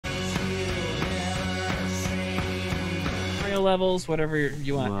Mario levels, whatever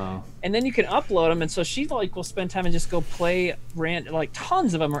you want. Wow. And then you can upload them. And so she like will spend time and just go play like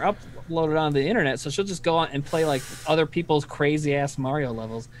tons of them are uploaded on the internet. So she'll just go on and play like other people's crazy ass Mario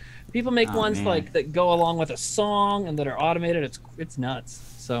levels. People make ones like that go along with a song and that are automated. It's nuts.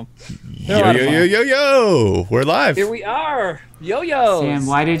 So yo, we're live. Here we are. Yo-yo. Sam,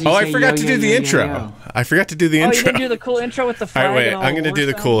 why did you Oh, say I forgot to do the intro. Yo? I forgot to do the Oh, intro. you didn't do the cool intro with the flag. All right, wait. And all I'm going to do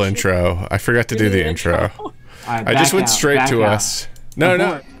the cool intro. I forgot to do the intro. Right, I just went out, straight to out. us. No,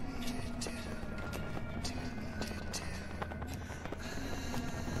 no.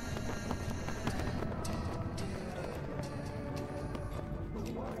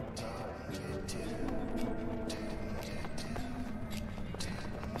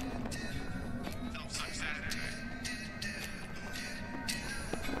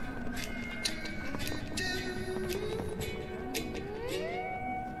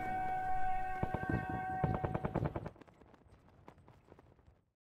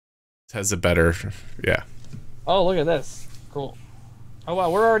 Has a better, yeah. Oh, look at this. Cool. Oh, wow.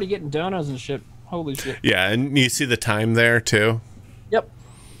 We're already getting donuts and shit. Holy shit. Yeah, and you see the time there, too? Yep.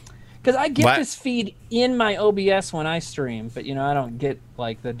 Because I get this feed in my OBS when I stream, but, you know, I don't get,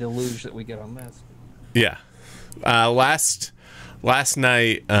 like, the deluge that we get on this. Yeah. Last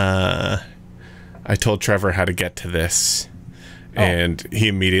night, I told Trevor how to get to this. And he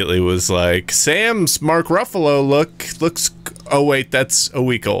immediately was like, Sam's Mark Ruffalo looks... Oh, wait, that's a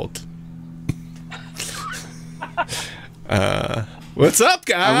week old. What's up,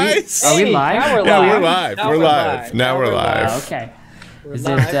 guys? Are we live? Now we're Yeah, live. we're live. Now We're live. Now we're live. Oh, okay. Is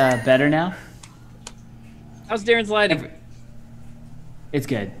live. it better now? How's Darren's lighting? It's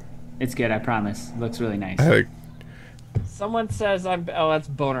good. It's good, I promise. It looks really nice. Someone says I'm... Oh, that's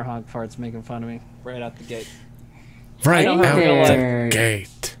Boner Honk farts making fun of me right out the gate. Right out out there. the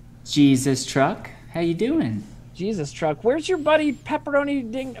gate. Jesus Truck, how you doing? Jesus truck. Where's your buddy Pepperoni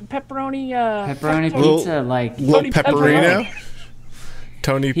Pepperoni Little- pizza, like... Little Tony Pepperino?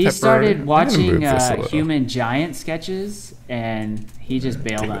 Tony He Pepperoni. started I'm watching gonna move this a little. Human Giant sketches, and he just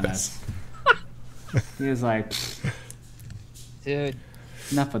bailed on us. He was like, Dude,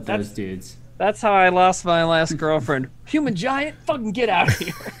 enough with those dudes. that's how I lost my last girlfriend. Human Giant? Fucking get out of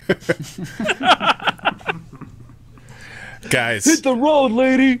here. Guys, Hit the road,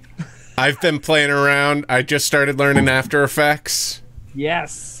 lady. I've been playing around. I just started learning After Effects.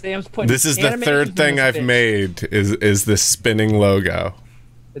 Yes. Sam's putting This is the animations third in thing this I've bitch. made is this spinning logo.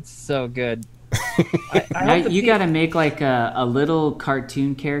 It's so good. Now, you gotta make like a little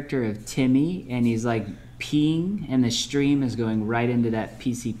cartoon character of Timmy, and he's like peeing, and the stream is going right into that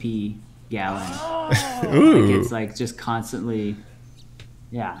PCP gallon. Ooh. Like it's like just constantly,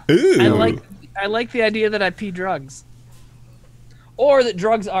 yeah. Ooh. I like the idea that I pee drugs. Or that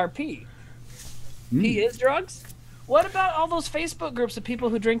drugs are pee. Pee is drugs? What about all those Facebook groups of people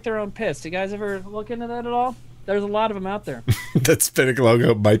who drink their own piss? Do you guys ever look into that at all? There's a lot of them out there. That spinning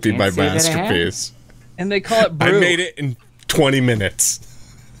logo might be Can't my say that I have. masterpiece. And they call it brew. I made it in 20 minutes.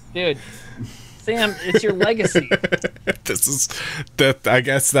 Dude, Sam, it's your legacy. This is that. I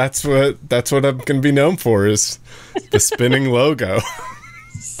guess that's what I'm gonna be known for is the spinning logo.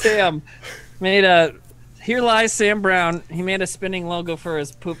 Sam made a... Here lies Sam Brown. He made a spinning logo for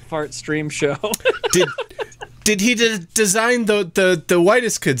his poop fart stream show. Did he design the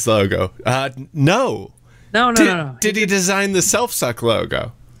whitest kids logo? No. No. Did he design the self suck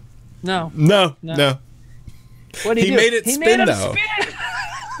logo? No. No. What did He do? made it He spin, made him though.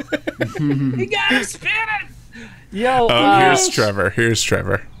 Spin. He got him spinning. Yo, Oh, here's Trevor.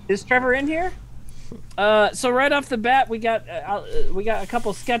 is Trevor in here? So right off the bat, we got a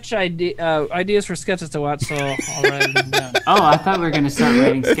couple sketch ideas for sketches to watch. So I'll write them down. Oh, I thought we were gonna start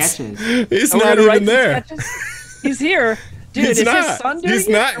writing sketches. He's Are we not gonna write even some there. sketches? He's here, dude. He's is not. his son doing He's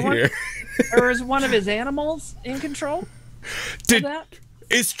it? not Or here. or is one of his animals in control? Did that?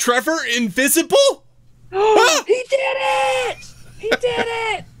 Is Trevor invisible? Oh, he did it! He did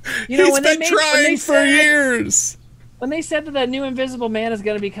it! You know, He's when been they trying for said, years. When they said that new Invisible Man is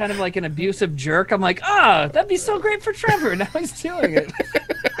going to be kind of like an abusive jerk, I'm like, that'd be so great for Trevor. Now he's doing it.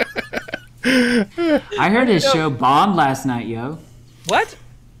 I heard his show bombed last night, yo. What?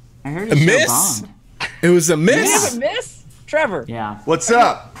 I heard his show miss? bombed. It was a You miss. have a miss? Trevor, Yeah. What's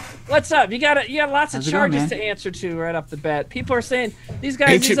up? what's up? You got lots of How's it going, charges man? to answer to right off the bat. People are saying, these guys,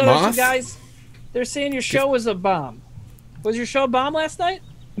 Ancient these other Moth? two guys, they're saying your show was a bomb. Was your show a bomb last night?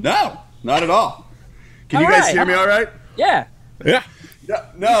 No, not at all. Can All you guys right. hear me all right? Yeah. Yeah.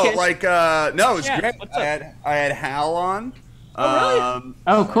 No, Okay. like, no, it's Yeah, great. what's up? I had Hal on. Oh, really?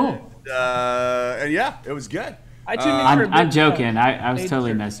 Oh, cool. And yeah, it was good. I tuned in for a bit. I'm joking. I was Made totally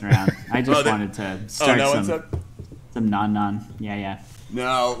sure. messing around. I just wanted to start Oh, no, some. it's up. Some non. Yeah.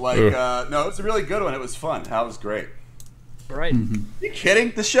 No, no, it's a really good one. It was fun. That was great. Right. Are you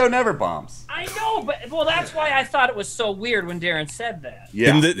kidding? The show never bombs. I know, but that's why I thought it was so weird when Darren said that.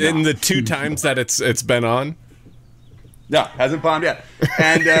 Yeah. In the 2 times that it's been on. No, hasn't bombed yet.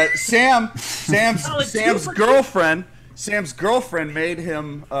 And Sam's girlfriend made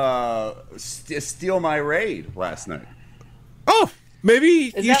him steal my raid last night. Oh,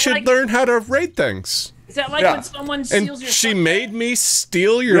 maybe you should like, learn how to raid things. Is that like when someone steals and your she stuff? made me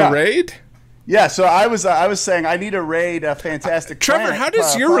steal your raid? Yeah, so I was saying I need to raid a fantastic Trevor, planet, how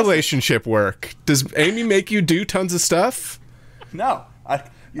does your relationship work? Does Amy make you do tons of stuff? No.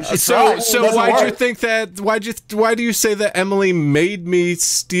 So why'd you think that? Why do you say that Emily made me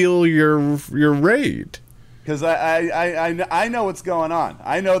steal your raid? Because I know what's going on.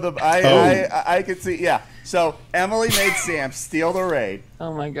 I know I can see. Yeah. So Emily made Sam steal the raid.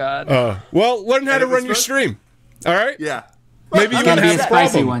 Oh my God. Well, learn how to run your stream. All right. Yeah. Maybe you It's gonna won't be have a a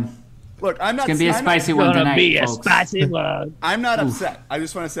spicy problem. one. Look, I'm not. It's gonna be a spicy one tonight, folks. I'm not upset. I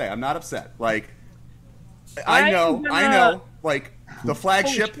just want to say I'm not upset. Like, I know. Like the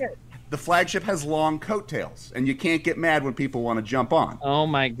flagship has long coattails, and you can't get mad when people want to jump on. Oh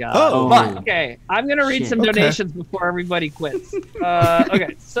my God. Oh. But, okay, I'm gonna read some donations before everybody quits.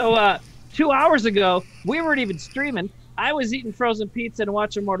 Okay, so 2 hours ago we weren't even streaming. I was eating frozen pizza and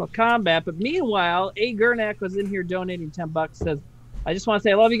watching Mortal Kombat, but meanwhile, A. Gurnak was in here donating $10. Says, I just want to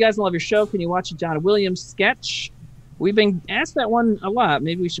say I love you guys and love your show. Can you watch a John Williams sketch? We've been asked that one a lot.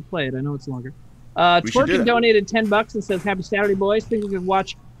 Maybe we should play it. I know it's longer. Twerking donated $10 and says, happy Saturday, boys. Think we could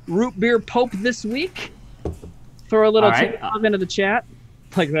watch Root Beer Pope this week? Throw a little love into the chat.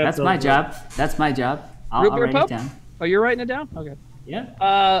 Like That's my job. That's my job. I'll write it down. Oh, you're writing it down? Okay.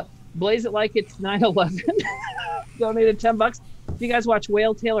 Yeah. Blaze it like it's 9/11. Donated $10. If you guys watch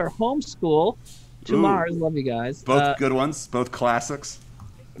Whale Tail or Homeschool, to Mars, love you guys. Both good ones, both classics.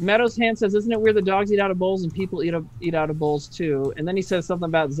 Meadows Hand says, isn't it weird that dogs eat out of bowls and people eat out of bowls too? And then he says something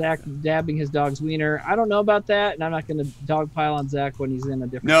about Zach dabbing his dog's wiener. I don't know about that, and I'm not going to dogpile on Zach when he's in a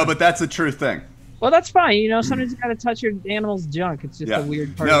different... No, but that's a true thing. Well, that's fine. You know, sometimes you got to touch your animal's junk. It's just a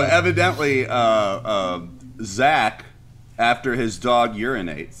weird part of it. Evidently, Zach, after his dog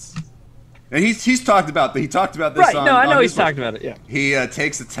urinates... And he's talked about this right, on... No, I know he's book. talked about it, yeah. He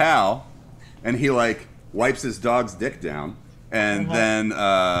takes a towel, and he, wipes his dog's dick down, and then,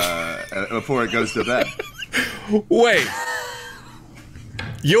 before it goes to bed. Wait.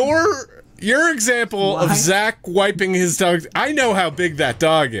 Your example of Zach wiping his dog... I know how big that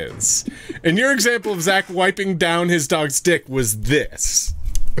dog is. And your example of Zach wiping down his dog's dick was this.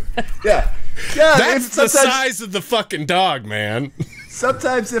 Yeah. That's the size of the fucking dog, man.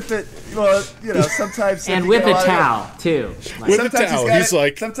 Sometimes if it, sometimes... And with a towel, too. With a towel. He's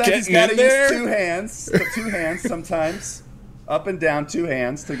like, sometimes he's got to use two hands, sometimes. Up and down, two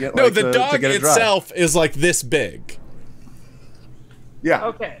hands to get, the dog itself is like this big. Yeah.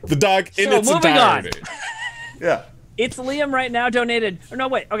 Okay. The dog in its moving entirety. On. Yeah. It's Liam right now donated... Or no,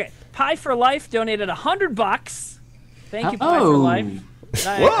 wait. Okay. Pie for Life donated $100. Thank you, Pie for Life.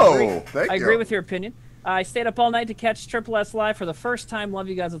 I agree with your opinion. I stayed up all night to catch Triple S live for the first time. Love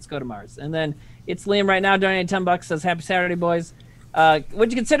you guys. Let's go to Mars. And then it's Liam right now donating $10. Says happy Saturday, boys.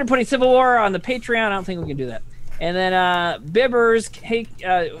 Would you consider putting Civil War on the Patreon? I don't think we can do that. And then Bibbers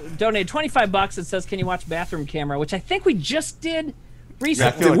donated $25 and says, can you watch Bathroom Camera? Which I think we just did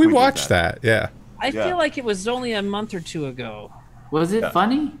recently. Did we watch that? Yeah. I feel like it was only a month or two ago. Was it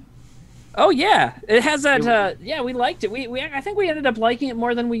funny? Oh yeah, it has that. We liked it. I think we ended up liking it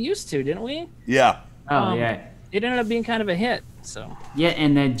more than we used to, didn't we? Yeah. Oh yeah. It ended up being kind of a hit. So. Yeah,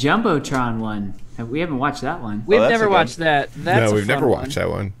 and the Jumbotron one. We haven't watched that one. We've never watched that. That's we've never watched that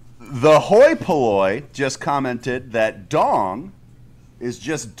one. The Hoi Polloi just commented that dong is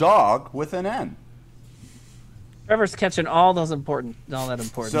just dog with an N. Trevor's catching all that important.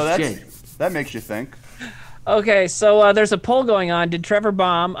 So that makes you think. Okay, so there's a poll going on. Did Trevor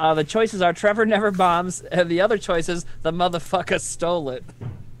bomb? The choices are Trevor never bombs, and the other choice is the motherfucker stole it.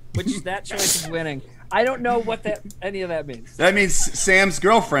 That choice is winning. I don't know what any of that means. That means Sam's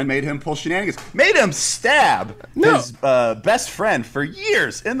girlfriend made him pull shenanigans. Made him stab his best friend for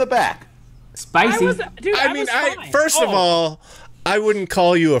years in the back. Spicy. First of all, I wouldn't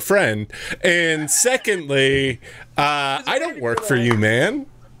call you a friend. And secondly, I don't work for you, man.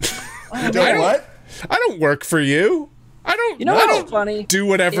 You don't what? I don't work for you. I don't. You know what's funny? Do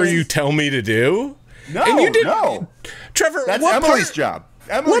whatever you tell me to do. No, and you didn't, no. Trevor, that's Emily's job.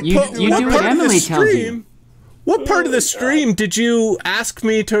 Emily, you do what Emily tells you. What part of the stream did you ask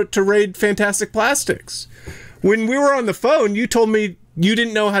me to raid Fantastic Plastics? When we were on the phone, you told me you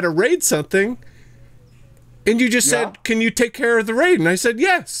didn't know how to raid something. And you just said, "Can you take care of the raid?" And I said,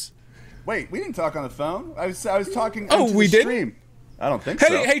 "Yes." Wait, we didn't talk on the phone. I was talking. Oh, into we the did. Stream. I don't think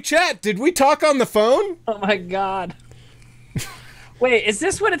so. Hey, chat. Did we talk on the phone? Oh my god. Wait, is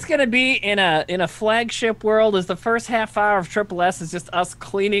this what it's gonna be in a flagship world? Is the first half hour of Triple S is just us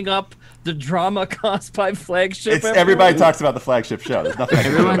cleaning up the drama caused by flagship? Everybody talks about the flagship show. There's nothing.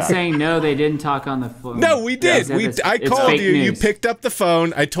 Everyone's saying no, they didn't talk on the phone. No, we did. I called you. News. You picked up the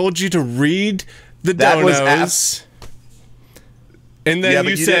phone. I told you to read the donos. And then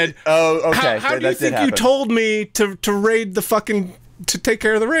you said, "Oh, okay." How do you think you told me to raid the fucking to take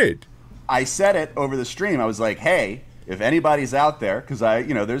care of the raid? I said it over the stream. I was like, "Hey, if anybody's out there, because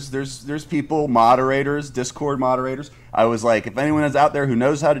there's people, moderators, Discord moderators. I was like, if anyone is out there who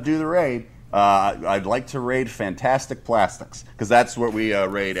knows how to do the raid, I'd like to raid Fantastic Plastics because that's what we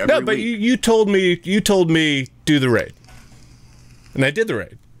raid every week." No, but you told me do the raid, and I did the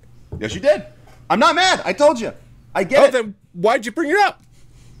raid. Yes, you did. I'm not mad. I told you. I get it. Then why'd you bring it up?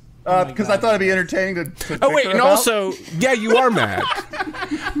 Because I thought it'd be entertaining to Oh wait, and also, yeah, you are mad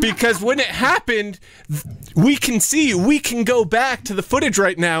because when it happened, we can see you. We can go back to the footage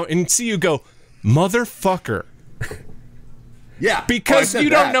right now and see you go, motherfucker. Yeah, because you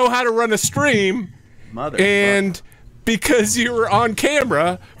don't know how to run a stream, and because you were on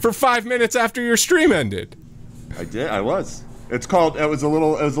camera for 5 minutes after your stream ended. I did. I was. It's called. It was a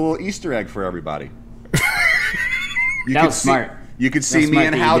little Easter egg for everybody. That was smart. You could see me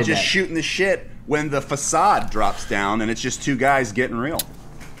and Hal just shooting the shit when the facade drops down, and it's just two guys getting real.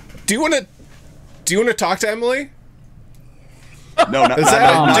 Do you want to talk to Emily? No, not,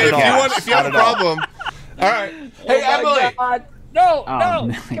 if you have a problem. All right. Hey, Emily. God.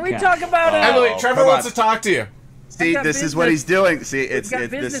 No. Can we talk about it? Emily, Trevor wants to talk to you. See, this is what he's doing. See, this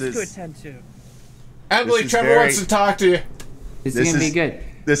is to attend to. Emily, Trevor wants to talk to you. This is gonna be good.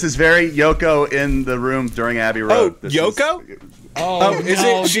 This is very Yoko in the room during Abbey Road. Oh, Yoko? Is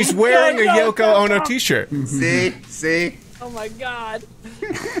it? She's wearing a Yoko Ono t-shirt. See? Oh my god.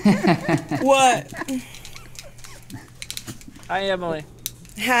 What? Hi, Emily.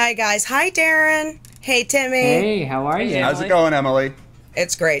 Hi, guys. Hi, Darren. Hey, Timmy. Hey, how are you? How's it going, Emily?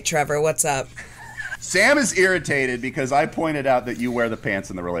 It's great, Trevor. What's up? Sam is irritated because I pointed out that you wear the pants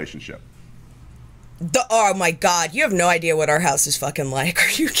in the relationship. Oh my god, you have no idea what our house is fucking like.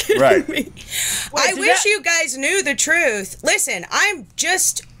 Are you kidding me? I wish you guys knew the truth. Listen,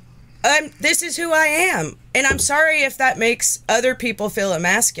 this is who I am. And I'm sorry if that makes other people feel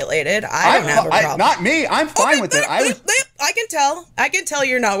emasculated. I don't have a problem. Not me. I'm fine with it. I can tell. I can tell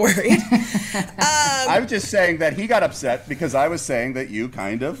you're not worried. I was just saying that he got upset because I was saying that you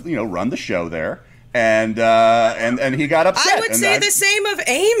kind of, run the show there. And he got upset. I would say the same of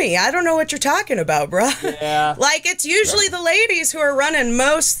Amy. I don't know what you're talking about, bro. Yeah. Like, it's usually the ladies who are running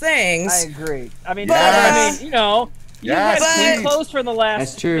most things. I agree. I mean, you Yes. guys have been close for the last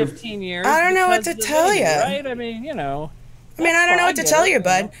That's true. 15 years. I don't know what to tell you. Right? I mean, I don't know what to tell you,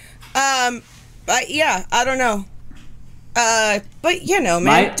 bud. But yeah, I don't know. But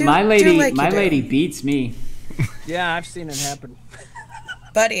man, my lady beats me. Yeah, I've seen it happen.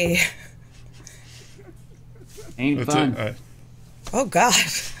 Buddy. Ain't fun. Oh God.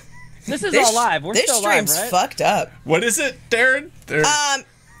 This is all live. We're still live, right? This stream's fucked up. What is it, Darren?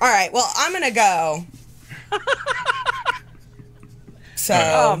 All right. Well, I'm gonna go. So.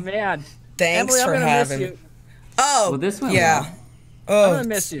 Oh man. Thanks Emily, for having me. Oh. Well, this one. Yeah. Oh. I'm gonna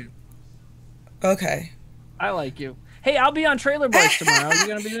miss you. Okay. I like you. Hey, I'll be on Trailer Boys tomorrow. Are you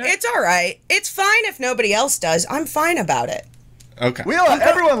gonna be there? It's all right. It's fine if nobody else does. I'm fine about it. Okay.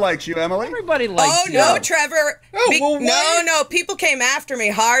 Everyone likes you, Emily. Everybody likes you. Oh no, Trevor. Oh, No. People came after me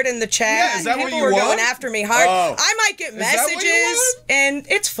hard in the chat. Yeah, is that people what you were want? going after me hard. Oh. I might get that what you messages, want? and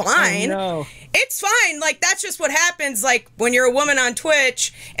it's fine. Oh, no. It's fine. Like, that's just what happens. Like, when you're a woman on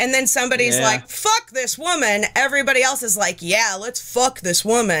Twitch, and then somebody's like, "Fuck this woman." Everybody else is like, "Yeah, let's fuck this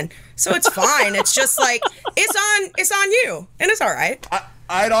woman." So it's fine. It's just like it's on you, and it's all right.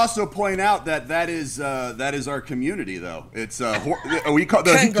 I'd also point out that is our community, though. It's we call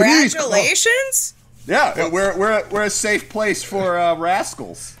the Congratulations. Yeah, we're a safe place for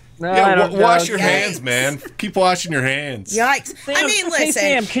rascals. No, Yeah, wash your Yikes. hands, man. Keep washing your hands. Yikes! Sam, I mean, listen. Hey,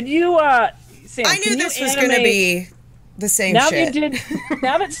 Sam, can you? Sam, I knew this was going to be the same shit.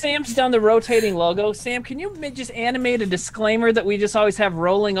 Now that Sam's done the rotating logo, Sam, can you just animate a disclaimer that we just always have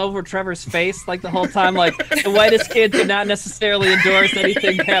rolling over Trevor's face, like the whole time, like the whitest kid did not necessarily endorse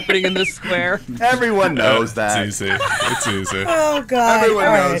anything happening in this square. Everyone knows that. It's easy. It's easy. Oh God! Everyone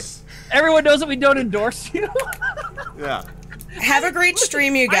All right. knows. Everyone knows that we don't endorse you. Yeah. Have a great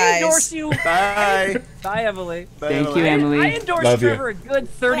stream, you I guys. endorse you. Bye. Bye, Emily. Thank you, Emily. I endorse Love you. Trevor a good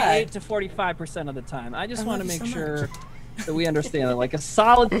 38 to 45% of the time. I just want to make sure that we understand it. Like a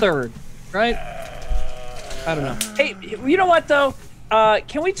solid third, right? I don't know. Hey, you know what though?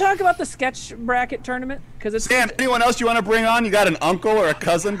 Can we talk about the sketch bracket tournament? Because it's Sam, anyone else you want to bring on? You got an uncle or a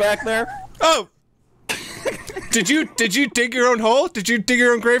cousin back there? Oh, did you dig your own hole? Did you dig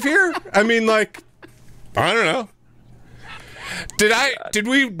your own grave here? I mean, like, I don't know. Did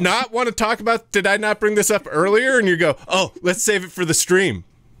we not want to talk about? Did I not bring this up earlier? And you go, oh, let's save it for the stream.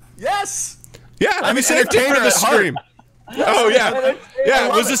 Yes. Yeah, let me save it for the stream. Oh yeah, yeah.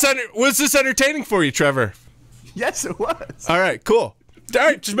 Was this entertaining for you, Trevor? Yes, it was. All right, cool. All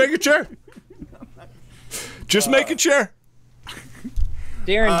right, just making sure. Just making sure.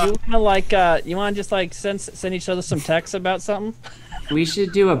 Darren, you want to just like send each other some texts about something? We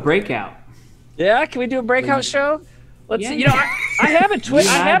should do a breakout. Yeah, can we do a breakout show? Let's see. You Yeah. know, I have a Twitch.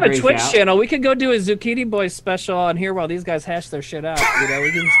 I have a Twitch breakout. channel. We could go do a Zucchini Boys special on here while these guys hash their shit out. You know,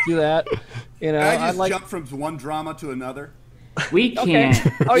 we can just do that. You know, Can I I'd just like. jump from one drama to another? We can't.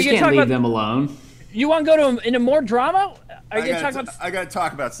 Oh, we you gonna can't talk leave about- them alone. You want to go into more drama? Are you gonna talk about I got to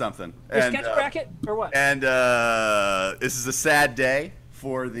talk about something. the sketch bracket or what? And this is a sad day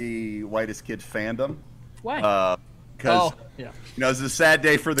for the Whitest Kid fandom. Why? Because yeah. you know, this is a sad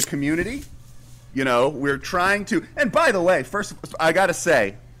day for the community. You know, we're trying to. And by the way, first, I got to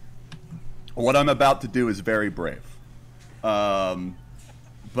say, what I'm about to do is very brave. Because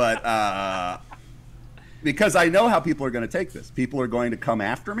I know how people are going to take this. People are going to come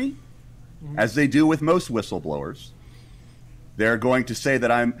after me, as they do with most whistleblowers. They're going to say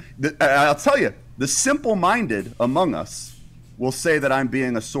that I'll tell you, the simple-minded among us will say that I'm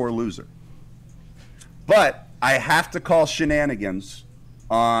being a sore loser. But I have to call shenanigans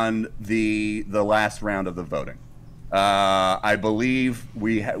on the last round of the voting. I believe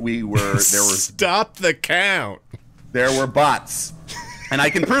we were there were Stop the count. there were bots, and I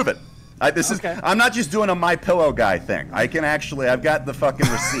can prove it. I'm not just doing a My Pillow guy thing. I've got the fucking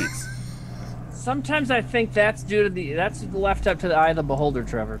receipts. Sometimes I think that's that's left up to the eye of the beholder,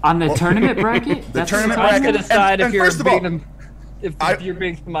 Trevor. On the tournament bracket? The tournament I have bracket. to decide and if you're first of all, being if you're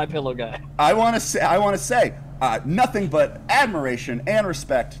being My Pillow guy. I want to say nothing but admiration and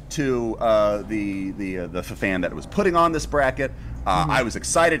respect to the fan that was putting on this bracket. I was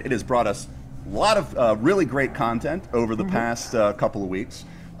excited. It has brought us a lot of really great content over the past couple of weeks.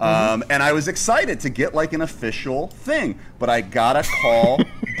 And I was excited to get like an official thing, but I gotta call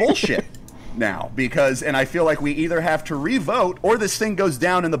bullshit now and I feel like we either have to re-vote or this thing goes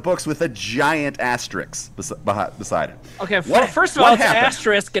down in the books with a giant asterisk beside it. Okay, first of all, it's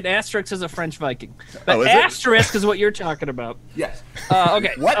asterisk, and asterisk is a French Viking. But asterisk is what you're talking about. Yes.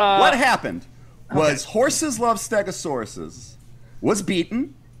 Okay. What happened was Horses Love Stegosauruses was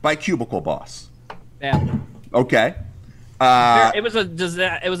beaten by Cubicle Boss. Yeah. Okay. It was a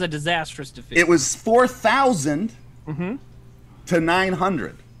disastrous defeat. It was 4,000 to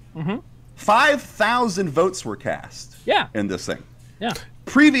 900. 5,000 votes were cast. Yeah. In this thing. Yeah.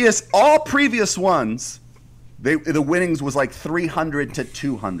 All previous ones, the winnings was like 300 to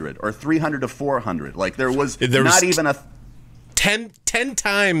 200 or 300 to 400. Like there was not even a 10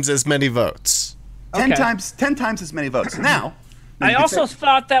 times as many votes. 10 times as many votes. Now. I also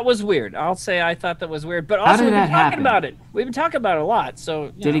thought that was weird. I'll say I thought that was weird, but also we've been talking about it. We've been talking about it a lot.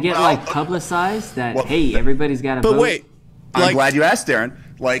 So did it get like publicized that hey, everybody's got to vote? But wait, I'm glad you asked, Darren.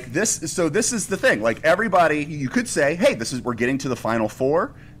 Like this, so this is the thing. Like everybody, you could say, hey, we're getting to the final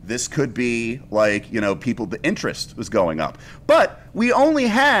four. This could be like, you know, the interest was going up. But we only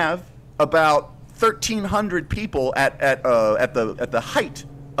have about 1,300 people at the height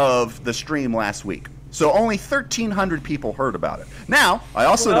of the stream last week. So only 1,300 people heard about it. Now, I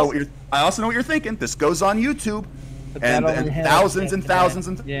also know what you're thinking. This goes on YouTube, and thousands and thousands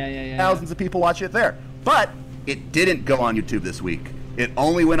and thousands of people watch it there. But it didn't go on YouTube this week. It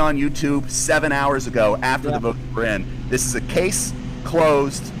only went on YouTube 7 hours ago after the votes were in. This is a case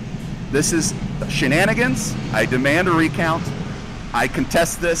closed. This is shenanigans. I demand a recount. I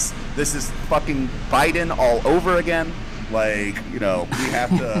contest this. This is fucking Biden all over again. Like, you know,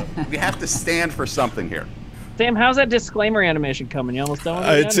 we have to stand for something here. Sam, how's that disclaimer animation coming? You almost done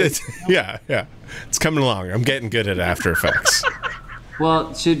with it? Yeah. It's coming along. I'm getting good at After Effects.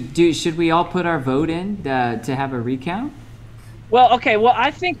 Well, should we all put our vote in to have a recount? Well, okay. Well,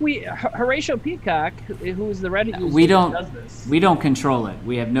 I think Horatio Peacock, who's the Reddit user, does this. We don't control it.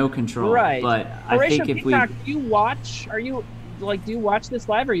 We have no control. Right. But Horatio I think Peacock, do you watch this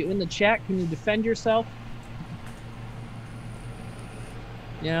live? Are you in the chat? Can you defend yourself?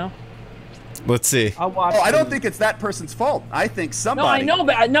 You know? Let's see. I'll watch. Oh, I don't think it's that person's fault. I think somebody. No, I know,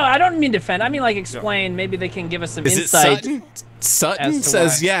 but no, I don't mean defend. I mean like explain. Maybe they can give us some Is insight. it Sutton? Sutton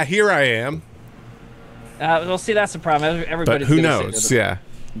says, "Yeah, here I am." Well, see, that's the problem. Everybody's But who gonna knows? say Yeah.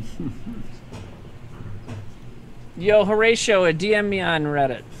 Yo, Horatio, DM me on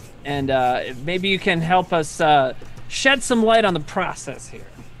Reddit, and maybe you can help us shed some light on the process here.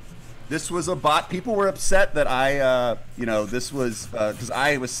 This was a bot. People were upset that this was because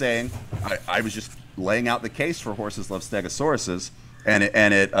I was saying I was just laying out the case for Horses Love Stegosauruses, and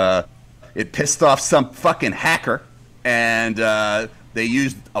it pissed off some fucking hacker, and they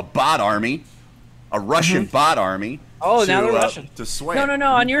used a bot army, a Russian bot army. Oh, now they're Russian. To sway.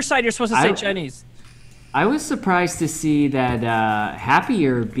 No. On your side, you're supposed to say Chinese. I was surprised to see that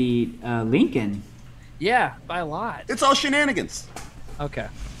Happier beat Lincoln. Yeah, by a lot. It's all shenanigans. Okay.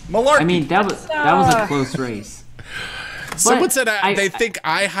 Malarkey. I mean, that was a close race. Someone said they think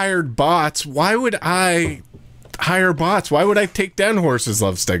I hired bots. Why would I hire bots? Why would I take down Horses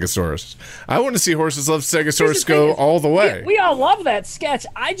Love Stegosaurus? I want to see Horses Love Stegosaurus go all the way. We all love that sketch.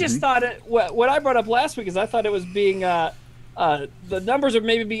 I just thought what I brought up last week is I thought it was being the numbers are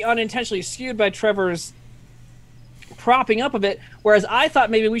maybe be unintentionally skewed by Trevor's propping up a bit, whereas I thought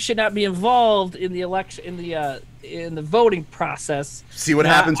maybe we should not be involved in the election in the voting process. See what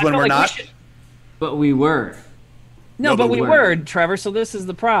happens when we're not? But we were. No, but we were, Trevor, so this is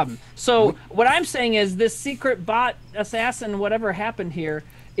the problem. So what I'm saying is this secret bot assassin, whatever happened here,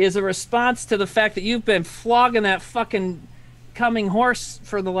 is a response to the fact that you've been flogging that fucking coming horse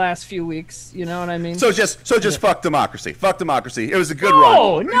for the last few weeks. You know what I mean? So just fuck democracy. Fuck democracy. It was a good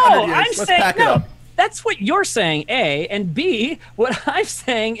run. No, I'm saying no. That's what you're saying, A. And B, what I'm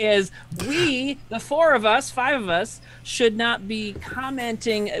saying is we, the five of us, should not be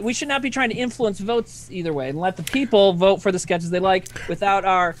commenting. We should not be trying to influence votes either way and let the people vote for the sketches they like without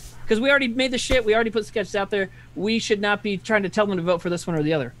our... Because we already made the shit. We already put sketches out there. We should not be trying to tell them to vote for this one or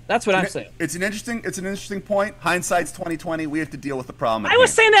the other. That's what I'm saying. It's an interesting point. Hindsight's 20/20. We have to deal with the problem. I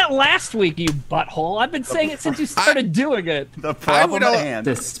was saying that last week, you butthole. I've been saying it since you started doing it. The problem at hand.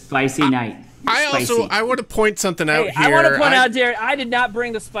 The spicy night. I want to point something out here. I want to point out, Derek, I did not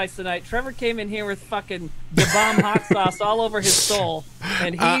bring the spice tonight. Trevor came in here with fucking the bomb hot sauce all over his soul,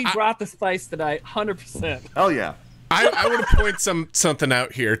 and he brought the spice tonight, 100%. Hell yeah. I want to point something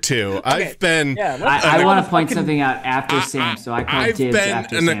out here too. Okay. I want to point something out after Sam, so I call dibs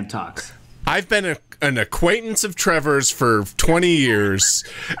after Sam talks. I've been an acquaintance of Trevor's for 20 years,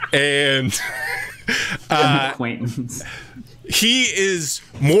 and acquaintance. He is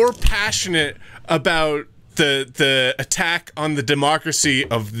more passionate about the attack on the democracy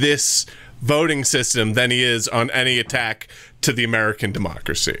of this voting system than he is on any attack to the American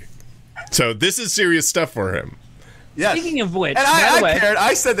democracy. So this is serious stuff for him. Yes. Speaking of which, and by the way, cared.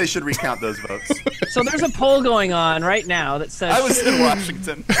 I said they should recount those votes. So there's a poll going on right now that says I was in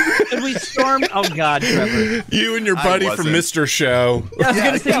Washington. Should we storm? Oh God, Trevor! You and your buddy from Mr. Show. Yeah, I was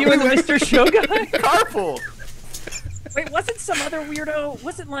gonna say you and the Mr. Show guy. Carpool. Wait, wasn't some other weirdo?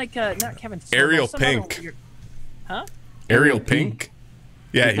 Wasn't like not Kevin? Sorbo, Ariel Pink. Huh? Ariel Pink.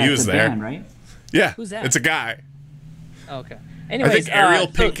 Yeah, he was there. Band, right? Yeah, who's that? It's a guy. Oh, okay. Anyways, I think Ariel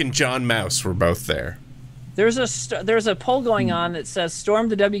Pink and John Mouse were both there. There's a poll going on that says storm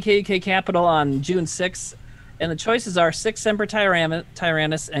the WKUK Capitol on June 6th, and the choices are 6 Semper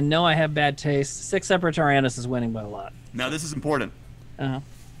Tyrannis and No, I Have Bad Taste. 6 Semper Tyrannis is winning by a lot. Now this is important.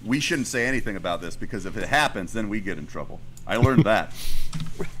 We shouldn't say anything about this because if it happens, then we get in trouble. I learned that.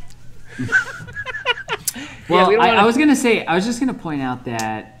 Well, I was just gonna point out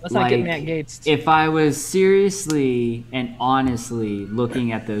that let's not get Matt Gates. If I was seriously and honestly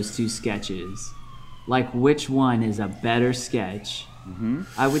looking at those two sketches, like which one is a better sketch,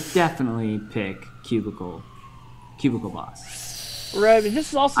 I would definitely pick Cubicle Boss. Right, but this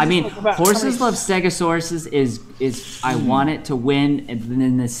is also. I mean, Horses Love Stegosauruses is I want it to win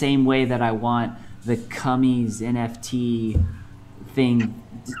in the same way that I want the Cummies NFT thing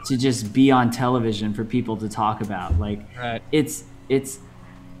to just be on television for people to talk about. Like, right. It's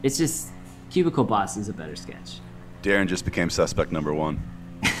just Cubicle Boss is a better sketch. Darren just became suspect number 1.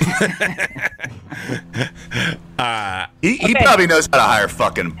 He probably knows how to hire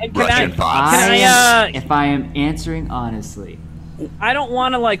fucking Russian bots. If I am answering honestly. I don't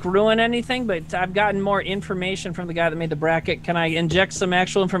want to like ruin anything, but I've gotten more information from the guy that made the bracket. Can I inject some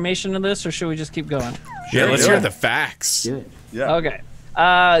actual information in this, or should we just keep going? Yeah, let's hear the facts. Do it. Yeah. Okay.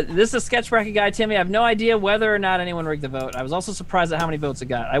 This is a sketch bracket guy, Timmy. I have no idea whether or not anyone rigged the vote. I was also surprised at how many votes it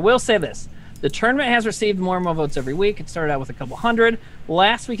got. I will say this. The tournament has received more and more votes every week. It started out with a couple hundred.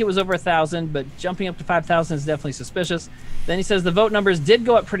 Last week it was over 1,000, but jumping up to 5,000 is definitely suspicious. Then he says the vote numbers did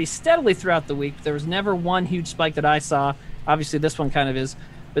go up pretty steadily throughout the week. There was never one huge spike that I saw. Obviously, this one kind of is.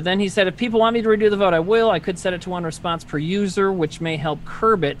 But then he said, if people want me to redo the vote, I will. I could set it to 1 response per user, which may help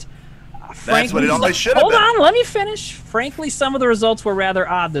curb it. That's what it always should have been. Hold on, let me finish. Frankly, some of the results were rather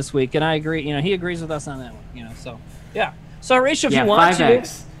odd this week, and I agree. You know, he agrees with us on that one. So yeah. So Horatio, if you want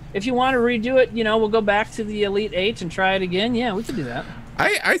 5X. to, if you want to redo it, we'll go back to the Elite 8 and try it again. Yeah, we could do that.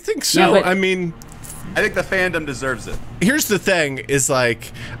 I think so. Yeah, I mean, I think the fandom deserves it. here's the thing: is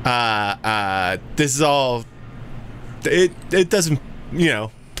like, this is all. It doesn't,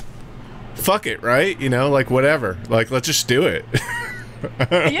 fuck it, right? Like whatever. Like let's just do it.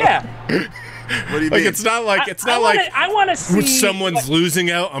 Yeah. What do you Like mean? it's not like I want to see someone's losing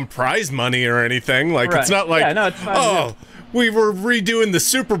out on prize money or anything. Like Right. it's not like Yeah, no, it's fine, we were redoing the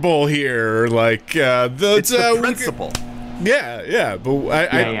Super Bowl here. Like it's the principle. Yeah. But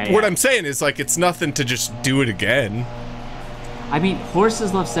what I'm saying is like it's nothing to just do it again. I mean,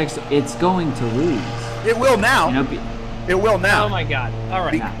 horses love sex. It's going to lose. It will now. It will now. Oh my God! All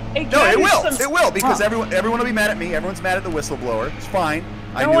right. Hey, No, it will. It will because everyone will be mad at me. Everyone's mad at the whistleblower. It's fine.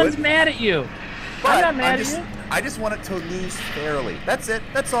 No one's mad at you. But I'm not mad at you. I just want it to lose fairly. That's it.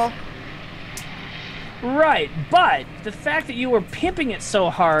 That's all. Right, but the fact that you were pimping it so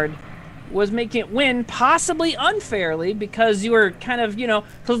hard was making it win, possibly unfairly, because you were kind of,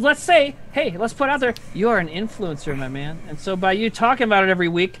 because let's say, hey, let's put out there, you are an influencer, my man. And so by you talking about it every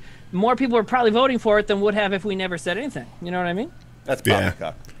week, more people are probably voting for it than would have if we never said anything. You know what I mean? That's Yeah.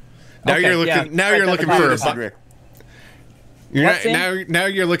 poppycock. Now Okay, you're looking. yeah. Now you're looking I for a. disagree. Now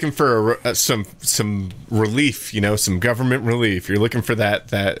you're looking for some relief. Some government relief. You're looking for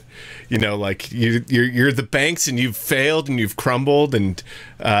that. Like you're the banks and you've failed and you've crumbled and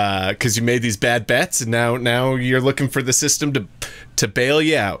because you made these bad bets and now you're looking for the system to bail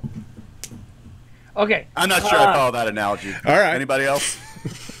you out. Okay. I'm not sure I follow that analogy. All right. Anybody else?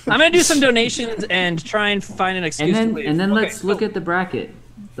 I'm going to do some donations and try and find an excuse to leave. And then Okay, let's look at the bracket.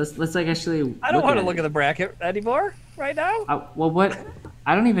 Let's like actually. I don't want to look at the bracket anymore right now. Well, what?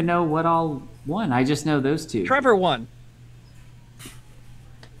 I don't even know what all won. I just know those two. Trevor won.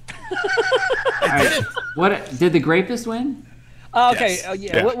 All right. What did the Grapist win? Okay. Yes.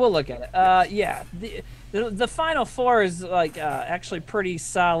 Yeah. We'll look at it. Yeah. The final four is like actually pretty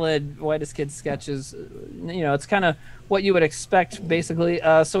solid Whitest Kid sketches. It's kind of what you would expect basically.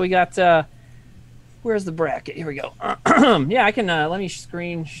 So we got. Where's the bracket? Here we go. Yeah, I can. Let me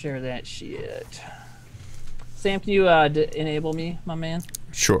screen share that shit. Sam, can you enable me, my man?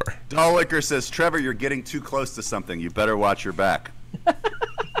 Sure. Dollicker says, Trevor, you're getting too close to something. You better watch your back.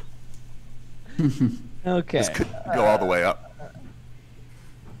 Okay. This could go all the way up.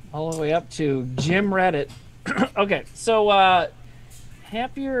 All the way up to Jim Reddit. Okay, so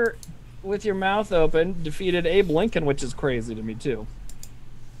Happier with Your Mouth Open defeated Abe Lincoln, which is crazy to me too.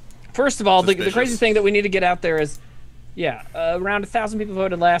 First of all, the crazy thing that we need to get out there is, around 1,000 people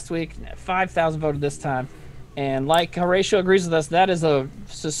voted last week, 5,000 voted this time, and like Horatio agrees with us, that is a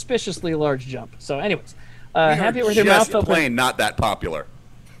suspiciously large jump. So, anyways, Happier with Your Mouth Open. Just plain not that popular.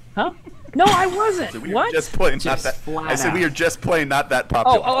 Huh? No, I wasn't. So we What? Are just plain not Just that. flat I said out. we are just plain not that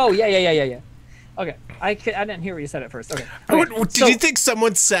popular. Yeah. Okay, I didn't hear what you said at first. Okay. Did you think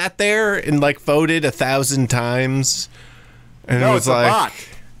someone sat there and like voted 1,000 times? And No, it it's was a like, bot.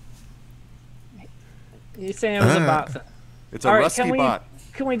 You're saying it was a bot thing. It's a All right, rusty bot.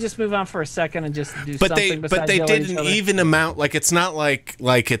 Can we just move on for a second and just do but something besides they yell at did each an other? even amount. Like it's not like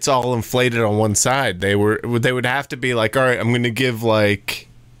it's all inflated on one side. They would have to be like, all right, I'm going to give like,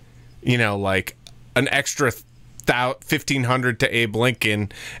 like an extra 1,500 to Abe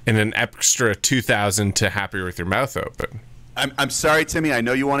Lincoln and an extra 2,000 to Happier with Your Mouth Open. I'm sorry, Timmy. I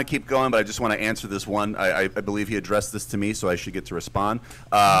know you want to keep going, but I just want to answer this one. I believe he addressed this to me, so I should get to respond.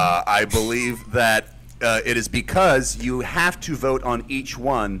 I believe that it is because you have to vote on each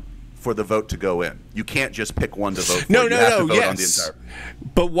one for the vote to go in. You can't just pick one to vote for. You have to vote on the entire.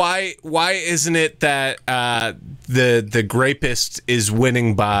 But why isn't it that the Grapist is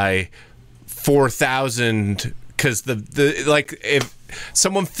winning by 4,000? Because the like if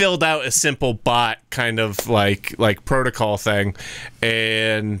someone filled out a simple bot kind of like protocol thing,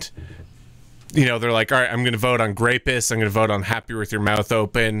 and they're like, all right, I'm going to vote on Grapist, I'm going to vote on Happier with Your Mouth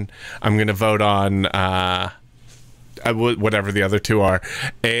Open, I'm going to vote on whatever the other two are,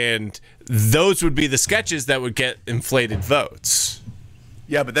 and those would be the sketches that would get inflated votes.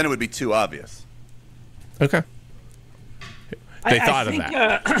 Yeah, but then it would be too obvious. Okay. They thought I think, of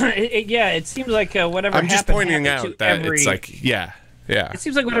that. it seems like whatever. I'm just happened pointing happened out to that every... it's like, Yeah. It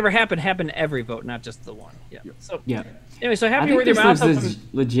seems like whatever happened every vote, not just the one. Yeah. So Yeah. anyway, so I happy think with your this mouth looks open.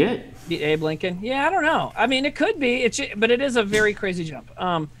 legit. Beat Abe Lincoln. Yeah, I don't know. I mean, it could be. But it is a very crazy jump.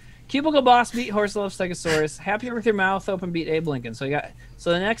 Cubicle Boss beat Horse Love Stegosaurus. Happier with your mouth open beat Abe Lincoln. So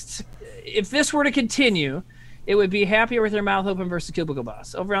the next, if this were to continue, it would be Happier with your mouth open versus Cubicle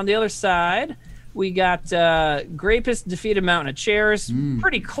Boss. Over on the other side, we got Grapist defeated Mountain of Chairs.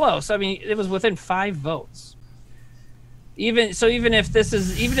 Pretty close. I mean, it was within 5 votes. Even if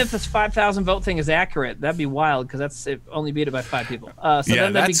this 5,000 vote thing is accurate, that'd be wild because it only beat it by 5 people. So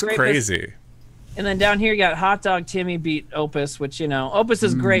then that'd that's be Grapist. crazy. And then down here you got Hot Dog Timmy beat Opus, which Opus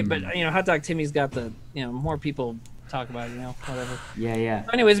is great, but Hot Dog Timmy's got the more people talk about it, whatever. Yeah.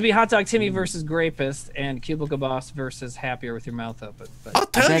 Anyways, it'd be Hot Dog Timmy versus Grapist and Cubicle Boss versus Happier with your mouth open. I'll I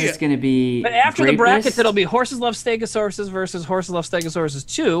tell bet you. it's gonna be. But after the Grapist. brackets, it'll be Horses Love Stegosauruses versus Horses Love Stegosauruses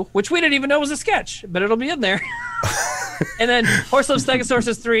 2, which we didn't even know was a sketch, but it'll be in there. And then Horse Love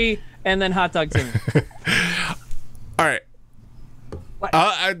Stegosauruses 3, and then Hot Dog Timmy. All right.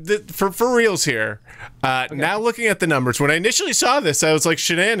 For reals here. Now looking at the numbers, when I initially saw this, I was like,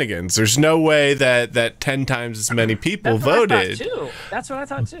 shenanigans. There's no way that 10 times as many people voted. That's what I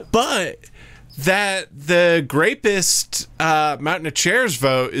thought too. But that the Grapist Mountain of Chairs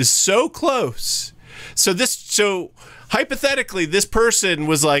vote is so close. So hypothetically, this person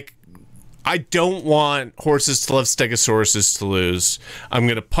was like, I don't want Horses to Love Stegosauruses to lose. I'm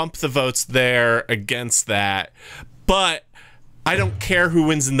going to pump the votes there against that. But I don't care who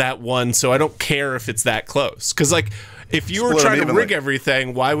wins in that one, so I don't care if it's that close. Because, if you were trying to rig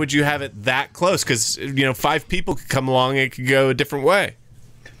everything, why would you have it that close? Because, 5 people could come along and it could go a different way.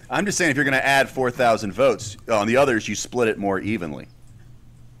 I'm just saying, if you're going to add 4,000 votes on the others, you split it more evenly.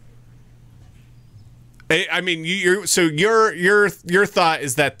 I mean, your thought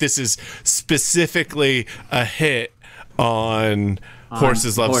is that this is specifically a hit on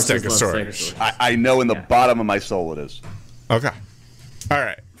Horses Love Stegosaurus. I know in the bottom of my soul it is. Okay. All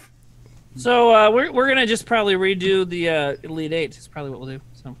right. So we're gonna just probably redo the Elite 8. Is probably what we'll do.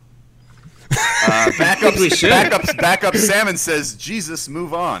 So. Backup Salmon says, "Jesus,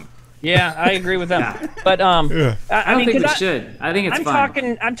 move on." Yeah, I agree with them. But I don't think we should. I think it's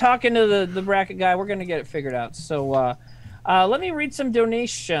fine. I'm talking to the bracket guy. We're gonna get it figured out. So let me read some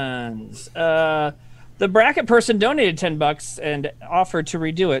donations. The bracket person donated $10 and offered to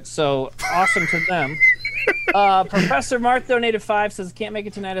redo it. So awesome to them. Professor Marth donated 5, says can't make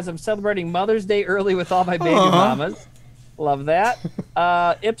it tonight as I'm celebrating Mother's Day early with all my baby mamas. Love that.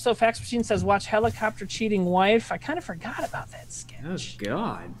 Ipso Fax Machine says watch Helicopter Cheating Wife. I kind of forgot about that sketch. Oh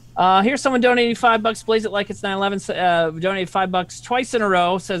God. Here's someone donating $5. Blaze it like it's 9/11. Donated $5 twice in a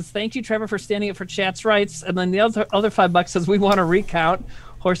row. Says thank you, Trevor, for standing up for chat's rights. And then the other $5 says we want to recount.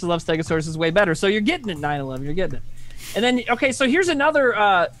 Horses Love Stegosaurus is way better. So you're getting it, 9/11. You're getting it. And then okay, so here's another.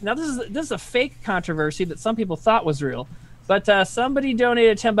 Now this is a fake controversy that some people thought was real, but somebody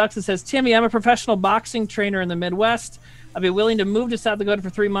donated $10 and says, Timmy, I'm a professional boxing trainer in the Midwest. I'd be willing to move to South Dakota for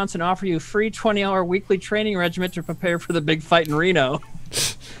 3 months and offer you a free 20-hour weekly training regimen to prepare for the big fight in Reno.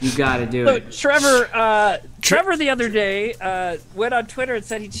 You got to do it. Trevor the other day went on Twitter and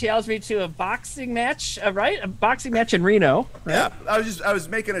said he challenged me to a boxing match, right? A boxing match in Reno. Right? Yeah, I was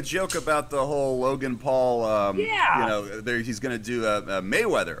making a joke about the whole Logan Paul. He's going to do a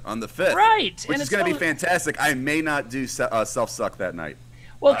Mayweather on the 5th, right? Which is going to be fantastic. I may not do self-suck that night.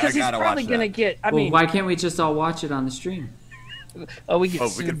 Well, because he's probably going to get. Why can't we just all watch it on the stream? We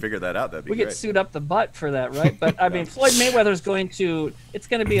can figure that out. That'd be great. We could suit up the butt for that, right? But I mean, Floyd Mayweather's going to. It's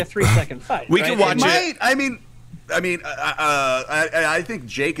going to be a 3-second fight. We can watch it. I think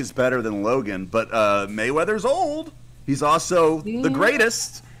Jake is better than Logan, but Mayweather's old. He's also the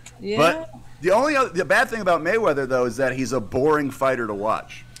greatest. Yeah. But the bad thing about Mayweather though is that he's a boring fighter to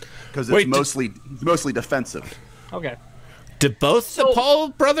watch because it's mostly defensive. Okay. Did both the Paul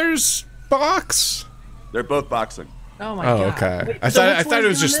brothers box? They're both boxing. Oh my god. Okay. Wait, I thought it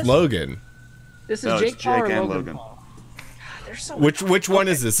was just Logan. This is Jake Paul or and Logan Paul? God, which one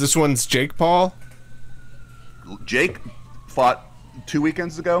is this? This one's Jake Paul? Jake fought 2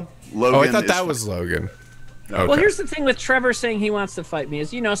 weekends ago. Logan I thought that was Logan. Okay. Well, here's the thing with Trevor saying he wants to fight me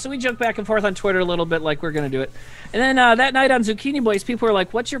is, so we joke back and forth on Twitter a little bit like we're going to do it. And then that night on Zucchini Boys, people were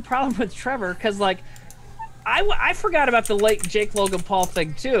like, what's your problem with Trevor? Because, I forgot about the late Jake Logan Paul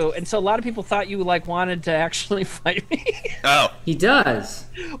thing too, and so a lot of people thought you wanted to actually fight me. Oh, he does.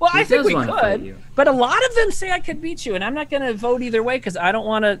 Well, I think we could, but a lot of them say I could beat you, and I'm not going to vote either way because I don't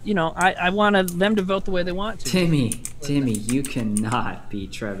want to. I want them to vote the way they want to. Timmy, you cannot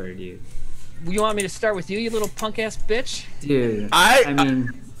beat Trevor, dude. You want me to start with you, you little punk ass bitch? Dude, I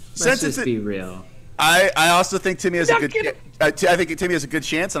mean, let's just be real. I also think Timmy has a good. I think Timmy has a good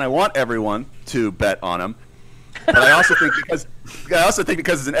chance, and I want everyone to bet on him. But I also think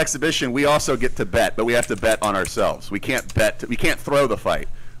because it's an exhibition, we also get to bet, but we have to bet on ourselves. We can't bet. We can't throw the fight.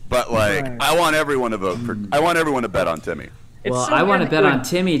 But like, I want everyone to vote for. I want everyone to bet on Timmy. Well, I want to bet on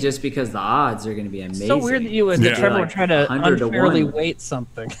Timmy just because the odds are going to be amazing. It's so weird that you would Trevor would try to unfairly weight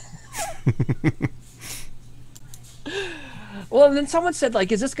something. Well, and then someone said,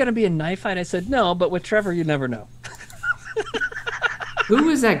 like, is this going to be a knife fight? I said, no, but with Trevor, you never know. Who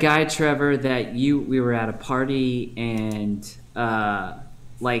was that guy, Trevor, that we were at a party and,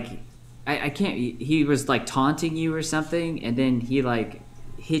 like, I can't, he was, like, taunting you or something, and then he, like,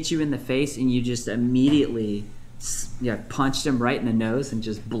 hit you in the face, and you just immediately punched him right in the nose, and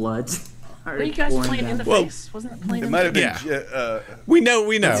just blood started Were you guys playing in the down. face? Wasn't it playing It in might the have been. Yeah. We know.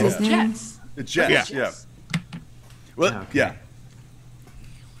 What's his name? Jets? The Jets. Yeah. Well, Okay. yeah.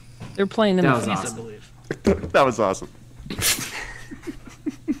 They're playing in That the was face, awesome. I believe. That was awesome.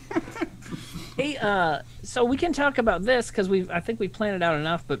 Hey, so we can talk about this because I think we planned it out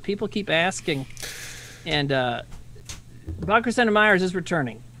enough, but people keep asking, and Buckerson and Myers is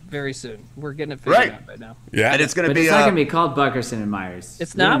returning very soon. We're getting it figured out right now. Yeah. And it's going to But be. it's not going to be called Buckerson and Myers.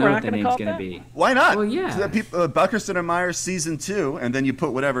 It's We don't not? know We're what not the gonna name's call going to it be. Why not? Well, yeah. So that Buckerson and Myers season 2, and then you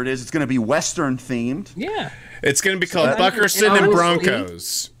put whatever it is. It's going to be Western themed. Yeah. It's going to be called and Buckerson and honestly-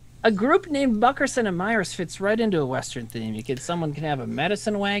 Broncos. A group named Buckerson and Myers fits right into a Western theme. Someone can have a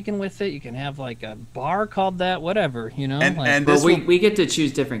medicine wagon with it. You can have like a bar called that, whatever, you know? And But this we get to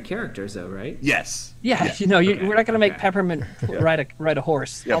choose different characters, though, right? yes. yeah, you know, we're not going to make Peppermint ride a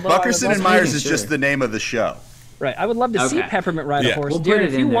horse. Yeah, Although I would Buckerson love and to- Myers is sure. just the name of the show. Right. I would love to see Okay. Peppermint ride a Yeah. horse. We'll Dear, put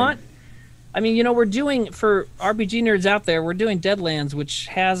if it you in there. want, I mean, you know, we're doing, for RPG nerds out there, we're doing Deadlands, which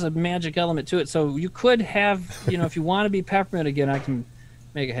has a magic element to it. So you could have, you know, if you want to be Peppermint again, I can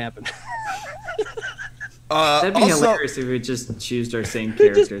make it happen. That'd be Also- hilarious if we just choose our same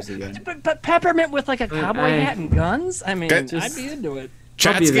characters again. But Peppermint with like a cowboy hat and guns? I mean, That- I'd be into it.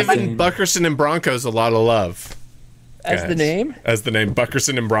 Chat's be the giving same. Buckerson and Broncos a lot of love. As the guys. name? As the name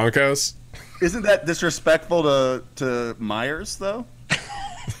Buckerson and Broncos. Isn't that disrespectful to Myers though?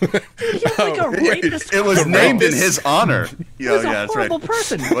 He's like a rapist. It was The named in rapist. his honor. He was a that's right. horrible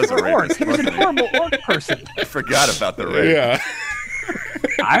person. He was a Or orc. rapist, He was a wasn't he? horrible orc person. I forgot about the rape. Yeah.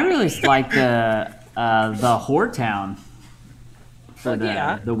 I really like the Hortown for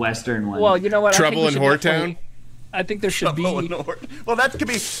the Western one. Well, you know what? Trouble in I Hortown? think there should be. Trouble in Well, that could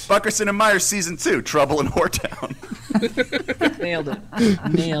be Buckerson and Myers season 2, Trouble in Hortown.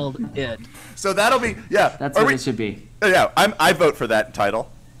 Nailed it. So that'll be That's what it should be. Yeah, I vote for that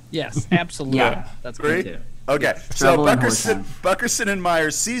title. Yes, absolutely. Yeah. That's Agree? great. too. Okay, so Trouble in Buckerson and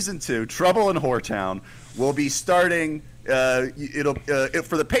Myers season 2, Trouble in Hortown, will be starting. For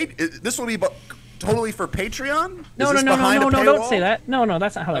the this will be totally for Patreon. No, Is no, this behind a don't paywall? say that. No,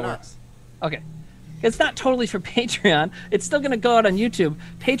 that's not how that not? works. Okay. It's not totally for Patreon. It's still going to go out on YouTube.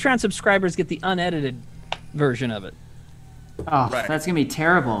 Patreon subscribers get the unedited version of it. Oh, Right. that's gonna be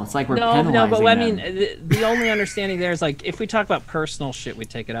terrible. It's like we're No, penalizing but I them. mean, the only understanding there is like if we talk about personal shit, we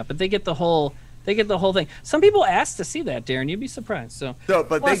take it up, but they get the whole thing. Some people ask to see that, Darren. You'd be surprised. So, No,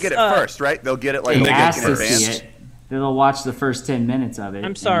 but Plus, they get it first, right? They'll get it like They a week ask in to see advance. it. They'll watch the first 10 minutes of it.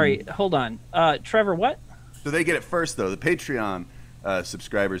 I'm sorry. Hold on, Trevor. What? So they get it first, though. The Patreon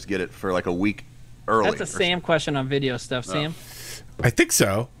subscribers get it for like a week early. That's a Sam question on video stuff. Sam. I think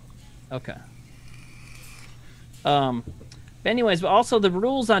so. Okay. Anyways, but also the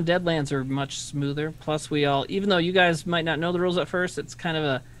rules on Deadlands are much smoother. Plus, even though you guys might not know the rules at first, it's kind of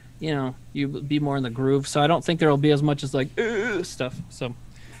a, you know, you be more in the groove. So I don't think there will be as much as like stuff. So,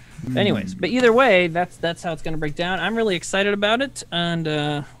 anyways, but either way, that's how it's going to break down. I'm really excited about it,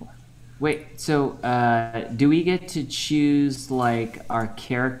 and Wait, so do we get to choose like our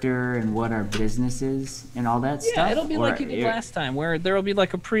character and what our business is and all that stuff? yeah, it'll be like you did last time, where there will be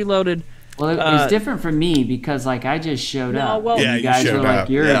like a preloaded. Well, it was different for me because like I just showed No, up. well- and Yeah, you you guys were showed like, up.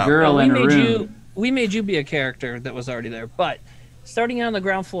 "You're Yeah. a girl in a room." We made you be a character that was already there, but. Starting on the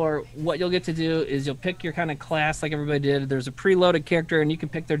ground floor, what you'll get to do is you'll pick your kind of class like everybody did. There's a preloaded character, and you can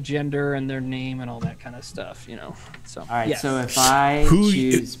pick their gender and their name and all that kind of stuff, you know. So, All right, yes. so if I Who-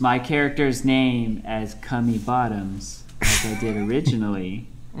 choose my character's name as Cummy Bottoms, like I did originally,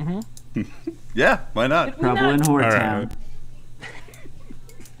 Yeah, why not? we Trouble in not- Hortown,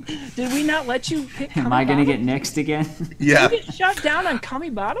 Did we not let you pick? am I gonna get next again? Yeah, Did you get shot down on Cummy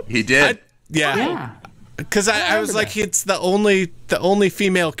Bottom? he did. Yeah. Yeah. Because I was remember like, that. it's the only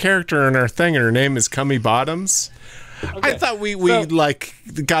female character in our thing, and her name is Cummy Bottoms. I thought we So- like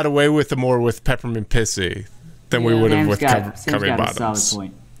got away with it more with Peppermint Pissy than we would have Sam's with got Cummy a Bottoms.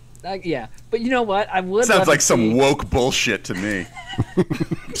 solid point. Yeah, but you know what? I would. Sounds like some woke bullshit to me.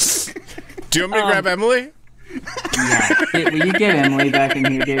 Do you want me to grab Emily? Yeah. Will you get Emily back in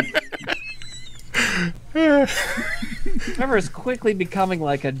here, Gabe? Trevor is quickly becoming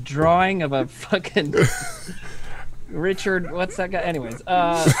like a drawing of a fucking Richard. What's that guy? Anyways,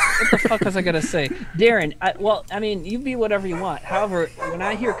 what the fuck was I gonna say? Darren. I mean, you be whatever you want. However, when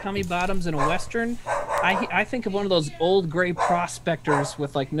I hear cummy bottoms in a western, I think of one of those old gray prospectors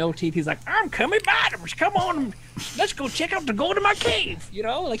with like no teeth. He's like, I'm cummy bottoms. Come on, let's go check out the gold in my cave. You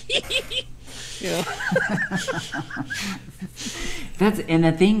know, like, you know. And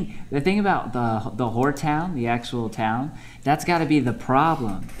the thing about the whore town, the actual town, that's got to be the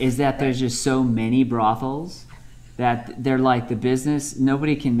problem. Is that there's just so many brothels that they're like the business.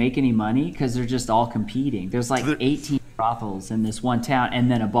 Nobody can make any money because they're just all competing. There's like 18 brothels in this one town, and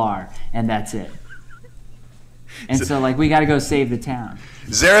then a bar, and that's it. And so like we got to go save the town.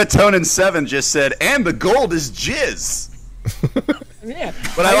 Serotonin 7 just said, and the gold is jizz. Yeah.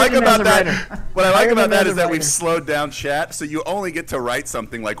 What I like about that is that we've slowed down chat, so you only get to write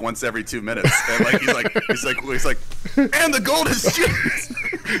something like once every 2 minutes. And like he's like, and the gold is jizz.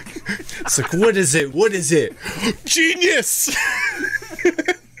 It's like, what is it? What is it? Genius.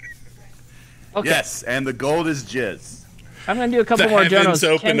 Okay. Yes, and the gold is jizz. I'm gonna do a couple The more heavens jonos.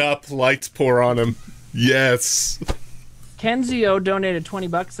 open up, lights pour on him. Yes. Kenzio donated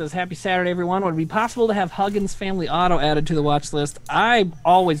 $20. Says, "Happy Saturday, everyone. Would it be possible to have Huggins Family Auto added to the watch list? I'm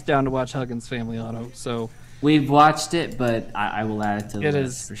always down to watch Huggins Family Auto. So We've watched it, but I will add it to the It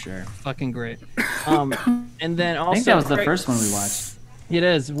list is for sure. fucking great." And then also, I think that was the first one we watched. It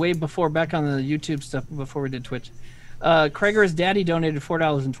is way before, back on the YouTube stuff before we did Twitch. Krager's daddy donated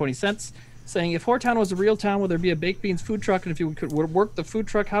 $4.20, saying, "If Horton was a real town, would there be a baked beans food truck? And if you could work the food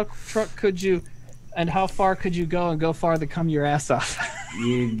truck, how could you? And how far could you go and go far to come your ass off?"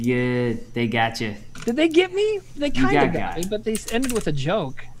 They got you. Did they get me? They kind of got got me, but they ended with a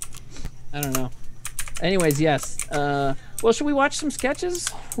joke. I don't know. Anyways, yes. Well, should we watch some sketches?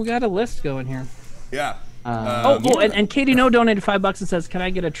 We got a list going here. Yeah. And Katie No donated $5 and says, "Can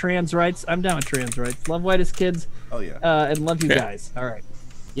I get a trans rights?" I'm down with trans rights. Love whitest kids. Oh yeah. And love you guys. All right.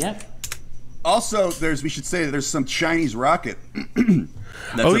 Yep. Also, we should say there's some Chinese rocket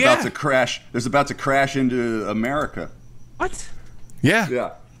that's about to crash. There's about to crash into America. What? Yeah. Yeah.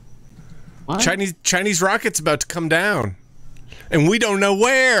 What? Chinese rocket's about to come down, and we don't know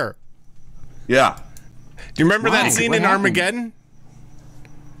where. Yeah. Do you remember Why? that scene What in happened? Armageddon?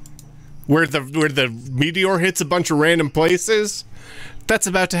 Where the meteor hits a bunch of random places? That's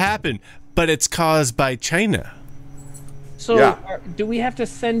about to happen, but it's caused by China. So, Yeah. do we have to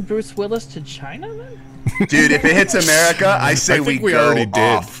send Bruce Willis to China then? Dude, if it hits America, I say I think we we go already did.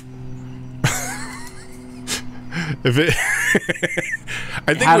 off. If it,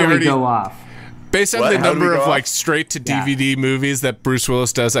 I think How we do we already go off? based on What? the How do we number go of off? like straight to DVD movies that Bruce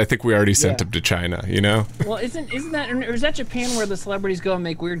Willis does. I think we already sent Yeah. him to China. You know. Well, isn't that, or is that Japan where the celebrities go and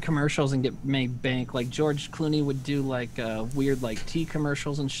make weird commercials and get made bank? Like George Clooney would do like weird like tea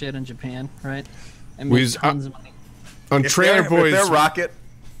commercials and shit in Japan, right? And make tons of money. On Trailer Boys. If their rocket,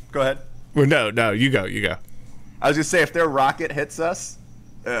 go ahead. Well, no, you go. I was gonna say, if their rocket hits us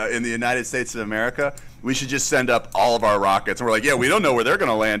in the United States of America, we should just send up all of our rockets. And we're like, yeah, we don't know where they're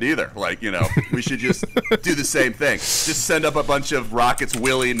gonna land either. Like, you know, we should just do the same thing. Just send up a bunch of rockets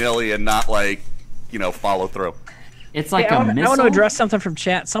willy-nilly and not like, you know, follow through. It's like Hey, a I missile. want to address something from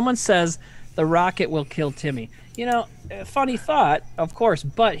chat. Someone says the rocket will kill Timmy. You know, funny thought, of course.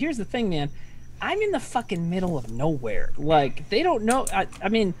 But here's the thing, man. I'm in the fucking middle of nowhere. Like, they don't know. I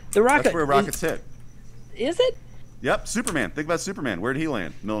mean, the rocket. That's where rockets hit. Is it? Yep, Superman. Think about Superman. Where'd he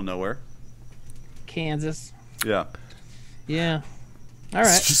land? Middle of nowhere. Kansas. Yeah. Yeah. All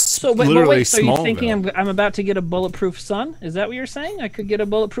right. just So, but literally wait. So you Smallville. thinking I'm about to get a bulletproof sun? Is that what you're saying? I could get a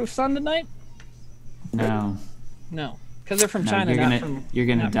bulletproof sun tonight? No. No, because they're from No, China, you're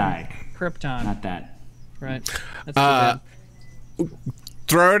gonna not die. from Krypton. Not that. Right. That's too bad.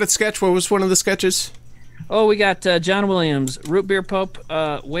 Throw out a sketch. What was one of the sketches? Oh, we got John Williams, Root Beer Pope,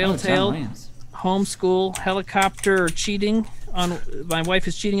 Whale Oh, John Tail, Williams. Homeschool, Helicopter Cheating on My Wife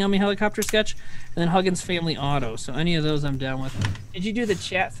is Cheating on Me helicopter sketch, and then Huggins Family Auto. So any of those I'm down with. Did you do the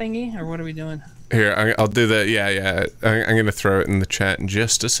chat thingy, or what are we doing? Here, I'll do that. Yeah. I'm gonna throw it in the chat in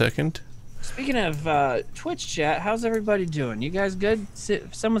just a second. Speaking of Twitch chat, how's everybody doing? You guys good?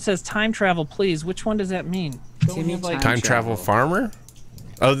 If someone says time travel, please. Which one does that mean? Timmy Like, Time travel farmer?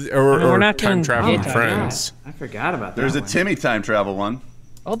 Oh, we're or not time doing traveling daytime, friends. I forgot about that. There's a one. Timmy time travel one.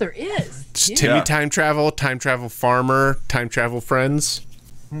 oh, there is. It's Yeah. Timmy Yeah. time travel farmer, time travel friends.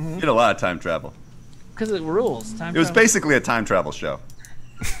 Did a lot of time travel. Because it rules. Time It was travel. basically a time travel show.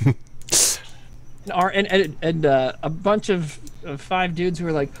 And a bunch of 5 dudes who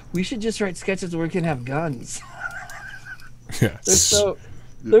were like, we should just write sketches where we can have guns. Yes.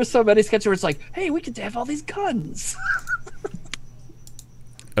 There's so many sketches where it's like, hey, we could have all these guns.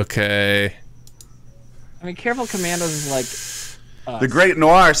 Okay. I mean, Careful Commandos is like... The Great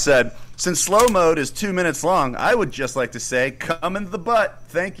Noir said, since slow mode is 2 minutes long, I would just like to say, come in the butt.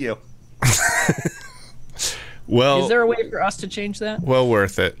 Thank you. Well, is there a way for us to change that? well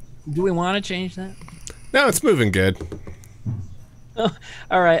worth it. Do we want to change that? No, it's moving good.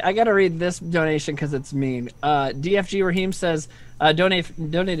 All right, I got to read this donation because it's mean. DFG Raheem says, donated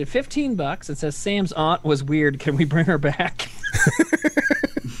 $15. It says, Sam's aunt was weird. Can we bring her back?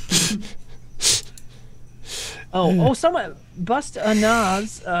 Someone, Bust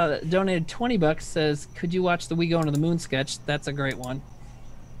Anaz, donated $20. Says, could you watch the We Going to the Moon sketch? That's a great one.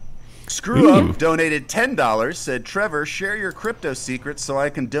 Screw Up donated $10. Said, Trevor, share your crypto secrets so I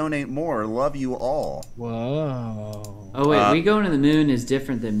can donate more. Love you all. Whoa. Oh wait, We Going to the Moon is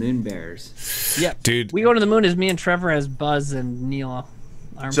different than Moon Bears. Yeah, dude. We Go to the Moon is me and Trevor as Buzz and Neil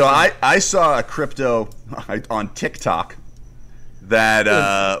Armstrong. So I saw a crypto on TikTok that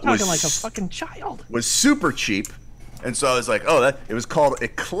talking like a fucking child. Was super cheap, and so I was like, oh, it was called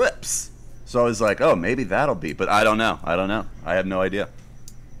Eclipse. So I was like, oh, maybe that'll be, but I don't know. I have no idea.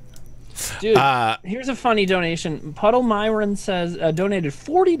 Dude, here's a funny donation. Puddle Myron says, donated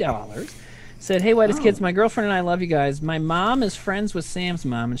 $40. Said, hey, Whitest Kids, my girlfriend and I love you guys. My mom is friends with Sam's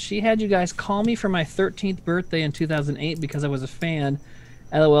mom, and she had you guys call me for my 13th birthday in 2008 because I was a fan.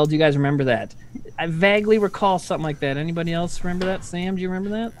 LOL, do you guys remember that? I vaguely recall something like that. Anybody else remember that? Sam, do you remember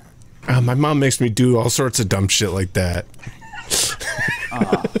that? My mom makes me do all sorts of dumb shit like that.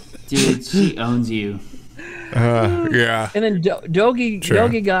 Dude, she owns you. Yeah. And then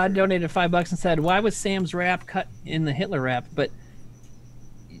Dogi God donated $5 and said, why was Sam's rap cut in the Hitler rap? But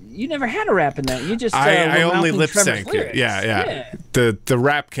you never had a rap in that. You just I were only mouthing lip Trevor's sync it. lyrics. Yeah. The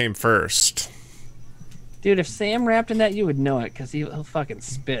rap came first. Dude, if Sam rapped in that, you would know it because he'll fucking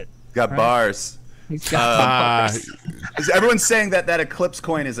spit. Got bars. He's got bars. Everyone's saying that Eclipse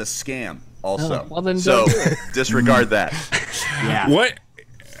coin is a scam. Also, well then so don't do it. disregard that. Yeah. What?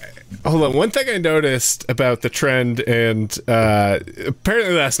 Hold on. One thing I noticed about the trend, and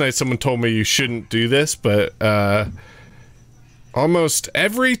apparently last night someone told me you shouldn't do this, but almost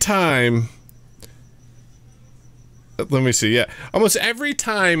every time. Let me see. Yeah, almost every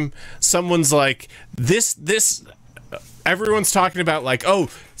time someone's like this. Everyone's talking about like, oh,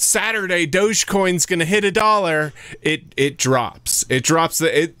 Saturday Dogecoin's gonna hit $1. It drops. It drops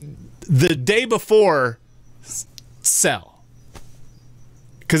the day before. Sell.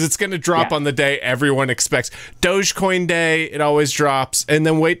 Because it's going to drop on the day everyone expects. Dogecoin day, it always drops. And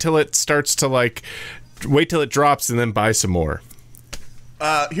then wait till it drops and then buy some more.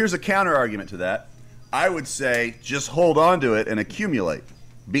 Here's a counter argument to that. I would say just hold on to it and accumulate.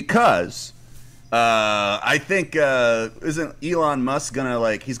 Because I think, isn't Elon Musk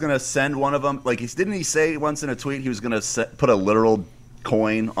going to, he's going to send one of them? Didn't he say once in a tweet he was going to put a literal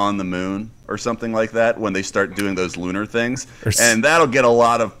coin on the moon or something like that when they start doing those lunar things, and that'll get a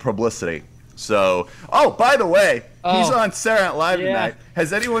lot of publicity. So, by the way, he's on Saturday Night Live tonight.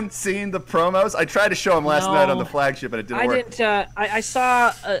 Has anyone seen the promos? I tried to show him last night on the flagship, and it didn't work. I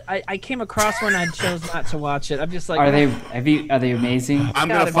saw. I came across one. I chose not to watch it. I'm just like, are they amazing? I'm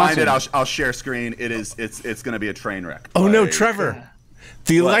gonna find it. I'll share screen. It's gonna be a train wreck. Oh no, Trevor.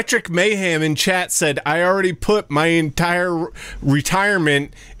 The Electric Mayhem in chat said, I already put my entire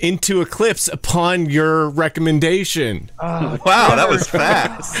retirement into Eclipse upon your recommendation. Oh, wow, that was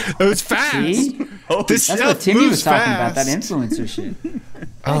fast. It was fast. See? That's what Timmy was talking about, that influencer shit.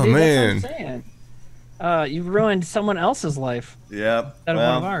 Oh, dude, man. That's what I'm saying. You ruined someone else's life. Yeah. Instead of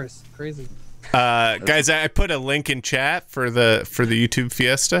one of ours. Crazy. Guys, I put a link in chat for the YouTube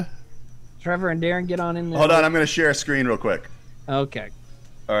Fiesta. Trevor and Darren, get on in there. Hold on, I'm going to share a screen real quick. Okay.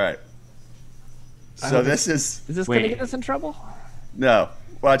 All right. So this is... Is this going to get us in trouble? No.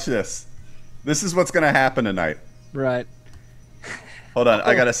 Watch this. This is what's going to happen tonight. Right. Hold on.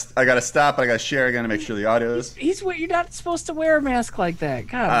 I gotta stop. I gotta share again to make sure the audio is... You're not supposed to wear a mask like that.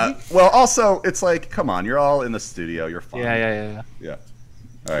 God. Well, also, it's like, come on. You're all in the studio. You're fine. Yeah.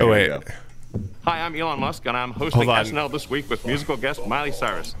 All right, Oh, wait. here we go. Hi, I'm Elon Musk, and I'm hosting SNL this week with musical guest Miley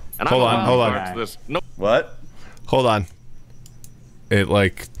Cyrus. And Hold I'm on. looking forward to this. What? Hold on. It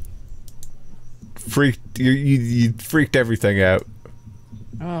freaked you freaked everything out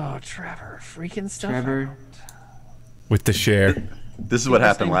Oh, Trevor, freaking stuff. Trevor. with the share. This is what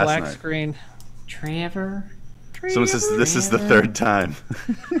happened last black night. Screen. Someone says this is the third time.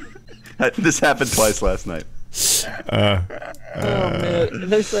 This happened twice last night. Oh man,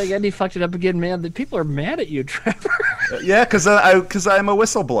 they're saying Andy fucked it up again, man. The people are mad at you, Trevor. Yeah, because I'm a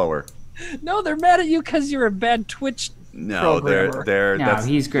whistleblower. No, they're mad at you because you're a bad Twitch programmer. they're No,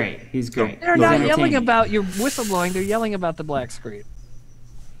 he's great. He's great. They're He's not yelling entertaining. about your whistleblowing. They're yelling about the black screen.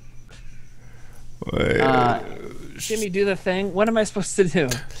 Jimmy, do the thing. What am I supposed to do?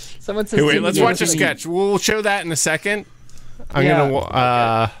 Someone says. Hey, wait, Jimmy, let's do watch the a thing. sketch. We'll show that in a second. I'm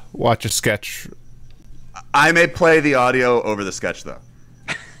gonna watch a sketch. I may play the audio over the sketch though.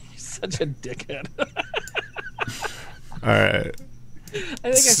 You're such a dickhead. All right. I think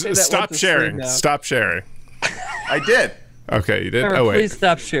I say that Stop once a sharing. stream now. Stop sharing. I did. Okay, you did. Trevor, Oh wait. please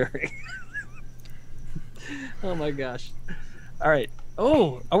stop sharing. Oh my gosh. All right.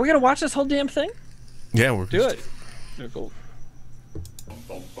 Oh, are we gonna watch this whole damn thing? Yeah, we're Do it. Yeah, cool.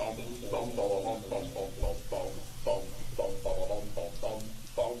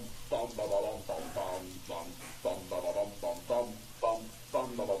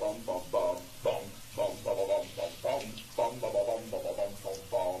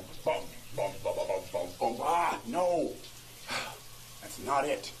 No, that's not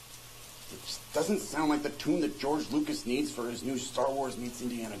it. It just doesn't sound like the tune that George Lucas needs for his new Star Wars meets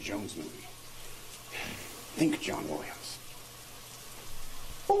Indiana Jones movie. Think John Williams.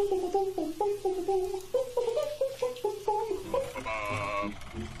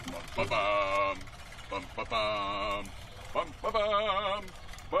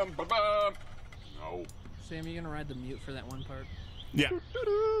 No. Sam, you gonna ride the mute for that one part? Yeah.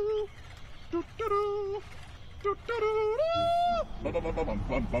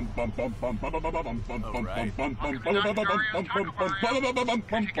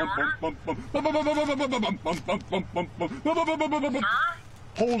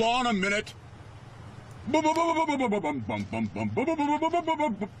 Hold on a minute.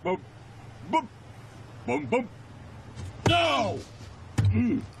 No!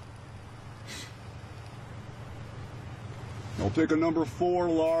 I'll take a number 4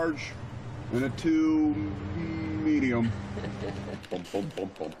 large and a 2 medium.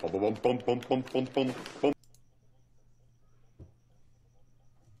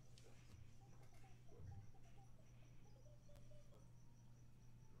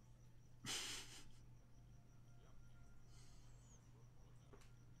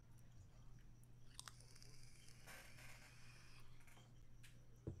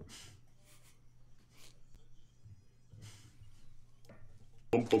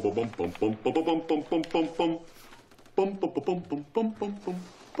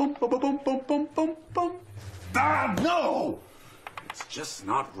 Ah, no! It's just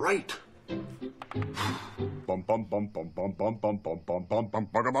not right. No,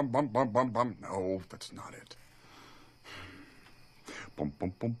 that's not it.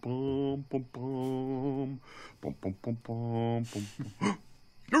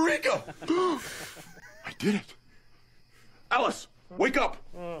 Eureka! I did it. Alice, wake up!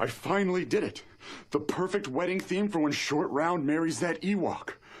 I finally did it. The perfect wedding theme for when Short Round marries that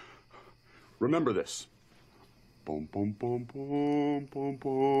Ewok. Remember this. Boom, boom, boom, boom, boom,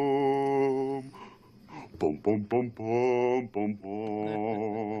 boom. Boom, boom, boom, boom, boom,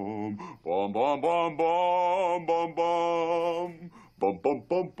 boom. Boom, boom, boom, boom, boom, boom. Boom, boom,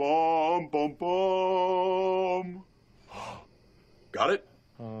 boom, boom, boom, boom. Got it?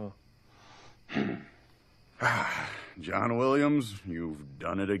 John Williams, you've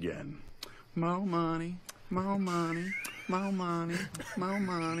done it again. Mo money, mo money, mo money, mo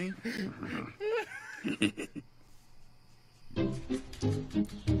money.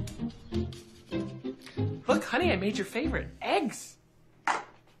 Look, honey, I made your favorite. Eggs.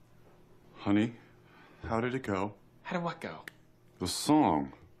 Honey, how did it go? How did what go? The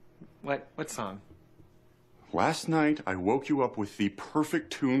song. What song? Last night, I woke you up with the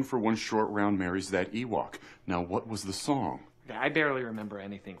perfect tune for when Short Round marries that Ewok. Now, what was the song? Okay, I barely remember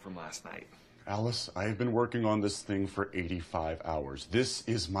anything from last night. Alice, I have been working on this thing for 85 hours. This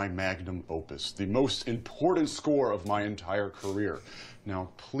is my magnum opus, the most important score of my entire career.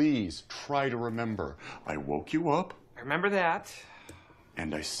 Now, please try to remember. I woke you up. I remember that.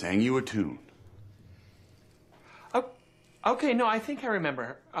 And I sang you a tune. Oh, okay, no, I think I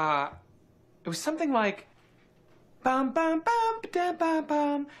remember. It was something like... Bum bum bum ba bum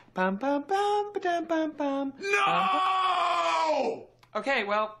bum bum bum bum ba bum bum. No! Okay,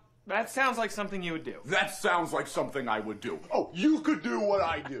 well, that sounds like something you would do. That sounds like something I would do. Oh, you could do what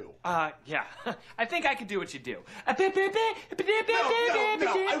I do. Yeah. I think I could do what you do. No, I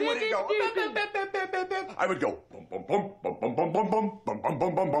wouldn't go. I would go. Bum bum bum bum bum bum bum bum bum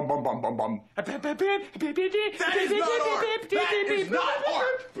bum bum bum bum bum bum bum. That is not art. That is not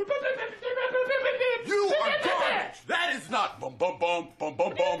art. You are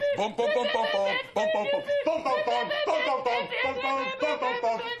think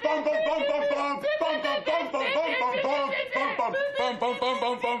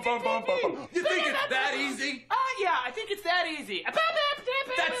it's that easy? Yeah, I think it's that easy.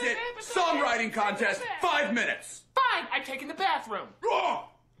 That's it. Songwriting contest. 5 minutes. Fine, I'm taking the bathroom. Oh!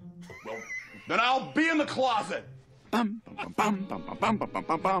 Well, then I'll be in the closet. And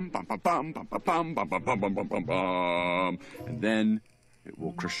then it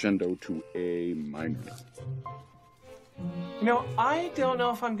will crescendo to A minor. You know, I don't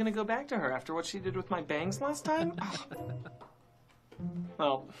know if I'm gonna go back to her after what she did with my bangs last time.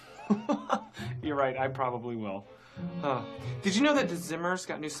 Well, you're right, I probably will. Did you know that the Zimmers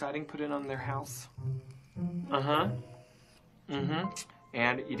got new siding put in on their house? Uh-huh. Mm-hmm.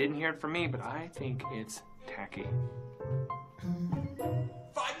 And you didn't hear it from me, but I think it's tacky.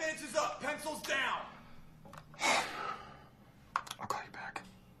 5 minutes is up. Pencils down. I'll call you back.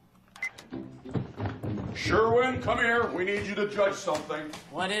 Sherwin, come here. We need you to judge something.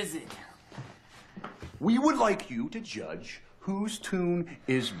 What is it? We would like you to judge whose tune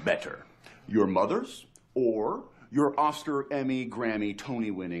is better, your mother's or your Oscar, Emmy, Grammy,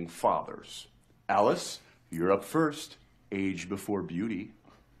 Tony-winning father's. Alice, you're up first. Age before beauty.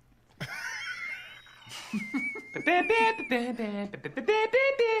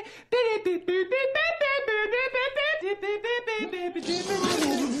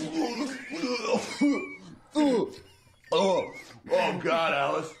 Oh, God,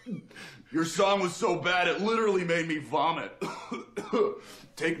 Alice. Your song was so bad it literally made me vomit.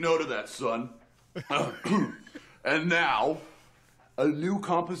 Take note of that, son. And now, a new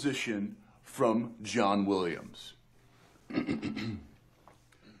composition from John Williams.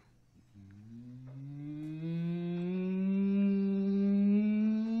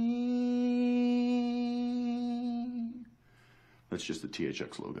 That's just the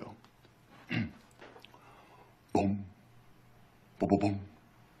THX logo. Boom. Boom, boom, boom.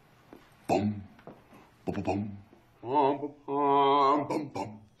 Boom. Boom, boom, boom.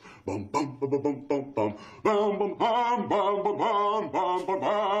 Boom, boom, boom, boom. Bum bum bum bum bum bum bum bum bum bum bum bum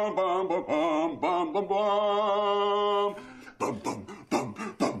bum bum bum bum bum bum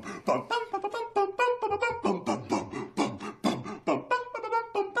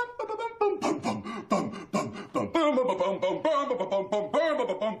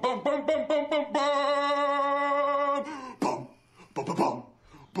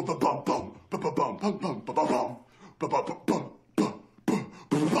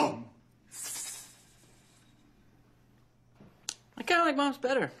I kind of like Mom's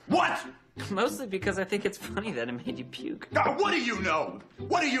better. What? Mostly because I think it's funny that it made you puke. God, what do you know?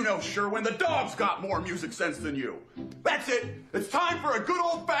 What do you know, Sherwin? The dog's got more music sense than you. That's it. It's time for a good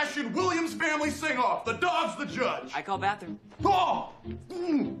old-fashioned Williams family sing-off. The dog's the judge. I call bathroom. Oh!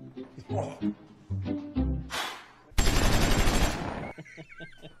 Oh.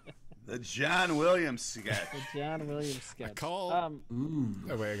 The John Williams sketch. The John Williams sketch. Call. Oh,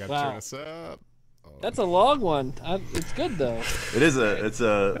 wait, I gotta Wow. turn this up. That's a long one. It's good though. It's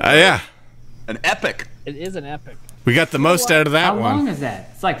a Yeah. an epic. It is an epic. We got the most out of that How one. long is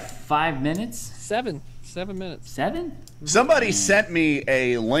that? It's like 5 minutes? 7 minutes. 7? Somebody sent me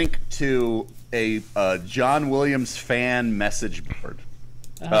a link to a John Williams fan message board,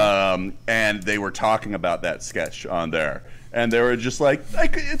 and they were talking about that sketch on there, and they were just like,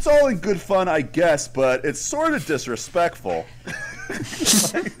 "It's all in good fun, I guess, but it's sort of disrespectful."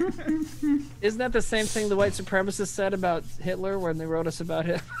 Isn't that the same thing the white supremacists said about Hitler when they wrote us about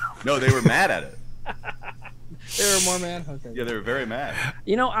him? No, they were mad at it. They were more mad. Okay. Yeah, they were very mad.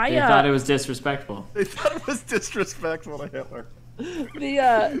 You know, I They thought it was disrespectful. They thought it was disrespectful to Hitler.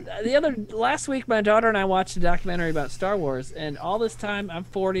 Last week my daughter and I watched a documentary about Star Wars, and all this time I'm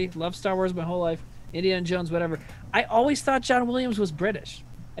 40, love Star Wars my whole life, Indiana Jones, whatever. I always thought John Williams was British,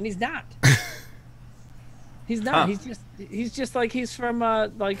 and he's not. He's not. Huh. He's just like he's from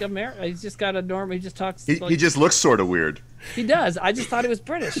like America. He's just got a normal. He just talks. He just looks sort of weird. He does. I just thought he was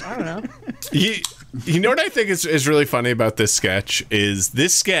British. I don't know. You know what I think is really funny about this sketch is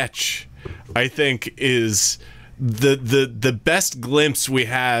this sketch, I think, is the best glimpse we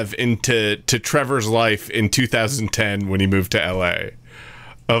have into Trevor's life in 2010 when he moved to LA,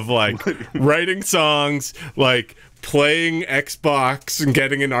 of like writing songs, like playing Xbox and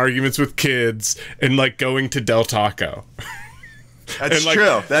getting in arguments with kids, and like going to Del Taco. That's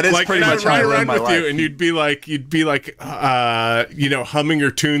true. That is pretty much how I run my life. You, and you'd be like, you know, humming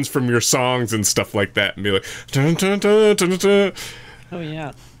your tunes from your songs and stuff like that, and be like, dun, dun, dun, dun, dun. Oh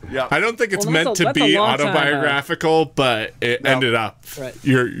yeah. Yeah. I don't think it's meant to be autobiographical, but it ended up. Right.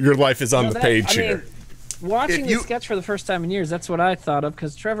 Your life is on the page I here. mean, watching the sketch for the first time in years, that's what I thought of,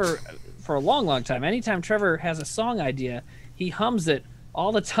 because Trevor, for a long, long time, anytime Trevor has a song idea, he hums it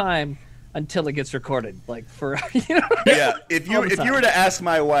all the time until it gets recorded. Like for Yeah, if you were to ask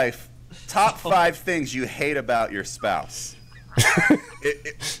my wife, top 5 things you hate about your spouse,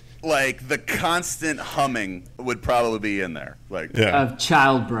 like the constant humming would probably be in there. Like of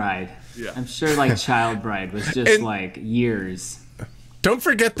Child Bride. Yeah. I'm sure like Child Bride was just like years. Don't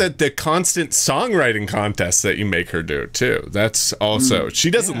forget that the constant songwriting contest that you make her do too. That's also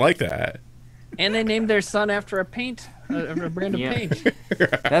she doesn't like that. And they named their son after a brand of paint.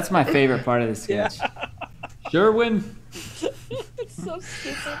 That's my favorite part of the sketch. Sherwin. It's so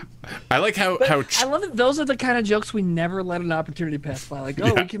stupid. I like how I love that those are the kind of jokes we never let an opportunity pass by. Like,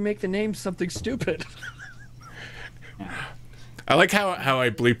 we can make the name something stupid. I like how I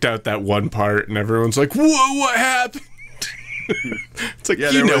bleeped out that one part and everyone's like, "Whoa, what happened?" It's like,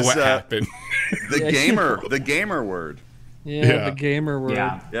 you know what happened. The gamer word. Yeah, the gamer word.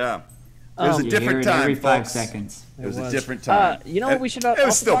 Yeah. It was a different time, every 5 folks. seconds. It was a different time. You know what we should it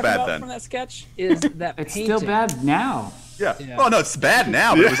was still bad about then. from that sketch is that It's painting. still bad now. Yeah. Oh no, it's bad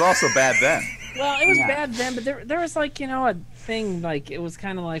now, but it was also bad then. Well, it was bad then, but there was like, a thing, like, it was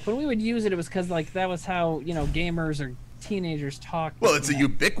kind of like, when we would use it was because, like, that was how, gamers or teenagers talked. Well, it's a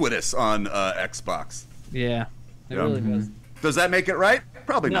ubiquitous on Xbox. Yeah, it really was. Does that make it right?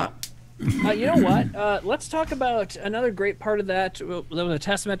 Probably not. You know what? Let's talk about another great part of that. That was a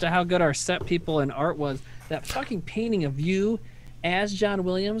testament to how good our set people and art was. That fucking painting of you as John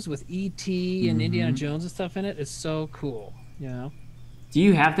Williams with E.T. and Indiana Jones and stuff in it is so cool. Do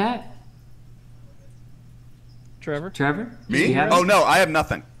you have that, Trevor? Me? Oh no, I have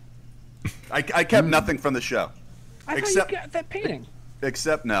nothing. I kept nothing from the show. I thought you got that painting.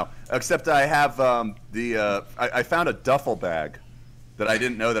 Except I have I found a duffel bag that I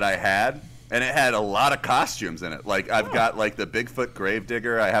didn't know that I had, and it had a lot of costumes in it. Like I've got like the Bigfoot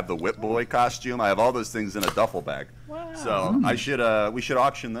Gravedigger, I have the Whip Boy costume, I have all those things in a duffel bag. Wow. So we should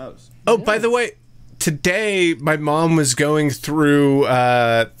auction those. Oh, by the way, today my mom was going through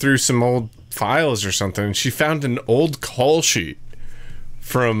some old files or something, and she found an old call sheet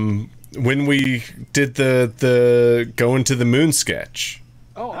from when we did the going to the moon sketch.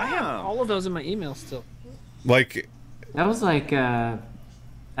 Oh, I have all of those in my email still. Like that was like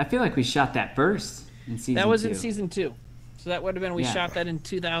I feel like we shot that first in season 2. That was in season 2. So that would have been we shot that in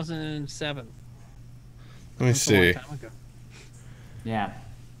 2007. Let me see. Yeah.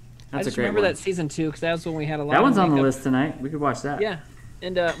 I just remember that season 2 because that was when we had a lot. That of one's on the makeup. list tonight. We could watch that. Yeah,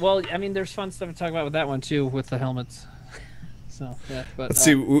 and well, I mean, there's fun stuff to talk about with that one too, with the helmets. So yeah, but let's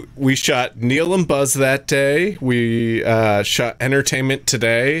see. We shot Neil and Buzz that day. We shot Entertainment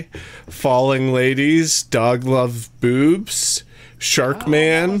Today, Falling Ladies, Dog Love Boobs, Shark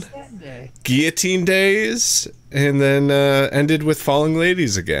Man, Guillotine Days, and then ended with Falling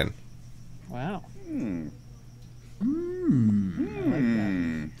Ladies again. Wow.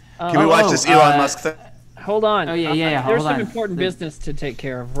 Can we watch this Elon Musk thing? Hold on. Oh yeah. There's some important business to take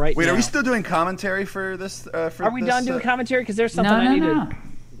care of right now. Wait, are we still doing commentary for this? Are we done doing commentary? Because there's something I need to.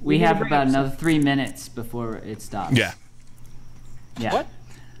 We have about another 3 minutes before it stops. Yeah. What?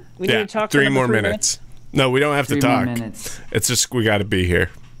 We need to talk 3 more minutes. No, we don't have to talk. 3 more minutes. It's just we got to be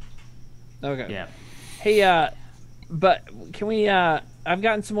here. Okay. Yeah. Hey, but can we? I've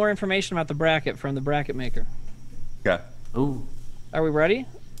gotten some more information about the bracket from the bracket maker. Okay. Ooh. Are we ready?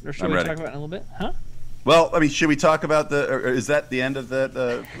 Or should I'm we ready. talk about it in a little bit? Huh? Well, I mean, should we talk about or is that the end of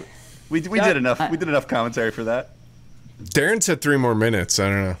that? We did enough. We did enough commentary for that. Darren said 3 more minutes. I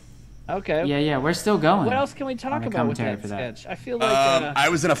don't know. Okay. Yeah, we're still going. What else can we talk about with that sketch? I feel like I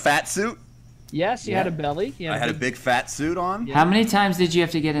was in a fat suit. Yes, you had a belly. I had a big fat suit on. How many times did you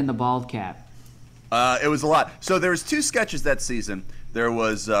have to get in the bald cap? It was a lot. So there was 2 sketches that season. There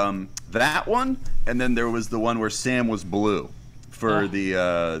was that one, and then there was the one where Sam was blue for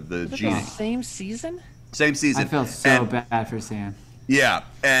the genie. Same season? Same season. I felt so bad for Sam. Yeah,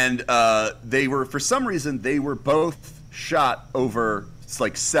 and they were, for some reason, they were both shot over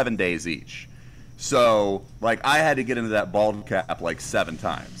like 7 days each. So like I had to get into that bald cap like 7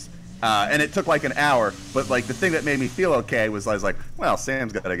 times. And it took like an hour, but like the thing that made me feel okay was I was like, well,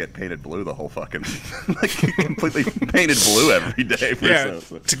 Sam's got to get painted blue the whole fucking, like completely painted blue every day.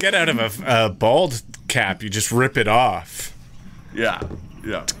 To get out of a bald cap, you just rip it off. Yeah.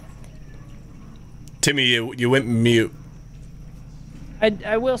 Timmy, you went mute.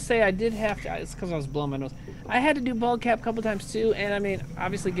 I will say I did have to. It's because I was blowing my nose. I had to do bald cap a couple times too, and I mean,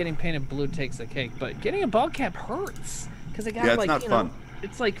 obviously getting painted blue takes the cake, but getting a bald cap hurts because they got it's like not fun.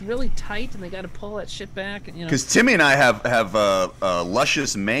 It's like really tight, and they got to pull that shit back. And, because Timmy and I have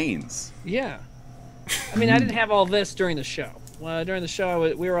luscious manes. Yeah. I mean, I didn't have all this during the show. During the show,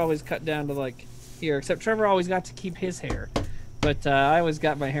 we were always cut down to like here, except Trevor always got to keep his hair. But I always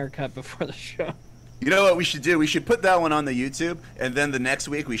got my hair cut before the show. You know what we should do? We should put that one on the YouTube, and then the next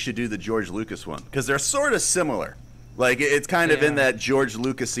week we should do the George Lucas one, because they're sort of similar. Like, it's kind of in that George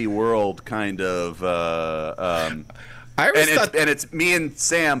Lucas-y world, kind of. It's me and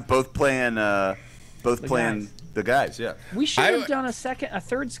Sam both playing the guys. Yeah. We should have done a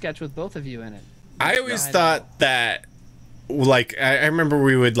third sketch with both of you in it. I always thought that, like, I remember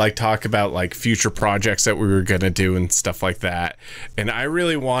we would like talk about like future projects that we were gonna do and stuff like that, and I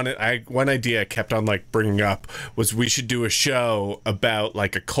really wanted. One idea I kept on like bringing up was we should do a show about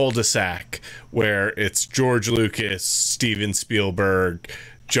like a cul-de-sac where it's George Lucas, Steven Spielberg,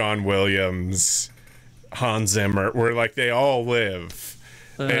 John Williams, Hans Zimmer, where like they all live,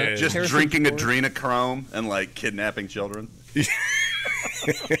 and just drinking adrenochrome and like kidnapping children.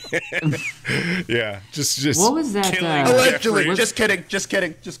 Yeah, just what was that? Allegedly, just kidding. Just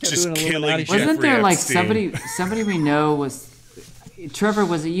killing. Wasn't there like somebody we know was Trevor?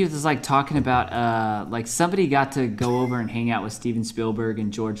 Was it you? Was like talking about like somebody got to go over and hang out with Steven Spielberg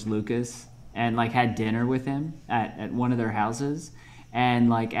and George Lucas and like had dinner with him at one of their houses, and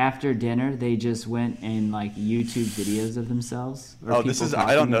like after dinner they just went and like YouTube videos of themselves. This is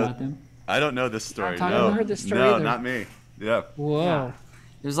I don't know. I don't know this story. I haven't heard this story either. Not me. Yeah. Whoa. Yeah.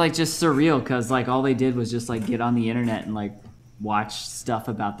 It was like just surreal because like all they did was just like get on the internet and like watch stuff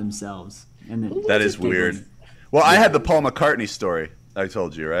about themselves. And then that is weird. Well, I had the Paul McCartney story I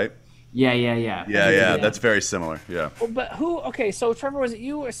told you, right? Yeah. Yeah. That's very similar. Yeah. Well, but who? Okay, so Trevor, was it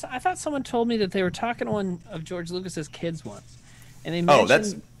you? I thought someone told me that they were talking to one of George Lucas's kids once, and they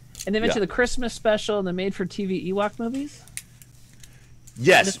mentioned the Christmas special and the made-for-TV Ewok movies.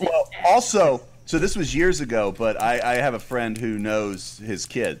 Yes. Well, also. So this was years ago, but I have a friend who knows his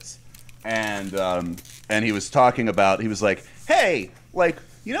kids, and he was talking about, he was like, hey, like,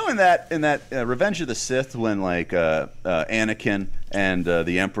 you know, in that Revenge of the Sith, when like Anakin and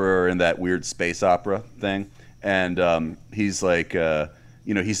the Emperor are in that weird space opera thing, and he's like,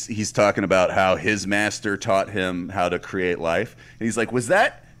 he's talking about how his master taught him how to create life, and he's like, was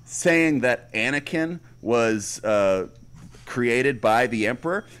that saying that Anakin was created by the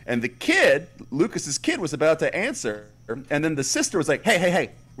Emperor? And the kid, Lucas's kid, was about to answer, and then the sister was like,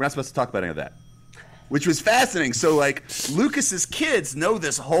 hey, we're not supposed to talk about any of that, which was fascinating. So like Lucas's kids know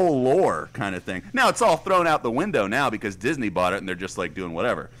this whole lore kind of thing. Now it's all thrown out the window now because Disney bought it and they're just like doing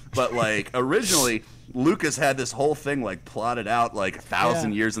whatever. But like originally Lucas had this whole thing like plotted out like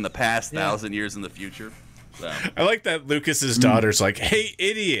 1,000 years in the past, 1,000 years in the future. So. I like that Lucas's daughter's like, hey,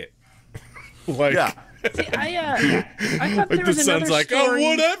 idiot. Like, yeah. See, I thought there was the son's like, story. oh,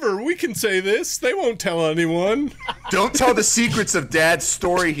 whatever, we can say this. They won't tell anyone. Don't tell the secrets of Dad's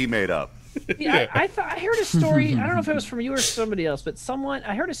story he made up. Yeah, I heard a story. I don't know if it was from you or somebody else, but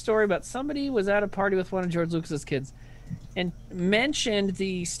I heard a story about somebody was at a party with one of George Lucas's kids and mentioned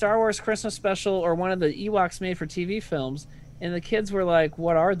the Star Wars Christmas special or one of the Ewoks made for TV films, and the kids were like,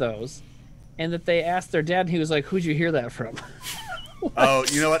 what are those? And that they asked their dad, and he was like, who'd you hear that from? Oh,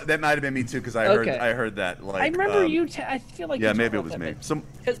 you know what? That might have been me too, because I heard that. Like, I remember I feel like maybe it was me.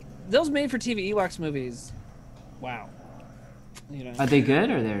 Those made-for-TV Ewoks movies, wow. You know. Are they good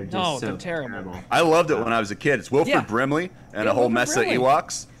or they're just they're terrible. I loved it when I was a kid. It's Wilford Brimley and a whole mess of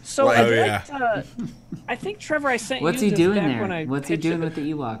Ewoks. So I think Trevor, I sent What's you he doing back there? when I What's he doing with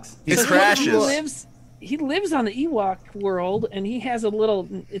the Ewoks? He crashes. He lives on the Ewok world, and he has a little.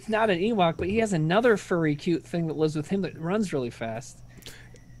 It's not an Ewok, but he has another furry, cute thing that lives with him that runs really fast.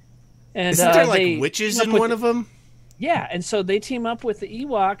 And isn't there like witches in one of them? Yeah, and so they team up with the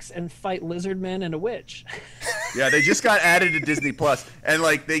Ewoks and fight lizard men and a witch. Yeah, they just got added to Disney Plus, and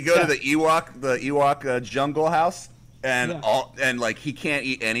like they go to the Ewok jungle house, and like he can't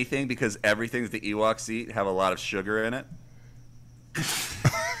eat anything because everything that the Ewoks eat have a lot of sugar in it.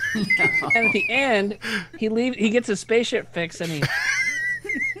 And at the end, he gets his spaceship fixed, and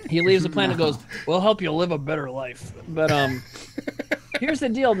he leaves the planet and goes, we'll help you live a better life. But here's the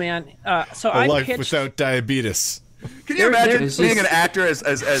deal, man. So a life pitched, without diabetes. Can you imagine being an actor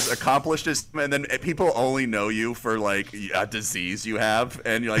as accomplished as, and then people only know you for like a disease you have,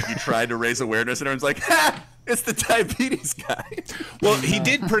 and you tried to raise awareness, and everyone's like, ha! It's the diabetes guy. Well, he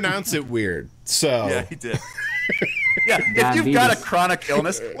did pronounce it weird, so yeah, he did. Yeah, if you've got a chronic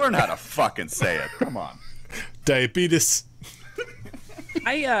illness, learn how to fucking say it. Come on. Diabetes.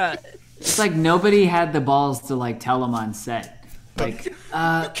 It's like nobody had the balls to like tell him on set. Like, you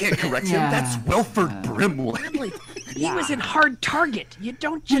can't correct him. That's Wilford Brimley. He was in Hard Target. You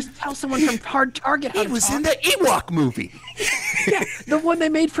don't just tell someone from Hard Target how to talk. He was in the Ewok movie. Yeah, the one they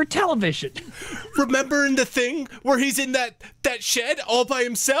made for television. Remember in the thing where he's in that shed all by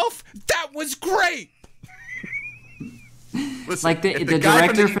himself? That was great. Listen, like the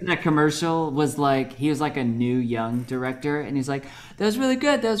director for that commercial was like, he was like a new young director, and he's like, that was really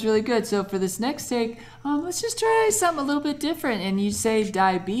good. So for this next take, let's just try something a little bit different. And you say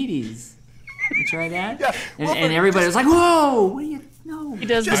diabetes. You try that? Yeah. And everybody was like, whoa, what do you know? He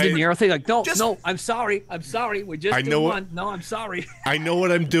does the De Niro thing, like, no, I'm sorry. We just did one. No, I'm sorry. I know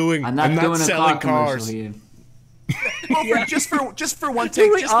what I'm doing. I'm not doing selling a car cars. commercial. Well, just for one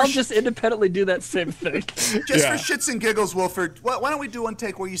take, I'll just independently do that same thing. Just for shits and giggles, Wilford. Why don't we do one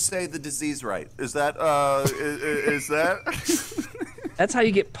take where you say the disease right? Is that is that? That's how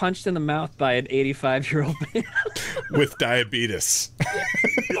you get punched in the mouth by an 85-year-old man with diabetes.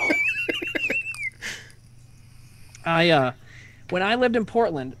 When I lived in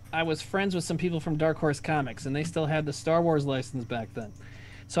Portland, I was friends with some people from Dark Horse Comics, and they still had the Star Wars license back then.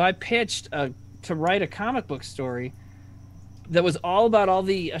 So I pitched to write a comic book story that was all about all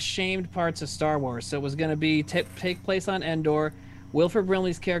the ashamed parts of Star Wars. So it was going to be take place on Endor. Wilford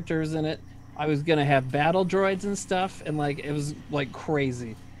Brimley's character was in it. I was going to have battle droids and stuff, and like it was like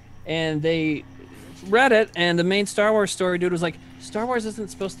crazy. And they read it, and the main Star Wars story dude was like, Star Wars isn't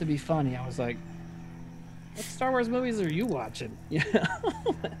supposed to be funny. I was like, what Star Wars movies are you watching? You know?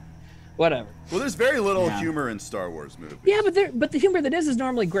 Whatever. Well, there's very little humor in Star Wars movies. Yeah, but the humor that is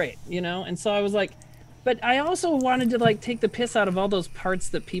normally great, you know? And so I was like, but I also wanted to like take the piss out of all those parts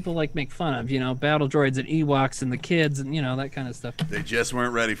that people like make fun of, you know, battle droids and Ewoks and the kids and, you know, that kind of stuff. They just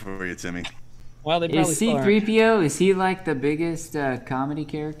weren't ready for you, Timmy. Well, they probably Is C-3PO, is he like the biggest comedy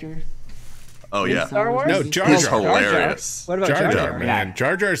character? Oh, yeah. Star Wars? No, Jar Jar. He's hilarious. What about Jar Jar, man? Yeah.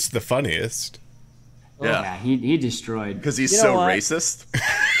 Jar Jar's the funniest. Yeah. He destroyed. Because he's so racist.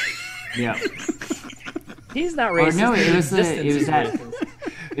 Yeah. He's not racist. No, it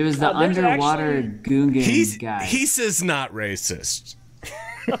was the underwater actually... Gungan guy. He says not racist.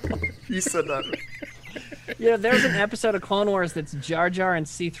 He said that. Yeah, there's an episode of Clone Wars that's Jar Jar and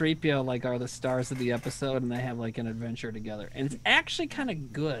C-3PO like are the stars of the episode, and they have like an adventure together, and it's actually kind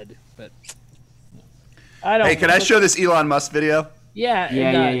of good. But I don't. Hey, can I show this Elon Musk video? Yeah.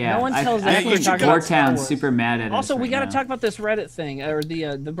 No one tells us. I think Wartown's super mad at us. Also, we got to now. talk about this Reddit thing or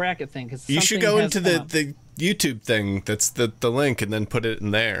the bracket thing because you should go into the YouTube thing. That's the link, and then put it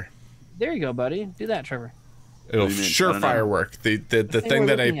in there. There you go, buddy. Do that, Trevor. It'll surefire work. The thing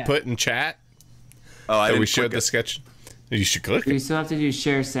that I put in chat. Oh, I we showed the sketch. You should click. Do you still have to do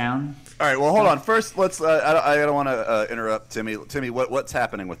share sound? All right. Well, hold on. First, let's. I don't want to interrupt Timmy. Timmy, what's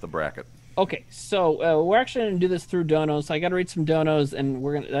happening with the bracket? Okay, so we're actually going to do this through donos. So I got to read some donos, and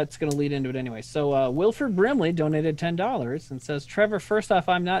that's going to lead into it anyway. So Wilford Brimley donated $10 and says, Trevor, first off,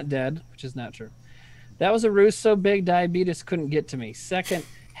 I'm not dead, which is not true. That was a ruse so big diabetes couldn't get to me. Second,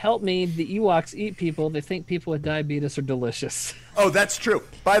 help me, the Ewoks eat people. They think people with diabetes are delicious. Oh, that's true.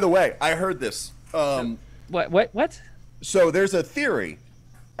 By the way, I heard this. What? So there's a theory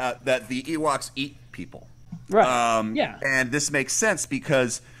that the Ewoks eat people. Right. Yeah. And this makes sense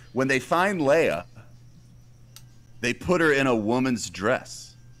because when they find Leia, they put her in a woman's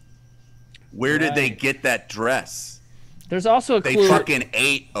dress. Where did they get that dress? There's also a clue. They fucking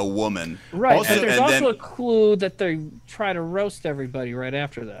ate a woman. Right. Also, there's also a clue that they try to roast everybody right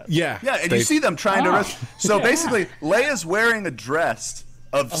after that. Yeah. Yeah, and you see them trying to roast. So basically, Leia's wearing a dress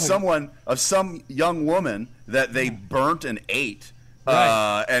of some young woman that they burnt and ate.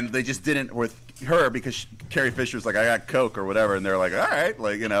 Right. And they just didn't with her because Carrie Fisher's like, I got Coke or whatever, and they're like, all right,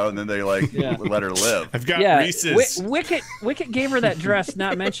 like, you know, and then they like let her live. I've got Reese's. Wicket gave her that dress,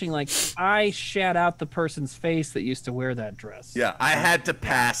 not mentioning like I shat out the person's face that used to wear that dress. Yeah, I had to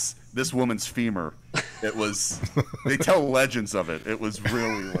pass this woman's femur. It was. They tell legends of it. It was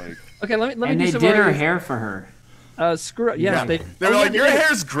really like. Okay, let me. And do they some did her hair for her. Screw up. Yes, yeah. They were like, your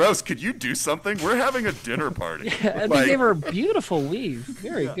hair's gross. Could you do something? We're having a dinner party. Yeah, and they gave her a beautiful weave.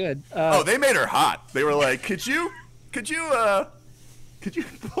 Very good. They made her hot. They were like, could you pull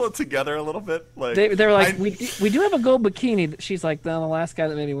it together a little bit? Like they were like, we do have a gold bikini. She's like, no, the last guy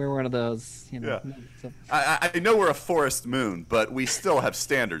that made me wear one of those. You know. Yeah. So. I know we're a forest moon, but we still have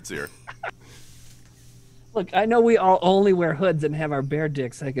standards here. Look, I know we all only wear hoods and have our bare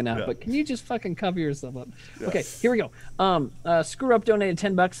dicks hanging out, but can you just fucking cover yourself up? Yeah. Okay, here we go. Screw Up donated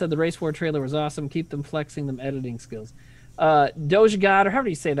 $10, said the Race War trailer was awesome. Keep them flexing them editing skills. Doja God, or however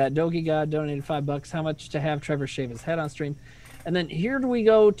you say that, Dogi God donated $5. How much to have Trevor shave his head on stream? And then here do we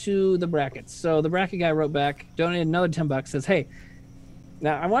go to the brackets. So the bracket guy wrote back, donated another $10, says, hey,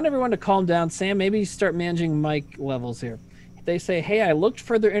 now I want everyone to calm down. Sam, maybe start managing mic levels here. They say, hey, I looked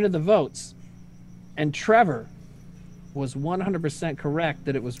further into the votes. And Trevor was 100% correct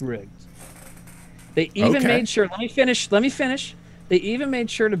that it was rigged. They even made sure. Let me finish. They even made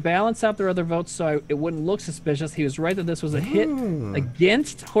sure to balance out their other votes so it wouldn't look suspicious. He was right that this was a hit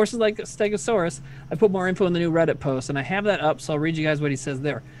against horses like Stegosaurus. I put more info in the new Reddit post, and I have that up, so I'll read you guys what he says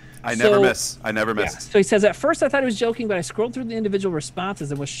there. I never miss. Yeah. So he says, at first I thought he was joking, but I scrolled through the individual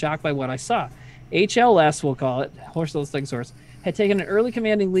responses and was shocked by what I saw. HLS, we'll call it, horse like Stegosaurus, had taken an early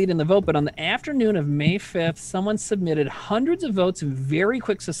commanding lead in the vote, but on the afternoon of May 5th, someone submitted hundreds of votes in very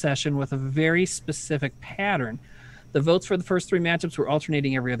quick succession with a very specific pattern. The votes for the first 3 matchups were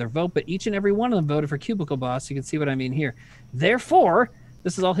alternating every other vote, but each and every one of them voted for Cubicle Boss. You can see what I mean here. Therefore,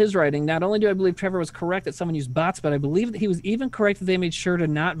 this is all his writing. Not only do I believe Trevor was correct that someone used bots, but I believe that he was even correct that they made sure to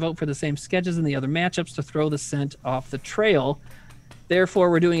not vote for the same sketches in the other matchups to throw the scent off the trail. Therefore,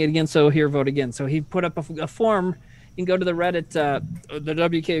 we're doing it again, so here, vote again. So he put up a form. You can go to the Reddit, the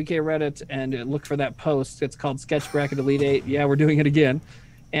WKUK Reddit, and look for that post. It's called Sketch Bracket Elite 8. Yeah, we're doing it again.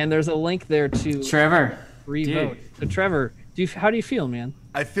 And there's a link there to Trevor. Revote. So Trevor, how do you feel, man?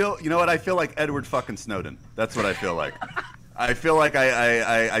 I feel, you know what? I feel like Edward fucking Snowden. That's what I feel like. I feel like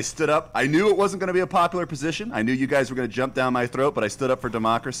I stood up. I knew it wasn't going to be a popular position. I knew you guys were going to jump down my throat, but I stood up for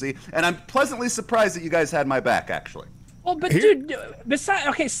democracy. And I'm pleasantly surprised that you guys had my back, actually. Well, but dude, besides,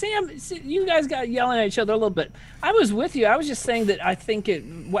 okay, Sam, you guys got yelling at each other a little bit. I was with you. I was just saying that I think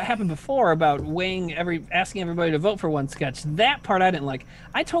what happened before about asking everybody to vote for one sketch. That part I didn't like.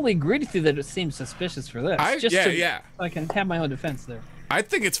 I totally agreed with you that it seemed suspicious for this. I can have my own defense there. I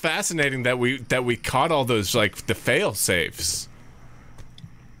think it's fascinating that we caught all those, like, the fail safes.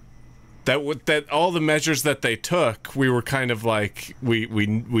 That all the measures that they took, we were kind of like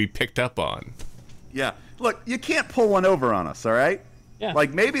we picked up on. Yeah. Look, you can't pull one over on us, all right? Yeah.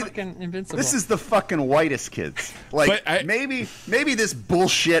 Like, maybe this is the fucking whitest kids. Like, maybe this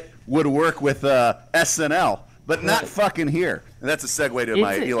bullshit would work with SNL, but not fucking here. And that's a segue to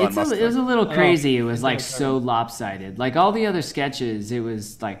my Elon Musk. It was a little crazy. It was like so lopsided. Like all the other sketches, it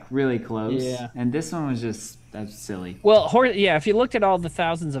was like really close. Yeah. And this one was that's silly. Well, if you looked at all the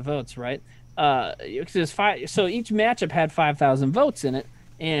thousands of votes, right? There's 5. So each matchup had 5,000 votes in it.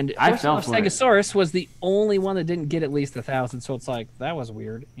 And Stegosaurus was the only one that didn't get at least 1,000, so it's like, that was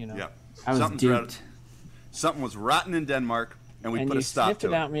weird, you know. Yeah. I was duped. Something was rotten in Denmark, and we put a stop to it. And you sniffed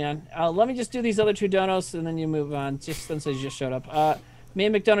it out, man. Let me just do these other 2 donos, and then you move on, just since they just showed up.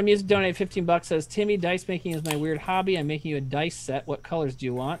 Man McDonough Music donated $15, says, Timmy, dice making is my weird hobby. I'm making you a dice set. What colors do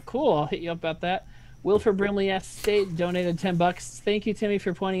you want? Cool, I'll hit you up about that. Wilford Brimley State donated $10. Thank you, Timmy,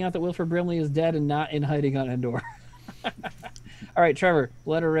 for pointing out that Wilford Brimley is dead and not in hiding on Endor. All right, Trevor,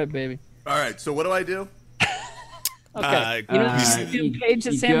 let her rip, baby. All right, so what do I do? Okay. You page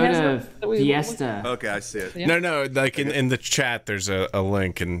that Sam has? Fiesta. Okay, I see it. Yeah. No, like in the chat, there's a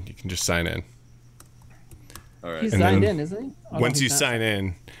link, and you can just sign in. All right. He's signed in, isn't he? Once you sign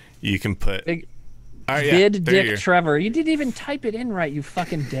in, you can put... Bid Dick Trevor. You didn't even type it in right, you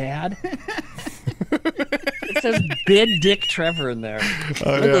fucking dad. It says Bid Dick Trevor in there. It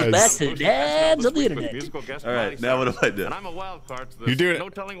goes back to dads on the internet. All right, now what do I do? And I'm a wild card, so you do there's it. no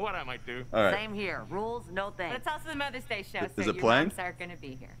telling what I might do. All right. Same here. Rules, no thanks. But it's also the Mother's Day show, so it your playing? moms are going to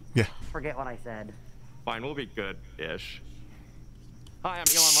be here. Yeah. Forget what I said. Fine, we'll be good-ish. Hi, I'm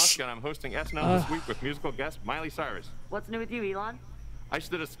Elon Musk, and I'm hosting SNL this week with musical guest Miley Cyrus. What's new with you, Elon? I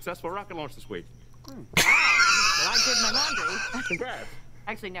just did a successful rocket launch this week. Wow. Well, I did my laundry. Congrats.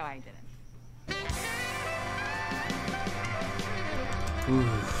 Actually, no, I didn't.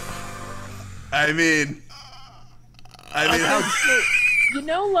 I mean, how... You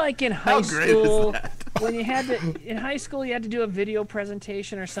know, like in high school, when you had to, in high school, you had to do a video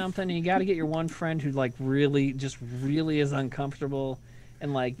presentation or something, and you got to get your one friend who like really is uncomfortable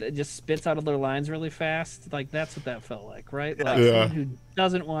and like just spits out of their lines really fast. Like that's what that felt like, right? Like someone who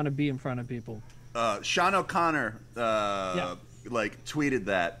doesn't want to be in front of people. Sean O'Connor like tweeted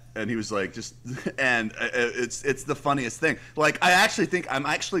that, and he was like, and it's the funniest thing. Like I actually think I'm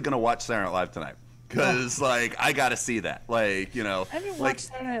actually gonna watch Saturday Night Live tonight. Because, like, I gotta see that. Like, you know. I haven't watched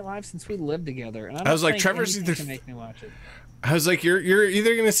Saturday Night Live since we lived together. And I was like, Trevor's either to make me watch it. I was like, you're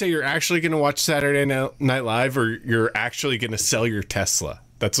either gonna say you're actually gonna watch Saturday Night Live, or you're actually gonna sell your Tesla.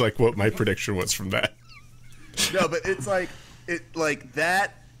 That's like what my prediction was from that. No, but it's like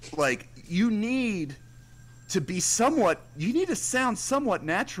you need to sound somewhat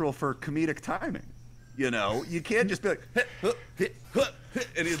natural for comedic timing. You know, you can't just be like,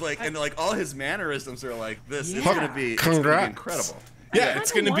 and he's like, and like all his mannerisms are like this. It's gonna be incredible. Yeah,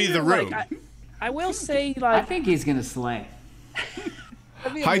 it's gonna be the room. Like, I will say, like, I think he's gonna slay.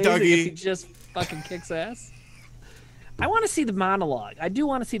 Hi, Dougie. If he just fucking kicks ass. I want to see the monologue. I do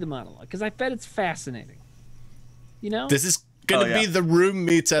want to see the monologue because I bet it's fascinating. You know, This is gonna be The Room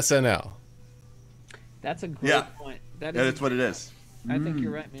meets SNL. that's a great point. That's what it is. I think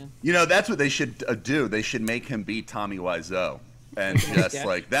you're right, man. You know, that's what they should do. They should make him be Tommy Wiseau, and just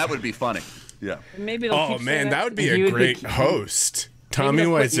like that would be funny. Yeah. Maybe. Oh man, that would be a great host. Tommy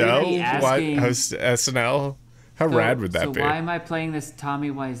Wiseau, host SNL. How rad would that be? So why am I playing this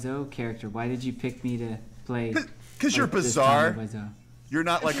Tommy Wiseau character? Why did you pick me to play? Because you're bizarre. You're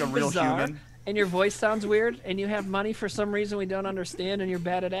not like a real human. And your voice sounds weird, and you have money for some reason we don't understand, and you're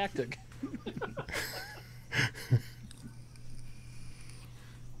bad at acting.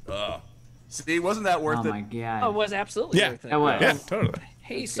 See, wasn't that worth it? Oh my god! Oh, it was absolutely worth it. It was. Yeah, totally.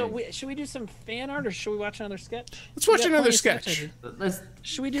 Hey, so should we do some fan art, or should we watch another sketch? Let's watch another sketch.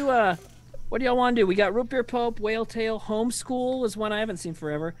 Should we do what do y'all want to do? We got Root Beer Pope, Whale Tail, Homeschool was one I haven't seen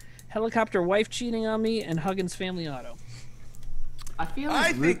forever, Helicopter Wife Cheating on Me, and Huggins Family Auto. I feel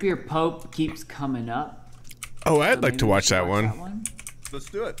like Root Beer Pope keeps coming up. Oh, I'd like to watch that one. Let's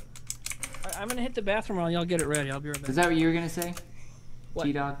do it. I'm gonna hit the bathroom while y'all get it ready. I'll be right back. Is that what you were gonna say? What?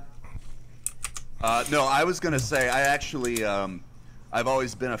 T-Dog? No, I was gonna say I actually I've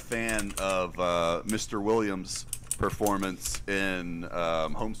always been a fan of Mr. Williams' performance in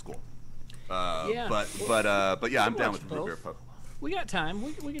Homeschool. But yeah, I'm down with Root Beer Pope. We got time.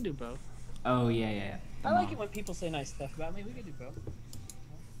 We can do both. Oh yeah. I like it when people say nice stuff about me. We can do both.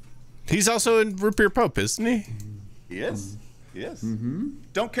 He's also in Root Beer Pope, isn't he? He is. He is. Mm-hmm.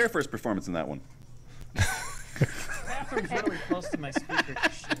 Don't care for his performance in that one. Bathroom's really close to my speaker.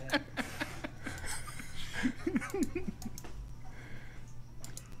 Shit.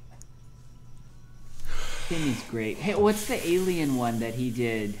 Timmy's great. Hey, what's the alien one that he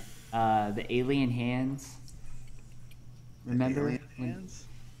did? The alien hands. Remember? Alien hands?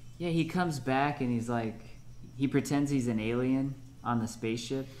 Yeah, he comes back and he's like, he pretends he's an alien on the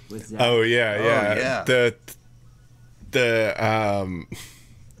spaceship with Zach. Oh yeah.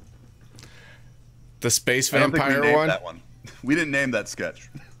 The space vampire one. That one. We didn't name that sketch.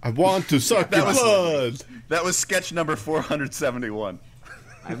 I want to suck your blood. That was sketch number 471.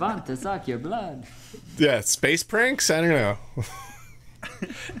 I want to suck your blood. Yeah, space pranks. I don't know.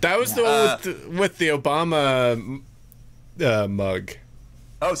 That was the one with the Obama mug.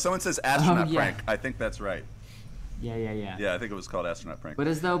 Oh, someone says astronaut prank. I think that's right. Yeah. Yeah, I think it was called astronaut prank. What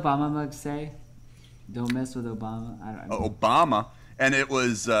does the Obama mug say? Don't mess with Obama. I don't know. Obama, and it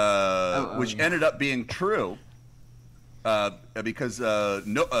was which ended up being true because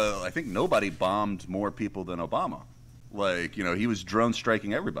I think nobody bombed more people than Obama. Like, you know, he was drone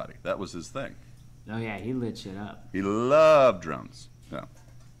striking everybody. That was his thing. Oh yeah, he lit shit up. He loved drones. Yeah.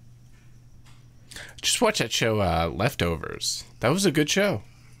 Just watch that show, Leftovers. That was a good show.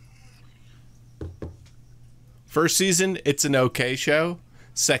 First season, it's an okay show.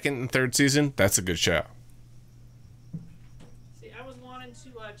 Second and third season, that's a good show. See, I was wanting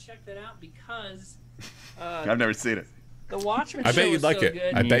to check that out because I've never seen it. The Watchmen I show bet you'd was like so it.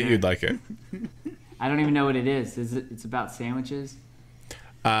 good. I bet you'd like it. I don't even know what it is. It's about sandwiches?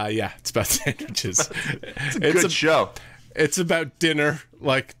 Yeah, it's about sandwiches. It's a good show. It's about dinner,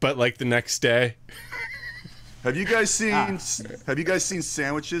 but the next day. Have you guys seen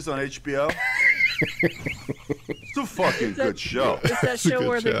Sandwiches on HBO? It's a fucking good show. Is that It's a show good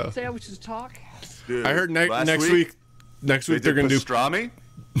where show. the sandwiches talk? Dude, I heard next week they're gonna do pastrami.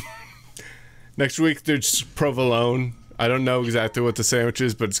 Next week there's provolone. I don't know exactly what the sandwich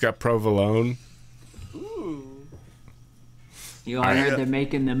is, but it's got provolone. Ooh. I heard they're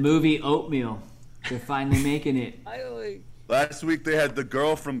making the movie Oatmeal. They're finally making it. Last week they had the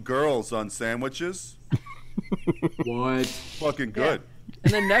girl from Girls on Sandwiches. What? Fucking good. Yeah.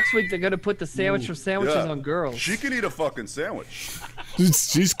 And then next week they're gonna put the sandwich from Sandwiches on Girls. She can eat a fucking sandwich.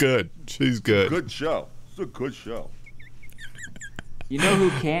 She's good. She's good. Good show. It's a good show. You know who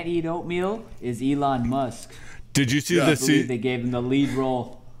can't eat oatmeal? Is Elon Musk. Did you see they gave him the lead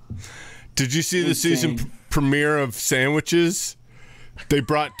role. Did you see the season premiere of Sandwiches? They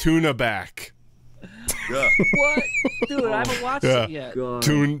brought tuna back. Yeah. What? Dude, I haven't watched it yet. God.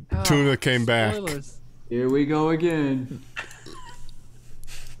 Tuna came back. Spoilers. Here we go again.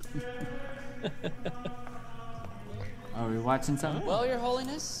 Are we watching something? Well, Your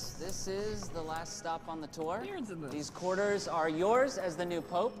Holiness, this is the last stop on the tour. These quarters are yours as the new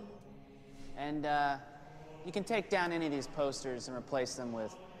Pope. And you can take down any of these posters and replace them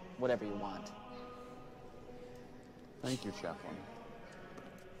with whatever you want. Thank you, Chaplain.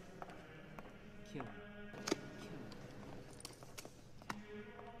 Kill.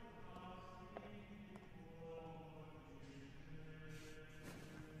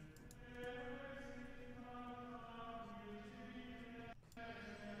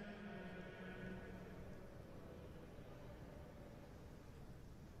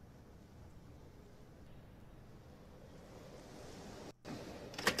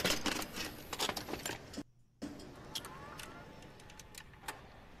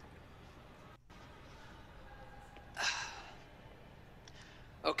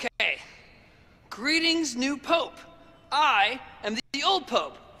 Greetings, new Pope. I am the old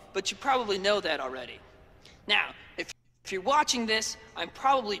Pope, but you probably know that already. Now, if you're watching this, I'm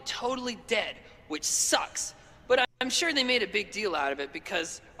probably totally dead, which sucks. But I'm sure they made a big deal out of it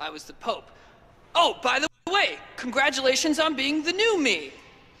because I was the Pope. Oh, by the way, congratulations on being the new me.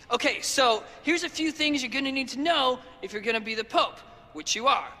 Okay, so here's a few things you're gonna need to know if you're gonna be the Pope, which you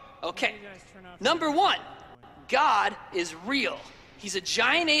are. Okay, number 1, God is real. He's a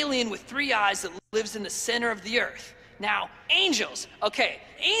giant alien with 3 eyes that lives in the center of the earth. Now, angels. Okay,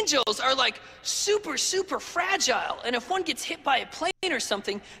 angels are like super, super fragile. And if one gets hit by a plane or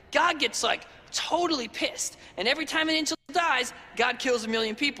something, God gets like totally pissed. And every time an angel dies, God kills 1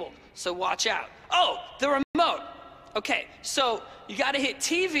 million people. So watch out. Oh, the remote. Okay, so you gotta hit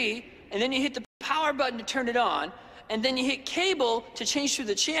TV, and then you hit the power button to turn it on, and then you hit cable to change through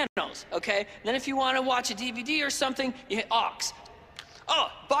the channels, okay? Then if you wanna watch a DVD or something, you hit aux.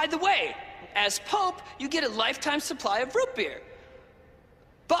 Oh, by the way, as Pope, you get a lifetime supply of root beer.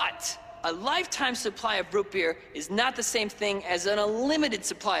 But a lifetime supply of root beer is not the same thing as an unlimited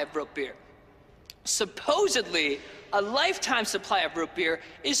supply of root beer. Supposedly, a lifetime supply of root beer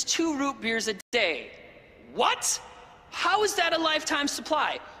is 2 root beers a day. What? How is that a lifetime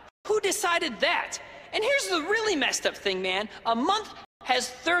supply? Who decided that? And here's the really messed up thing, man. A month has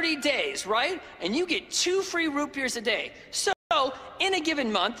 30 days, right? And you get 2 free root beers a day. So, in a given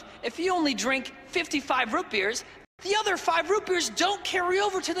month, if you only drink 55 root beers, the other 5 root beers don't carry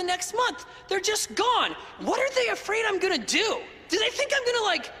over to the next month. They're just gone. What are they afraid I'm gonna do? Do they think I'm gonna,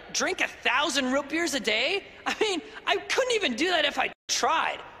 like, drink 1,000 root beers a day? I mean, I couldn't even do that if I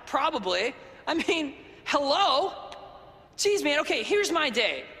tried. Probably. I mean, hello? Jeez, man, okay, here's my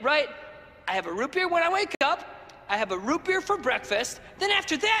day, right? I have a root beer when I wake up. I have a root beer for breakfast. Then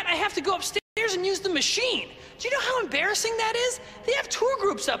after that, I have to go upstairs and use the machine. Do you know how embarrassing that is? They have tour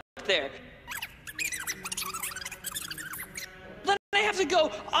groups up there. Then I have to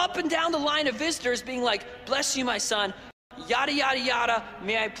go up and down the line of visitors being like, bless you, my son, yada, yada, yada,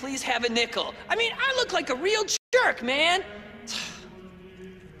 may I please have a nickel? I mean, I look like a real jerk, man.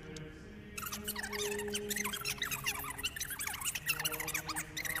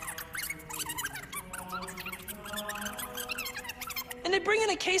 And they bring in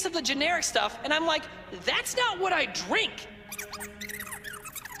a case of the generic stuff, and I'm like, that's not what I drink.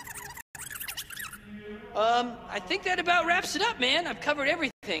 I think that about wraps it up, man. I've covered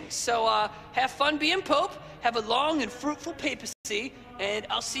everything. So, have fun being Pope, have a long and fruitful papacy, and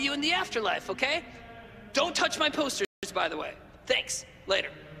I'll see you in the afterlife, okay? Don't touch my posters, by the way. Thanks. Later.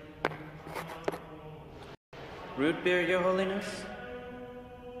 Root beer, Your Holiness?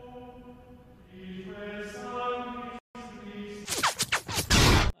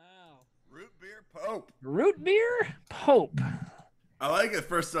 Pope. Root beer Pope. I like it.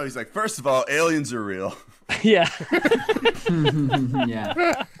 First of all, he's like, first of all, aliens are real. Yeah.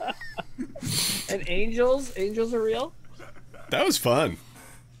 Yeah. And angels are real? That was fun.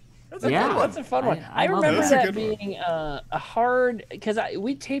 That's a fun one. That's a fun one. I remember that being a hard, because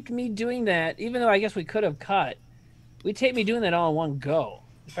we taped me doing that, even though I guess we could have cut. We taped me doing that all in one go,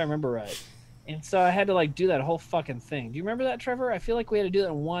 if I remember right. And so I had to like do that whole fucking thing. Do you remember that, Trevor? I feel like we had to do that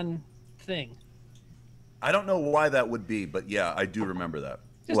in one thing. I don't know why that would be, but yeah, I do remember that.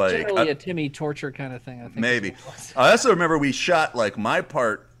 Just like, generally a Timmy torture kind of thing, I think. Maybe. I also remember we shot like my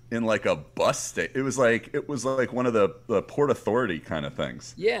part in like a bus station. It was like one of the Port Authority kind of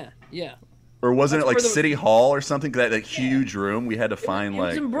things. Yeah, yeah. Or wasn't it like City Hall or something? That huge room we had to find. It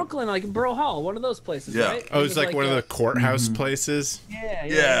was in Brooklyn, like in Borough Hall, one of those places, right? Oh, it was like one of the courthouse places.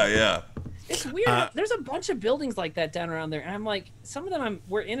 Yeah. It's weird. There's a bunch of buildings like that down around there, and I'm like, some of them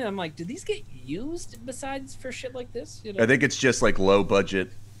we're in, and I'm like, do these get used besides for shit like this? You know? I think it's just like low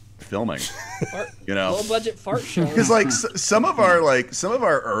budget filming. Low budget fart show. Because like some of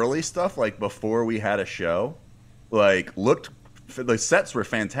our early stuff, like before we had a show, like the sets were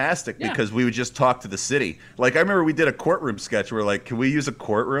fantastic because we would just talk to the city. Like I remember we did a courtroom sketch where like, can we use a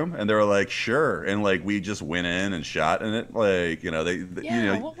courtroom? And they were like, sure. And like we just went in and shot in it. Like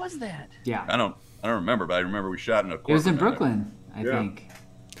what was that? Yeah, I don't remember, but I remember we shot in a courtroom. It was in Brooklyn, I think.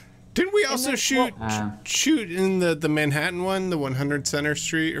 Didn't we also shoot in the Manhattan one, the 100 Center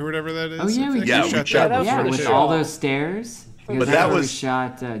Street or whatever that is? Oh yeah, we did. With all those stairs. But that was we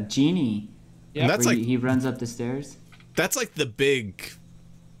shot Genie. Yeah, that's like he runs up the stairs. That's like the big,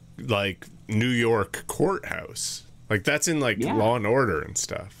 like New York courthouse. Like that's in like Law and Order and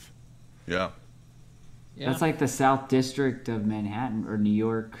stuff. Yeah. That's like the South District of Manhattan or New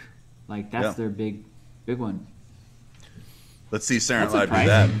York. Like that's their big one. Let's see Sarah Live do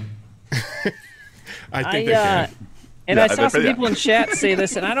that. I think they can. And I saw some people in chat say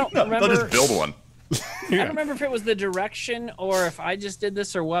this, and I don't remember. They'll just build one. I don't remember if it was the direction or if I just did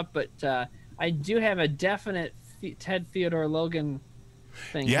this or what, but I do have a definite Ted Theodore Logan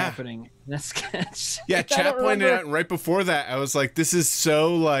thing happening in that sketch. Yeah, chat pointed out, and right before that, I was like, this is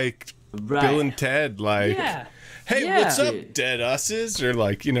so like Bill and Ted, like, hey, what's up, dead usses? Or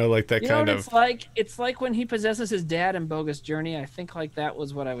like, like that kind of. It's like when he possesses his dad in Bogus Journey. I think like that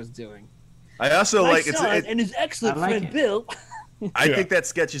was what I was doing. I also My son and his excellent friend Bill. I think that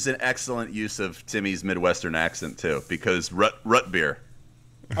sketch is an excellent use of Timmy's Midwestern accent too, because rut beer.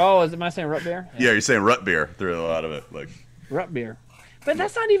 Oh, am I saying rut beer? Yeah, you're saying rut beer through a lot of it, like rut beer. But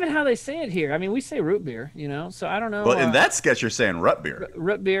that's not even how they say it here. I mean, we say root beer, so I don't know. Well, in that sketch, you're saying rut beer.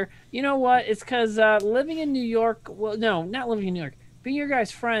 Root beer. You know what? It's because living in New York. Well, no, not living in New York. Being your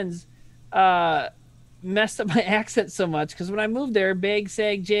guys' friends messed up my accent so much. Because when I moved there, Bag,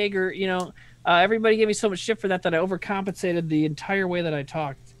 Sag, Jagger, everybody gave me so much shit for that I overcompensated the entire way that I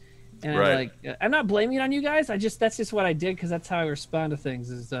talked. And I'm not blaming it on you guys. That's just what I did because that's how I respond to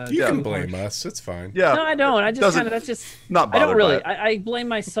things. You can blame us. It's fine. Yeah. No, I don't. I just that's just not. I don't really. I blame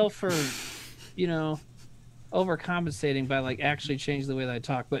myself for, overcompensating by like actually changing the way that I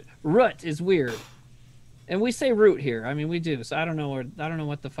talk. But root is weird, and we say root here. I mean, we do. So I don't know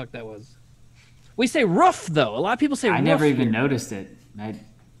what the fuck that was. We say roof though. A lot of people say. I roof never even here. noticed it.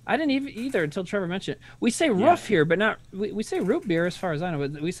 I didn't even either until Trevor mentioned it. We say roof here, but not we say root beer as far as I know,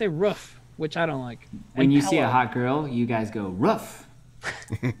 but we say roof, which I don't like. When you see a hot girl, you guys go roof.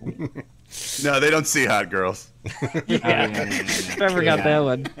 No, they don't see hot girls. Trevor got that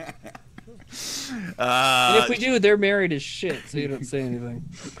one. And if we do, they're married as shit, so you don't say anything.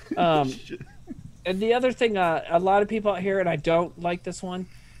 And the other thing, a lot of people out here, and I don't like this one,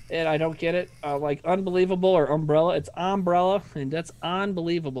 and I don't get it, like unbelievable or umbrella. It's umbrella, and that's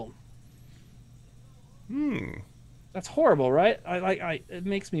unbelievable. That's horrible, right? It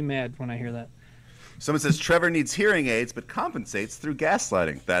makes me mad when I hear that. Someone says Trevor needs hearing aids, but compensates through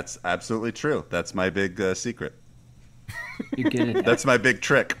gaslighting. That's absolutely true. That's my big secret. You get it. That's my big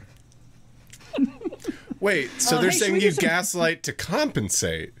trick. Wait, so they're saying you gaslight to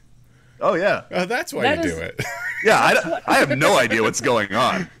compensate? Oh yeah. Oh, that's why you do it. Yeah, I have no idea what's going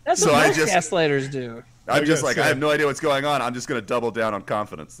on. That's what most gaslighters do. I'm just like, I have no idea what's going on. I'm just going to double down on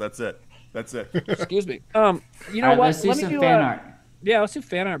confidence. That's it. Excuse me. You know what? Let's do some fan art. Yeah, let's do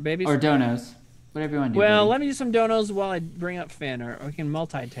fan art, babies. Or donos. Whatever you want to do. Well, buddy. let me do some donos while I bring up fan art. We can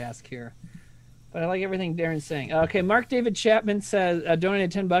multitask here. But I like everything Darren's saying. Okay, Mark David Chapman says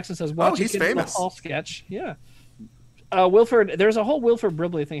donated $10 and says, "Watch he's famous. The Hall sketch." Yeah. Wilford, there's a whole Wilford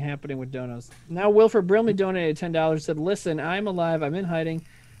Brimley thing happening with donos. Now Wilford Brimley donated $10. Said, "Listen, I'm alive. I'm in hiding.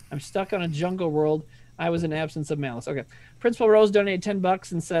 I'm stuck on a jungle world. I was in absence of malice." Okay. Principal Rose donated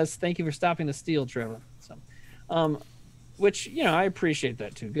 $10 and says, "Thank you for stopping the steal, Trevor." So, which I appreciate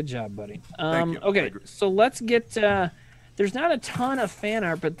that too. Good job, buddy. Thank you. Okay, so let's get. There's not a ton of fan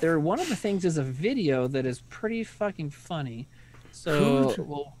art, but one of the things is a video that is pretty fucking funny. So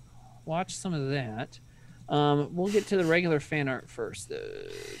we'll watch some of that. We'll get to the regular fan art first.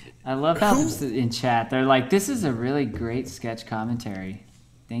 I love how in chat they're like, "This is a really great sketch commentary."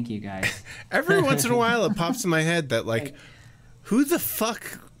 Thank you, guys. Every once in a while, it pops in my head that like, who the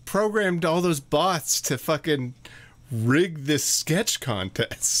fuck programmed all those bots to fucking rig this sketch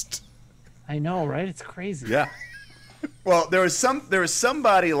contest? I know, right? It's crazy. Yeah. Well, there was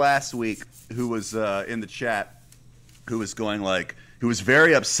somebody last week who was in the chat who was going like, who was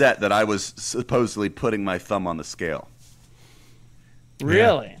very upset that I was supposedly putting my thumb on the scale.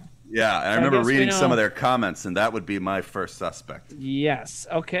 Really? Yeah, and I remember reading some of their comments, and that would be my first suspect. Yes.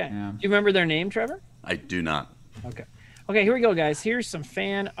 Okay. Yeah. Do you remember their name, Trevor? I do not. Okay. Okay, here we go, guys. Here's some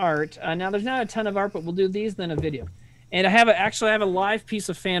fan art. Now, there's not a ton of art, but we'll do these, then a video. And I have a live piece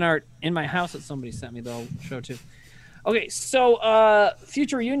of fan art in my house that somebody sent me that I'll show too. Okay, so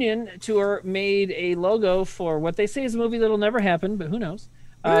Future Reunion Tour made a logo for what they say is a movie that'll never happen, but who knows?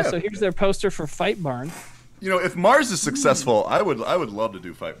 So here's their poster for Fight Barn. If Mars is successful, I would love to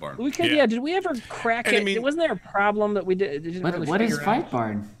do Fight Barn. We could, yeah. Did we ever crack it? I mean, wasn't there a problem that we didn't really what is figure Fight out?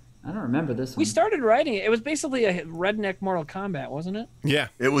 Barn? I don't remember this one. We started writing it. It was basically a redneck Mortal Kombat, wasn't it? Yeah.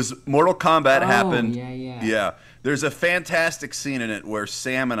 It was Mortal Kombat happened. Yeah. There's a fantastic scene in it where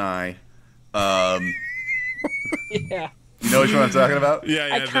Sam and I yeah. You know which one I'm talking about?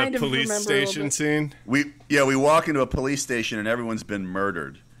 Yeah, the police station scene. We walk into a police station and everyone's been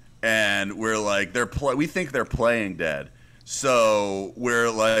murdered, and we're like we think they're playing dead, so we're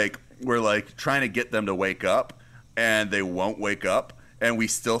like trying to get them to wake up, and they won't wake up, and we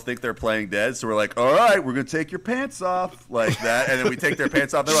still think they're playing dead, so we're like, all right, we're gonna take your pants off like that, and then we take their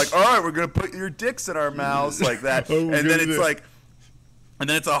pants off. They're like, all right, we're gonna put your dicks in our mouths like that, and then it's like. And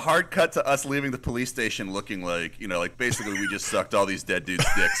then it's a hard cut to us leaving the police station looking like, like basically we just sucked all these dead dudes'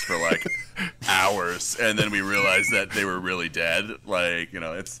 dicks for like hours. And then we realized that they were really dead. Like,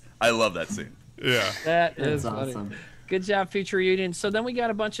 I love that scene. Yeah. That is awesome. Funny. Good job, Future Reunion. So then we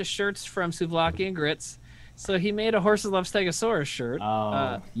got a bunch of shirts from Souvlaki and Grits. So he made a Horses Love Stegosaurus shirt.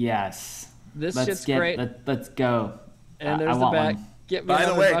 Oh, yes. This shit's great. Let's go. And there's the back. One. Get me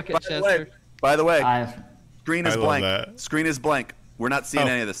another bucket, Chester. By the way, screen is blank. That. Screen is blank. We're not seeing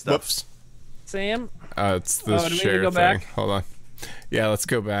any of this stuff. Whoops. Sam? It's the do we need to share go thing. back? Hold on. Yeah, let's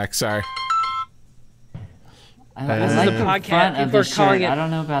go back. Sorry. I This like is a the podcast. front of People are the calling shirt. it. I don't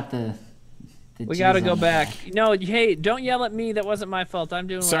know about the We got to G's go on back. No, hey, don't yell at me. That wasn't my fault. I'm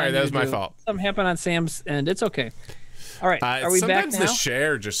doing what Sorry, I that need was to my do. fault. Something happened on Sam's end. It's okay. All right. Are we back sometimes now? the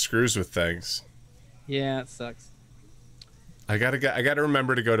share just screws with things. Yeah, it sucks. I gotta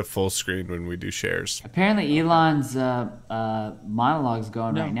remember to go to full screen when we do shares. Apparently, Elon's monologue's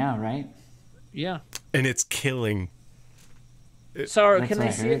going right now, right? Yeah. And it's killing. So That's can what they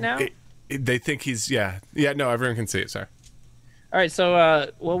I see it heard. now? They think he's yeah. No, everyone can see it. Sorry. All right.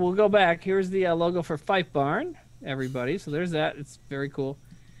 So well, we'll go back. Here's the logo for Fight Barn, everybody. So there's that. It's very cool.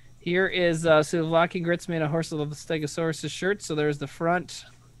 Here is Souvlaki Grits made a Horse of the Stegosaurus shirt. So there's the front.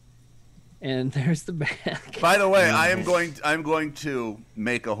 And there's the back. By the way, I'm going to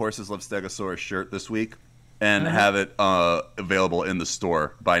make a Horses Love Stegosaurus shirt this week and have it available in the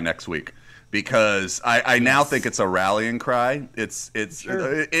store by next week, because I now think it's a rallying cry. It's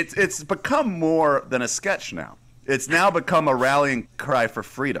become more than a sketch now. It's now become a rallying cry for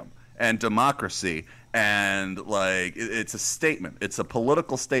freedom and democracy, and like it's a statement. It's a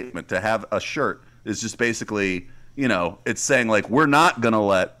political statement to have a shirt. It's just basically, it's saying like we're not gonna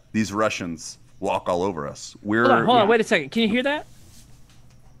let these Russians walk all over us. Hold on, wait a second. Can you hear that?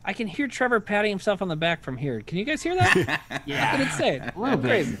 I can hear Trevor patting himself on the back from here. Can you guys hear that? Yeah. What did it say? A little bit.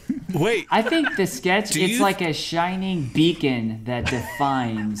 Crazy. Wait. I think the sketch, it's like a shining beacon that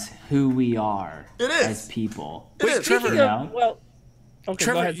defines who we are as people. Wait, Trevor. Well, okay,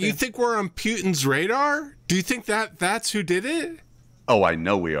 Trevor, go ahead, you Sam. think we're on Putin's radar? Do you think that's who did it? Oh, I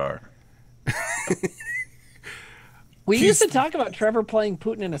know we are. We used to talk about Trevor playing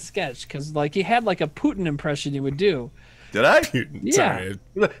Putin in a sketch because, like, he had like a Putin impression he would do. Did I? Yeah. Sorry.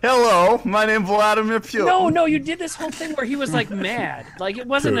 Hello, my name's Vladimir Putin. No, you did this whole thing where he was like mad. Like it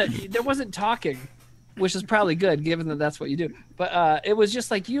wasn't there wasn't talking, which is probably good given that that's what you do. But it was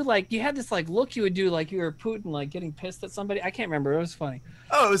just like you had this like look you would do like you were Putin, like getting pissed at somebody. I can't remember. It was funny.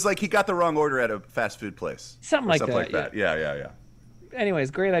 Oh, it was like he got the wrong order at a fast food place. Something like that. Yeah.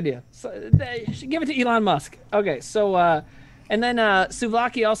 Anyways, great idea. So give it to Elon Musk. Okay, so and then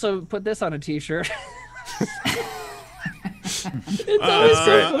Souvlaki also put this on a T-shirt. It's always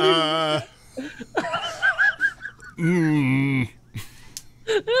so funny.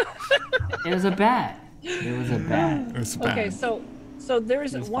 It was a bat. Okay, so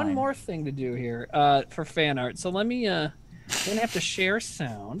there's one more thing to do here for fan art. So let me I'm gonna have to share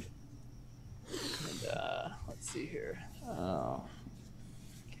sound. And, let's see here. Oh.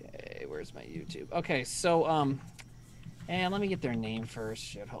 Okay, where's my YouTube? Okay, so and let me get their name first.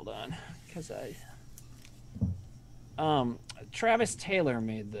 Shit, hold on, because Travis Taylor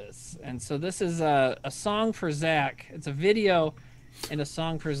made this, and so this is a song for Zach. It's a video and a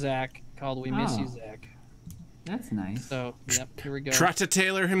song for Zach called "We Miss You, Zach." That's nice. So, yep, here we go. Trotta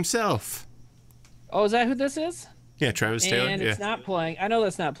Taylor himself. Oh, is that who this is? Yeah, Travis Taylor. And it's not playing. I know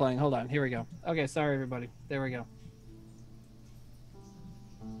that's not playing. Hold on. Here we go. Okay, sorry, everybody. There we go.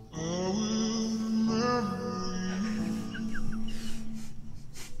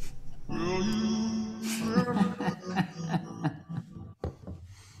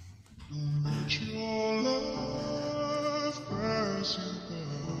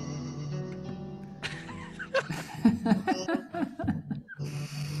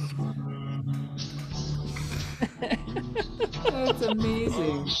 That's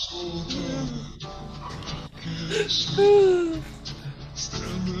amazing. It's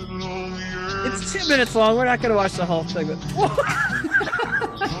 2 minutes long. We're not going to watch the whole thing. But...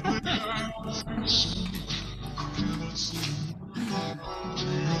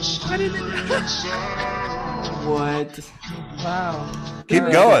 What did it What? Wow.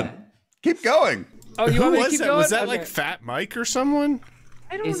 Keep going. Keep going. Oh, you want me to keep going? Was that Okay. like Fat Mike or someone?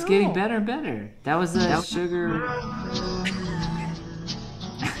 I don't It's know. getting better and better. That was the sugar.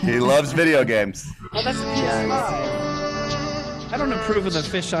 He loves video games. Oh, that's PS5. I don't approve of the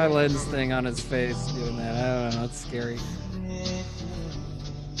fisheye lens thing on his face doing that. I don't know. It's scary.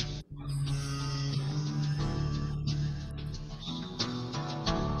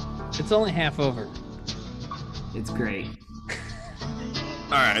 It's only half over. It's great.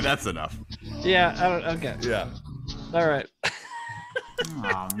 right, that's enough. Yeah, I don't. Okay. Yeah. All right.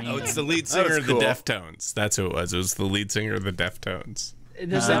 Oh man. Oh, it's the lead singer of cool. the Deftones. That's who it was. It was the lead singer of the Deftones.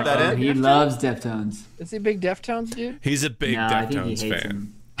 Does that it? He loves Deftones. Is he a big Deftones dude? He's a big No, I think he Deftones hates fan.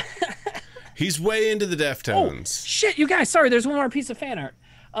 him. He's way into the Deftones. Shit, you guys. Sorry, there's one more piece of fan art.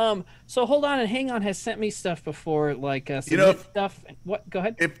 So hold on and hang on has sent me stuff before, like some stuff. What? Go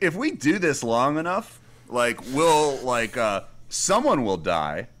ahead. If we do this long enough, like we'll someone will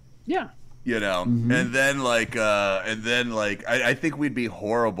die. Yeah. You know, and then I think we'd be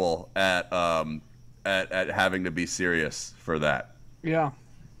horrible at having to be serious for that. Yeah.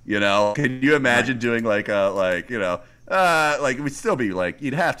 You know, can you imagine doing we'd still be like,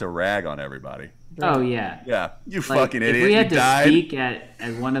 you'd have to rag on everybody. Oh yeah. Yeah, you Like, fucking idiot. If we had you to died. speak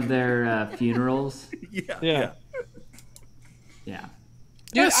at one of their funerals. Yeah.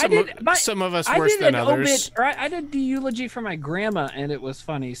 Dude, some of us worse than others. I did the eulogy for my grandma, and it was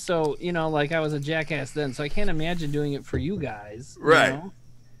funny. So, I was a jackass then, so I can't imagine doing it for you guys. Right. You know?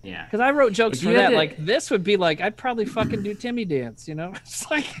 Yeah. Because I wrote jokes If for you had that. to- Like, this would be like, I'd probably fucking do Timmy dance, It's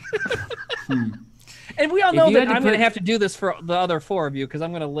like... And we all know that I'm going to have to do this for the other four of you, because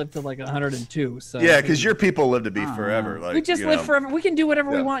I'm going to live to like 102. So Yeah, because your people live to be forever. Like, we just live forever. We can do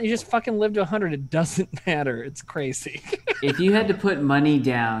whatever we want. You just fucking live to 100. It doesn't matter. It's crazy. If you had to put money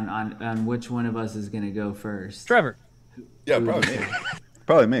down on which one of us is going to go first. Trevor. Yeah, probably me.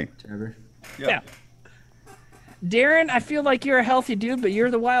 Probably me. Trevor. Yeah. Darren, I feel like you're a healthy dude, but you're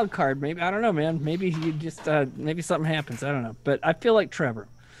the wild card. Maybe, I don't know, man. Maybe you just maybe something happens. I don't know. But I feel like Trevor.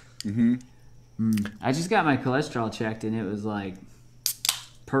 Mm-hmm. I just got my cholesterol checked and it was like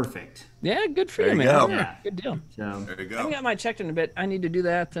perfect. Yeah, good for There you, you man. go. Yeah, good deal. So There you I go. haven't got mine checked in a bit. I need to do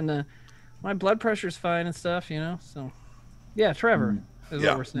that, and my blood pressure's fine and stuff, So, yeah, Trevor is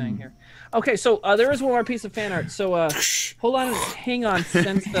what we're saying here. Okay, so there is one more piece of fan art. So hold on, hang on,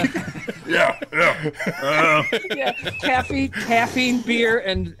 since the yeah, caffeine, beer,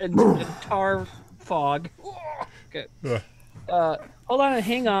 and tar fog. Good. Hold on and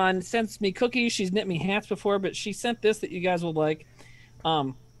hang on. Sends me cookies. She's knit me hats before, but she sent this that you guys will like.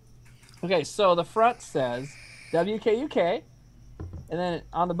 Okay, so the front says WKUK, and then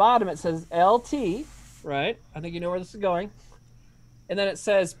on the bottom it says LT, right? I think you know where this is going. And then it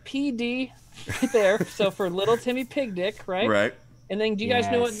says PD right there, so for little Timmy Pig Dick, right? Right. And then do you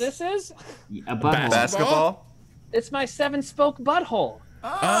guys know what this is? A butthole. Basketball? It's my 7-spoke butthole.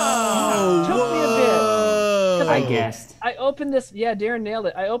 Oh, Took me a bit. 'Cause I guessed. I opened this. Yeah, Darren nailed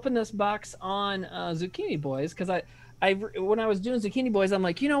it. I opened this box on Zucchini Boys because I when I was doing Zucchini Boys, I'm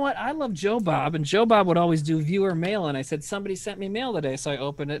like, you know what? I love Joe Bob, and Joe Bob would always do viewer mail, and I said somebody sent me mail today, so I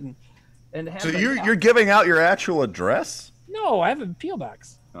opened it and So you're giving out your actual address? No, I have a PO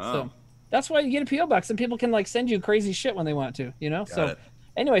box. Oh. So that's why you get a PO box, and people can like send you crazy shit when they want to, Got So it.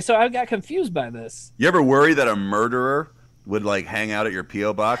 anyway, so I got confused by this. You ever worry that a murderer would like hang out at your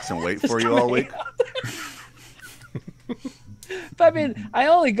PO box and wait for you all week? But I mean, I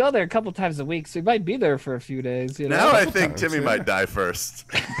only go there a couple times a week, so he might be there for a few days. Now I think Timmy might die first.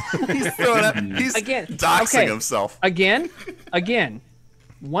 He's doxing himself. Again.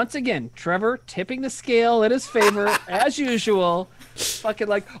 Once again, Trevor tipping the scale in his favor as usual. Fucking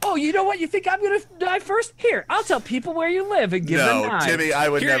like, oh, you know what? You think I'm gonna die first? Here, I'll tell people where you live and give them No, knives. Timmy, I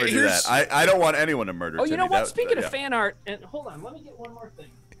would never do that. I don't want anyone to murder Oh, Timmy. you know what? Speaking of yeah. fan art, and hold on, let me get one more thing.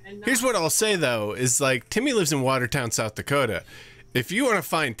 Here's what I'll say though: is like Timmy lives in Watertown, South Dakota. If you want to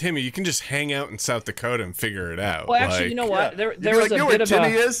find Timmy, you can just hang out in South Dakota and figure it out. Well, actually, you know what? There You'd be was like, a you know bit where of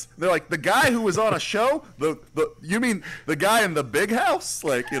Timmy a... is? They're like, the guy who was on a show? You mean the guy in the big house?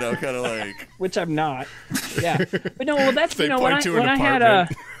 Like, kind of like... Which I'm not. Yeah. But no, well, that's, They when point to an I had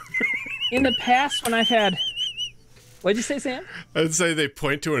apartment. in the past, when I've had... What'd you say, Sam? I'd say they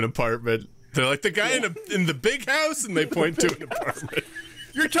point to an apartment. They're like, the guy in the big house, and they point to an apartment.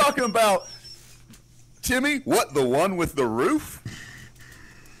 You're talking about Timmy? What, the one with the roof?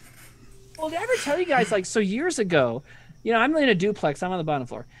 Well, did I ever tell you guys, like, so years ago, I'm in a duplex. I'm on the bottom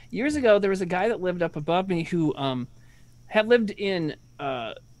floor. Years ago, there was a guy that lived up above me who had lived in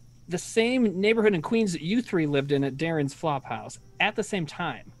the same neighborhood in Queens that you three lived in at Darren's flop house at the same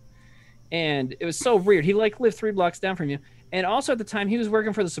time. And it was so weird. He, like, lived 3 blocks down from you. And also at the time, he was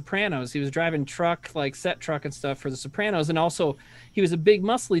working for The Sopranos. He was driving truck, like, set truck and stuff for The Sopranos. And also, he was a big,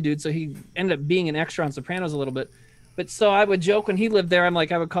 muscly dude, so he ended up being an extra on Sopranos a little bit. But so I would joke when he lived there, I'm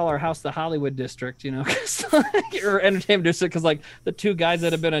like, I would call our house the Hollywood district, or entertainment district, because like the 2 guys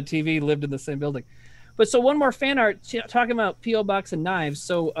that have been on TV lived in the same building. But so one more fan art talking about P.O. Box and knives.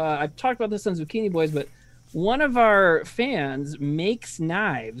 So I've talked about this on Zucchini Boys, but one of our fans makes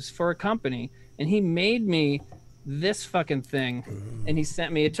knives for a company, and he made me this fucking thing, and he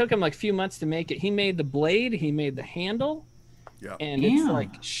sent me. It took him like a few months to make it. He made the blade, he made the handle, and it's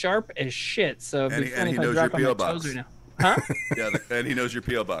like sharp as shit. So and he knows your P.O. box. Right now. Huh? Yeah, and he knows your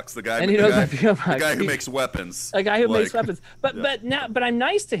P.O. box. The guy, and he knows my P.O. box. The guy who makes weapons. A guy who makes weapons. But I'm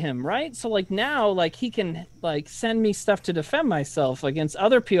nice to him, right? So like now, like he can like send me stuff to defend myself against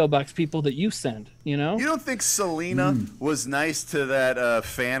other P.O. box people that you send. You know? You don't think Selena was nice to that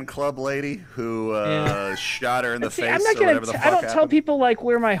fan club lady who shot her in the face? I'm not gonna. I don't tell people like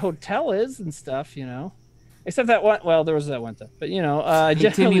where my hotel is and stuff. You know. Except that one. Well, there was that one thing, but you know, hey,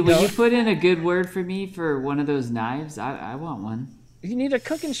 Timmy, will you put in a good word for me for one of those knives? I want one. You need a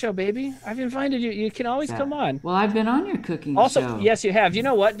cooking show, baby. I've invited you. You can always come on. Well, I've been on your cooking show. Also, yes, you have. You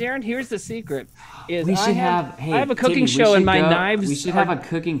know what, Darren? Here's the secret: is we should have. I have a cooking show, and my knives. We should have a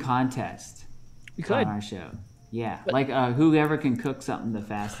cooking contest. We could on our show. Yeah, but, like whoever can cook something the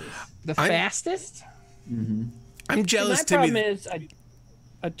fastest. The fastest? Mm-hmm. I'm jealous. My problem is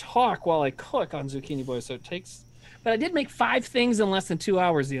I talk while I cook on Zucchini Boy, so it takes. But I did make 5 things in less than 2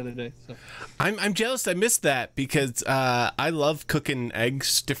 hours the other day. So. I'm jealous. I missed that because I love cooking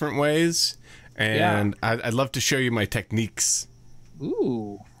eggs different ways, and I'd love to show you my techniques.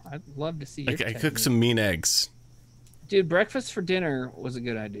 Ooh, I'd love to see. I cook some mean eggs. Dude, breakfast for dinner was a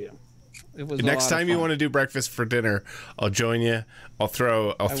good idea. It was. Next time you want to do breakfast for dinner, I'll join you. I'll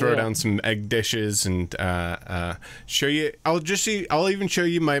throw down some egg dishes and show you. I'll even show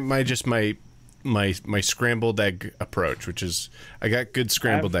you my scrambled egg approach, which is I got good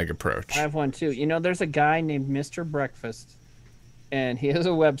scrambled egg approach. I have one too. You know, there's a guy named Mr. Breakfast, and he has a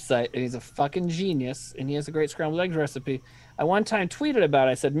website, and he's a fucking genius, and he has a great scrambled eggs recipe. I one time tweeted about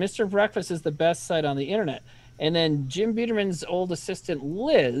it. I said, Mr. Breakfast is the best site on the internet. And then Jim Biederman's old assistant,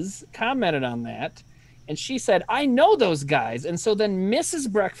 Liz, commented on that. And she said, I know those guys. And so then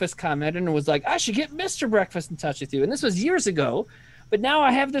Mrs. Breakfast commented and was like, I should get Mr. Breakfast in touch with you. And this was years ago. But now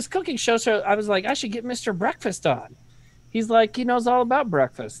I have this cooking show. So I was like, I should get Mr. Breakfast on. He's like, he knows all about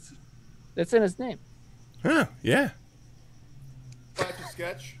breakfast. That's in his name. Huh, yeah. Watch a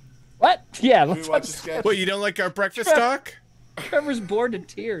sketch? What? Yeah, let's watch a sketch. What, you don't like our breakfast talk? Trevor's bored to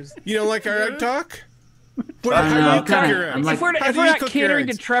tears. You don't like our egg talk? If we're not catering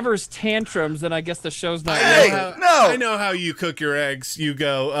to Trevor's tantrums, then I guess the show's not. I know how you cook your eggs. You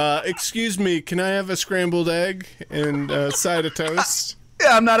go, excuse me, can I have a scrambled egg and a side of toast?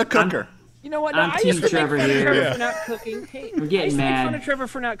 Yeah, I'm not a cooker. You know what? I'm I used to make fun of Trevor for not cooking. cooking. Hey, We're getting I used to mad. make fun of Trevor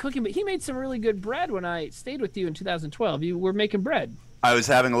for not cooking, but he made some really good bread when I stayed with you in 2012. You were making bread. I was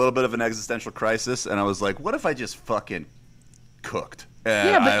having a little bit of an existential crisis, and I was like, what if I just fucking cooked? And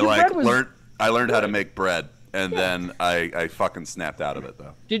Yeah, but your bread was I learned how to make bread, and then I fucking snapped out of it,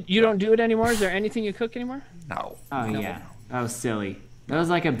 though. You don't do it anymore? Is there anything you cook anymore? No. Oh, yeah. That was silly. That was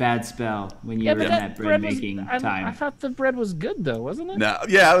like a bad spell when you were in that bread making time. I thought the bread was good, though, wasn't it? No,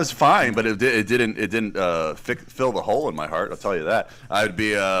 yeah, it was fine, but it didn't fill the hole in my heart. I'll tell you that. I'd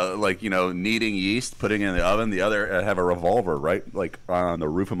be kneading yeast, putting it in the oven. The other, I'd have a revolver right like on the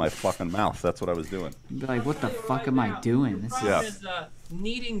roof of my fucking mouth. That's what I was doing. You'd be like, what the fuck am I doing? The problem is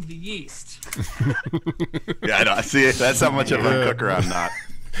kneading the yeast. Yeah, I know. See, that's how much of a cooker I'm not.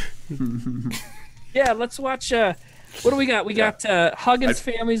 Yeah, let's watch. What do we got? We got Huggins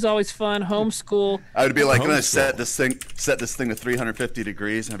Family's always fun. Homeschool. I would be like, I'm gonna set this thing to 350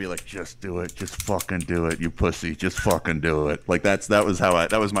 degrees, and I'd be like, just do it, just fucking do it, you pussy, just fucking do it. Like that was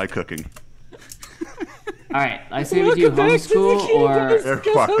my cooking. All right, I say we do homeschool or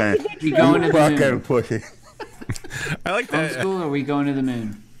we going to the moon. Pussy. I like that. Homeschool or we going to the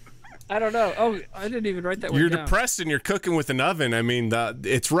moon? I don't know. Oh, I didn't even write that one You're down. depressed and you're cooking with an oven. I mean,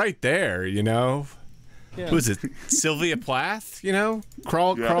 it's right there, you know. Yeah. Who is it? Sylvia Plath? You know,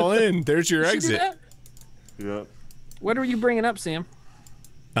 crawl in. There's your exit. Yeah. What are you bringing up, Sam?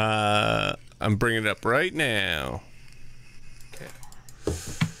 I'm bringing it up right now. Okay.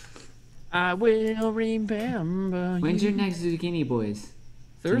 I will remember. When's your next Zucchini Boys?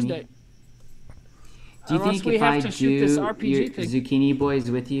 Thursday. Do you think if I do this your RPG thing. Zucchini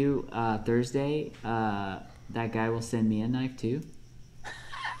Boys with you Thursday, that guy will send me a knife too?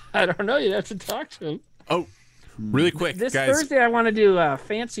 I don't know. You'd have to talk to him. Oh, really quick, This guys. Thursday, I want to do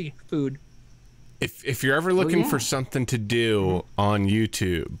fancy food. If you're ever looking for something to do on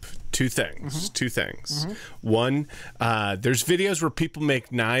YouTube, two things. One, there's videos where people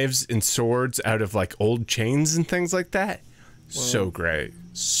make knives and swords out of like old chains and things like that. Whoa.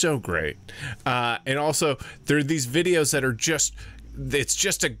 So great. And also, there are these videos that are it's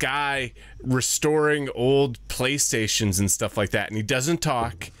just a guy restoring old PlayStations and stuff like that, and he doesn't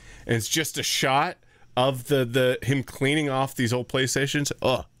talk, and it's just a shot of him cleaning off these old PlayStations.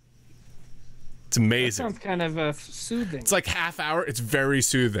 It's amazing. That sounds kind of soothing. It's like half hour. It's very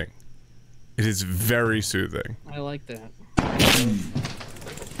soothing. It is very soothing. I like that.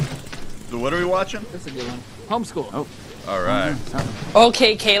 So what are we watching? That's a good one. Homeschool. Oh. All right.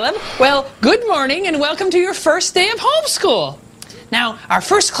 Okay, Caleb. Well, good morning and welcome to your first day of homeschool. Now, our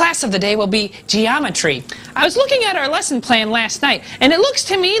first class of the day will be geometry. I was looking at our lesson plan last night, and it looks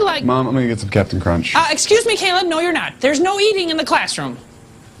to me like... Mom, I'm gonna get some Captain Crunch. Excuse me, Caleb. No, you're not. There's no eating in the classroom.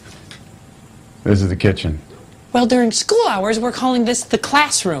 This is the kitchen. Well, during school hours, we're calling this the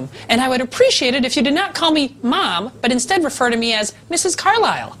classroom, and I would appreciate it if you did not call me Mom, but instead refer to me as Mrs.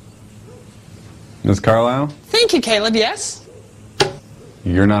 Carlisle. Miss Carlisle, Thank you, Caleb. Yes?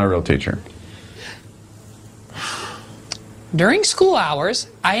 you're not a real teacher. During school hours,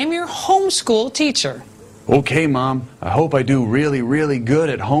 I am your homeschool teacher. Okay, Mom. I hope I do really, really good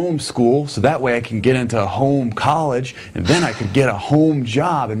at homeschool, so that way I can get into a home college, and then I could get a home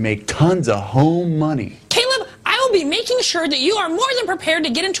job and make tons of home money. Caleb, I will be making sure that you are more than prepared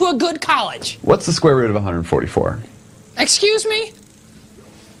to get into a good college. What's the square root of 144? Excuse me?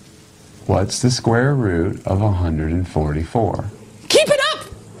 What's the square root of 144? Keep it up!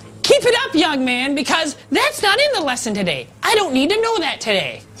 Keep it up, young man, because that's not in the lesson today. I don't need to know that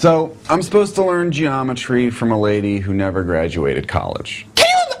today. So, I'm supposed to learn geometry from a lady who never graduated college.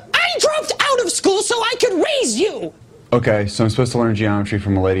 Caleb, I dropped out of school so I could raise you. Okay, so I'm supposed to learn geometry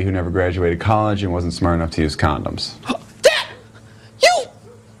from a lady who never graduated college and wasn't smart enough to use condoms.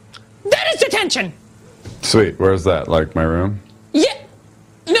 That is detention. Sweet, where's that? Like my room? Yeah.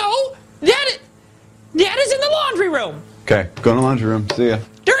 No, that is in the laundry room. Okay, go in the laundry room. See ya.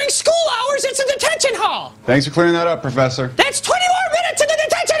 During school hours, it's a detention hall. Thanks for clearing that up, Professor. That's 20 more minutes in the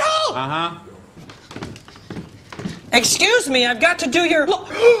detention hall. Uh-huh. Excuse me, I've got to do your...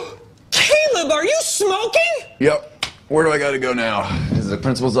 Caleb, are you smoking? Yep. Where do I gotta go now? Is the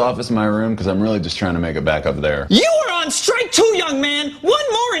principal's office in my room? Because I'm really just trying to make it back up there. You are on strike 2, young man.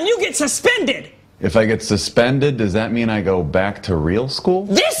 One more and you get suspended. If I get suspended, does that mean I go back to real school?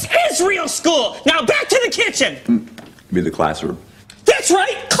 This is real school. Now back to the kitchen. Be the classroom. That's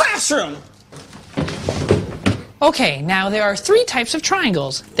right, classroom. Okay, now there are 3 types of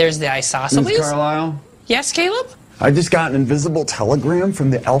triangles. There's the isosceles. Miss Carlisle? Yes, Caleb? I just got an invisible telegram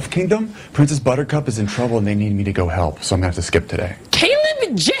from the Elf Kingdom. Princess Buttercup is in trouble and they need me to go help, so I'm gonna have to skip today.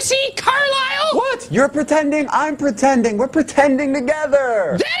 Caleb, Jesse, Carlisle? What? You're pretending, I'm pretending. We're pretending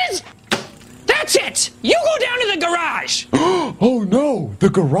together. That's it. You go down to the garage. Oh no, the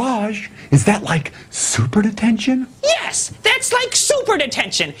garage? Is that like super detention? Yes, that's like super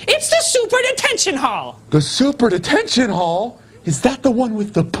detention. It's the super detention hall. The super detention hall? Is that the one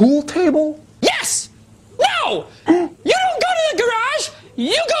with the pool table? Yes. No. You don't go to the garage.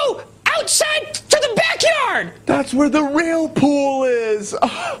 You go outside to the backyard. That's where the real pool is.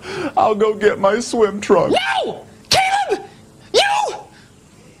 I'll go get my swim trunk. No! Caleb! You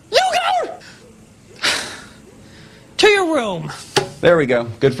go to your room. There we go.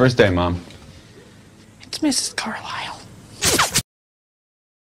 Good first day, Mom. It's Mrs. Carlisle.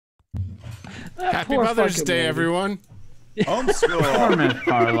 Happy Mother's Day, everyone. Homeschool. Poor Miss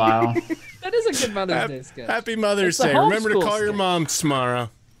Carlisle. That is a good Mother's Day sketch. Happy Mother's It's a Day. Remember to homeschool call your sketch. mom tomorrow.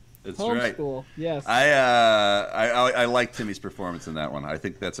 That's right. Homeschool, yes. I like Timmy's performance in that one. I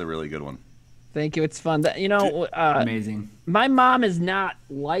think that's a really good one. Thank you. It's fun. You know, Amazing. my mom is not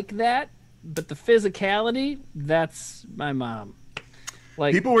like that, but the physicality, that's my mom.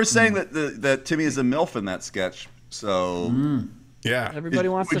 Like People were saying that Timmy is a MILF in that sketch. So yeah, everybody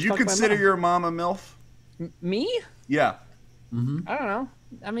wants to Would you fuck my consider mom. your mom a MILF? Me? Yeah. I don't know.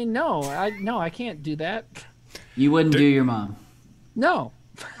 I mean, no, I can't do that. You wouldn't do your mom. No.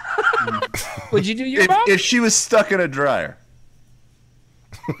 Would you do your mom? If she was stuck in a dryer.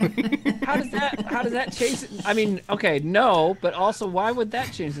 How does that change it? I mean, okay, no, but also why would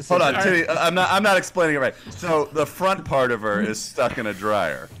that change the Hold on, situation? Timmy. I'm not explaining it right. So the front part of her is stuck in a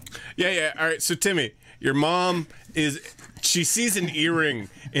dryer. Yeah. All right. So Timmy, your mom she sees an earring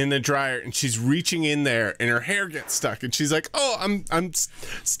in the dryer and she's reaching in there and her hair gets stuck and she's like, "Oh, I'm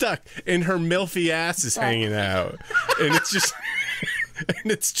stuck," and her milfy ass is hanging out, and it's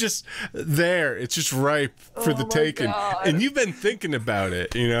just there. It's just ripe for the taking. God. And you've been thinking about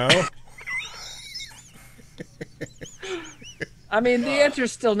it, you know? I mean, the answer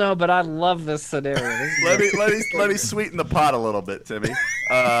is still no, but I love this scenario. Let me sweeten the pot a little bit, Timmy.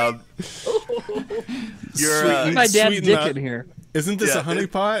 You're my dad's dick in here. Isn't this a honey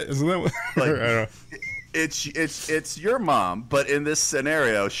pot? Isn't that what? I don't know. It's your mom, but in this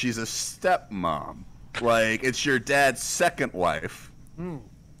scenario, she's a stepmom. Like it's your dad's second wife.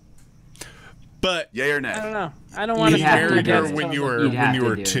 But yay or nay? I don't know. I don't want to married her dad's when you total.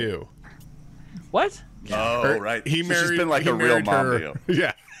 were 2. What? Oh, right. He married. She's been like he a real married mom her. to you.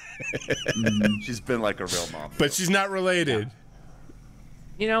 Yeah. She's been like a real mom. But she's not related.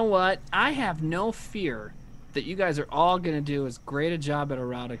 You know what? I have no fear that you guys are all going to do as great a job at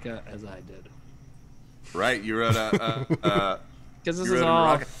erotica as I did. Right, you wrote a. Because this is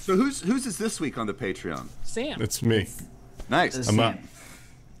all. So whose is this week on the Patreon? Sam. It's me. Nice. I'm up.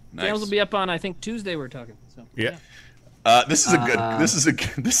 Nice. Sam's will be up on I think Tuesday. We're talking. So Yeah. This is a good. This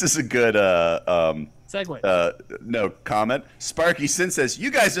is a good. Segue. No comment. Sparky Sin says, "You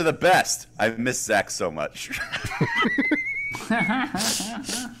guys are the best. I miss Zach so much."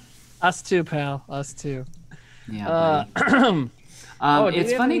 Us too, pal. Us too. Yeah.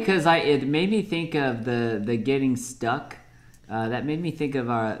 It's funny because it made me think of the getting stuck. That made me think of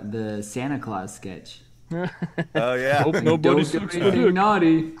the Santa Claus sketch. Oh yeah. Hope nobody's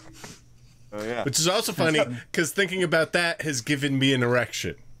naughty. Oh yeah. Which is also funny because thinking about that has given me an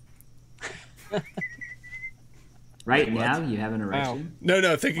erection. Right now, you have an erection.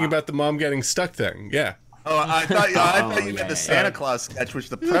 No, thinking about the mom getting stuck thing. Yeah. Oh, I thought you meant the Santa Claus sketch, which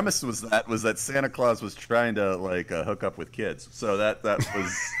the premise was that Santa Claus was trying to like hook up with kids. So that was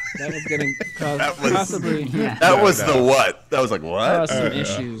that was getting possibly that was the what? That was like what? Some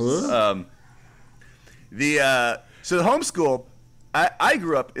issues. So the homeschool, I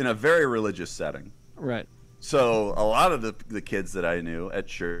grew up in a very religious setting. Right. So a lot of the kids that I knew at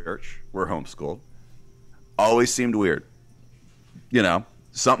church were homeschooled. Always seemed weird. You know,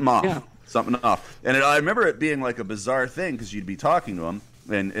 something off. Yeah. Something off. And I remember it being like a bizarre thing because you'd be talking to them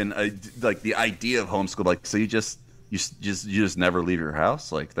and like the idea of homeschool, like, so you just never leave your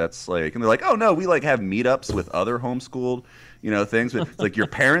house, like that's like, and they're like, oh no, we like have meetups with other homeschooled, things, but like your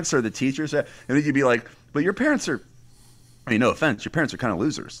parents are the teachers, and then you'd be like, but your parents are, I mean, no offense, your parents are kind of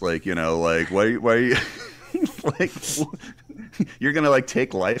losers, like, like why are you like you're gonna like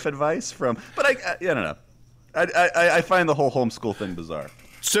take life advice from, but I don't know, I find the whole homeschool thing bizarre.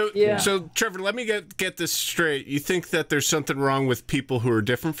 So Trevor, let me get this straight. You think that there's something wrong with people who are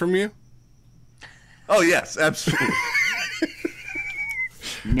different from you? Oh yes, absolutely.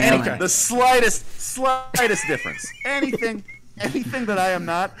 The slightest difference. Anything that I am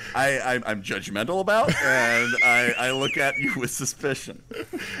not, I'm judgmental about, and I look at you with suspicion.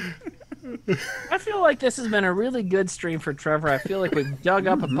 I feel like this has been a really good stream for Trevor. I feel like we've dug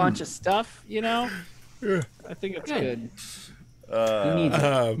up a bunch of stuff, I think it's good. He needs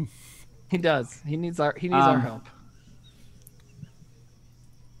it. He does. He needs our help.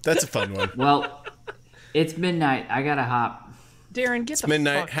 That's a fun one. Well, it's midnight. I gotta hop. Darren, it's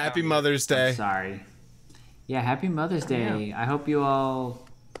midnight. Happy Mother's Day. I'm sorry. Yeah, happy Mother's Day. Yeah. I hope you all,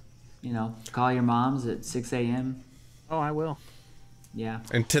 call your moms at 6 a.m. Oh, I will. Yeah.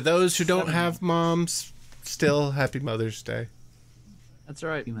 And to those who don't have moms, still happy Mother's Day. That's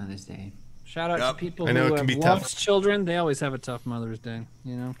right. Happy Mother's Day. Shout out to people I know who it can be love tough. children. They always have a tough Mother's Day,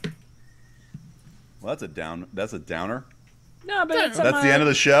 Well, that's a downer. No, but it's that's the end of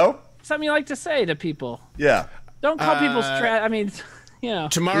the show. Something you like to say to people. Yeah. Don't call people I mean,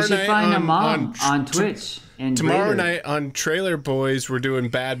 Tomorrow you should night find a mom on Twitch. And tomorrow night on Trailer Boys, we're doing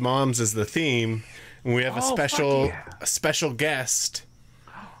Bad Moms as the theme, and we have a special guest,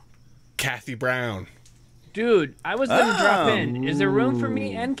 Kathy Brown. Dude, I was going to drop in. Is there room for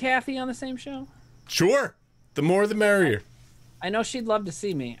me and Kathy on the same show? Sure. The more the merrier. I know she'd love to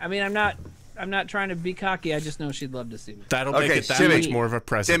see me. I mean, I'm not trying to be cocky. I just know she'd love to see me. That'll make it that much more of a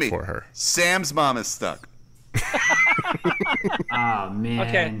present for her. Sam's mom is stuck. Oh, man.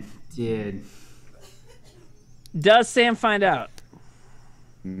 Okay. Dude. Does Sam find out?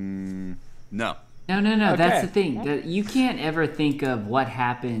 No. No. Okay. That's the thing. That you can't ever think of what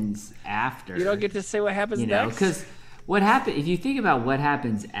happens after. You don't get to say what happens next? Because if you think about what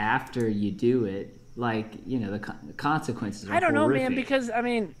happens after you do it, like, the consequences are I don't know, horrific. man, because, I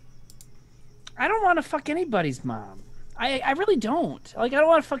mean, I don't want to fuck anybody's mom. I really don't. Like, I don't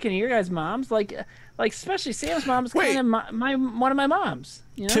want to fuck any of your guys' moms. Like especially Sam's mom is kind of one of my moms.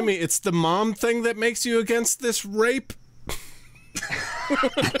 Timmy, it's the mom thing that makes you against this rape?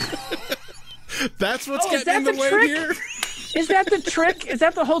 That's what's getting in the way here? Is that the trick? Is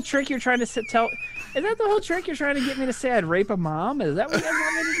that the whole trick you're trying to tell? Is that the whole trick you're trying to get me to say I'd rape a mom? Is that what you guys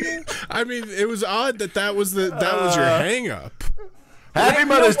want me to do? I mean, it was odd that was your hang-up. Happy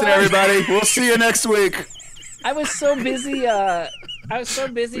Mother's Day, everybody. We'll see you next week. I was so busy. We gotta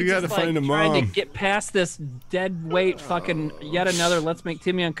find a trying to mom. get past this dead weight fucking yet another let's make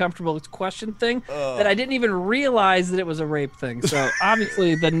Timmy uncomfortable question thing that I didn't even realize that it was a rape thing. So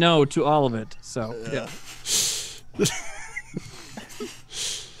obviously the no to all of it. So yeah.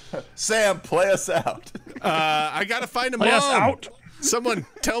 Sam, play us out. I gotta find a Play mom. us out. Someone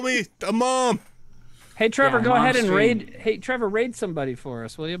tell me a mom. Hey, Trevor, Yeah, go ahead and stream. raid. Hey, Trevor, raid somebody for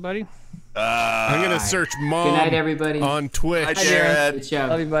us, will you, buddy? I'm gonna search Mom. Good night, everybody. On Twitch. Hi, Jared. Good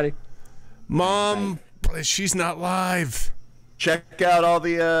job. Love you, buddy. Mom, she's not live. Check out all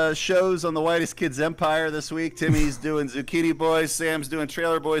the shows on the Whitest Kids Empire this week. Timmy's doing Zucchini Boys. Sam's doing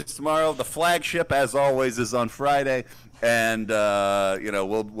Trailer Boys tomorrow. The flagship, as always, is on Friday. And,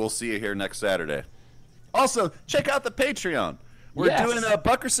 we'll see you here next Saturday. Also, check out the Patreon. We're doing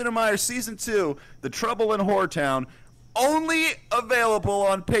Buckerson and Meyer Season 2, The Trouble in Whoretown, only available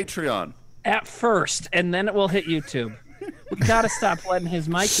on Patreon. At first, and then it will hit YouTube. We gotta stop letting his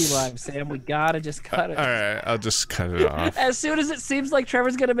mic be live, Sam. We gotta just cut it. All right, I'll just cut it off. As soon as it seems like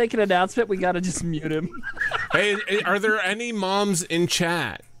Trevor's gonna make an announcement, we gotta just mute him. Hey, are there any moms in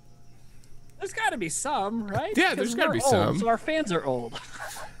chat? There's gotta be some, right? Yeah, there's gotta we're be old, some. So our fans are old.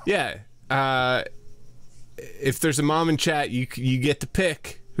 Yeah. If there's a mom in chat, you get to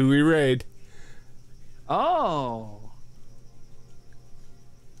pick who we raid. Oh.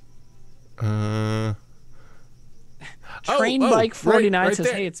 Train Bike 49 right says,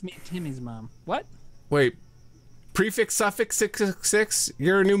 there. "Hey, it's me, Timmy's mom." What? Wait, prefix suffix 666.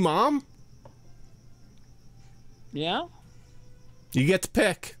 You're a new mom. Yeah. You get to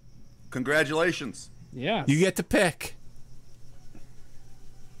pick. Congratulations. Yeah. You get to pick.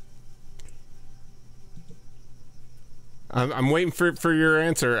 I'm waiting for your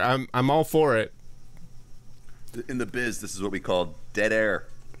answer. I'm all for it. In the biz, this is what we call dead air.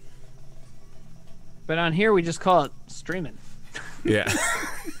 But on here, we just call it streaming. Yeah.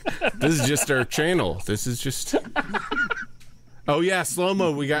 This is just our channel. This is just. Oh yeah, slow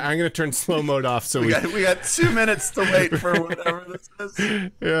mo. I'm gonna turn slow mode off. So we got 2 minutes to wait for whatever this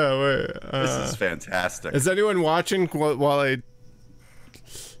is. Yeah, wait. This is fantastic. Is anyone watching while I?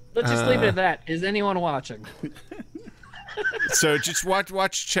 Let's just leave it at that. Is anyone watching? So just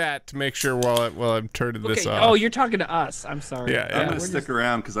watch chat to make sure while I'm turning this off. Oh, you're talking to us. I'm sorry. Yeah, I'm gonna stick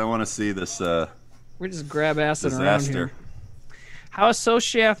around because I want to see this. We're just grab assing around disaster. here. How a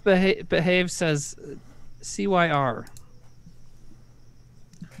sociopath behaves says CYR.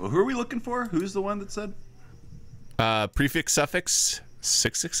 Well, who are we looking for? Who's the one that said? Prefix suffix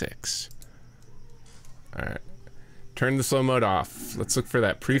 666. All right. Turn the slow mode off. Let's look for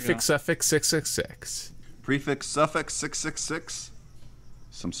that. Prefix suffix 666. Prefix suffix 666.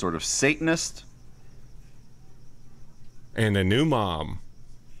 Some sort of Satanist. And a new mom.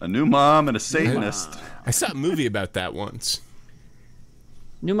 A new mom and a Satanist. I saw a movie about that once.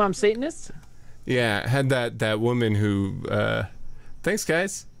 New mom Satanist? Yeah, it had that woman who. Thanks,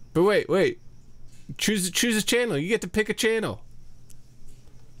 guys. But wait. Choose a channel. You get to pick a channel.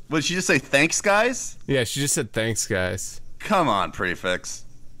 What, did she just say thanks, guys? Yeah, she just said thanks, guys. Come on, Prefix.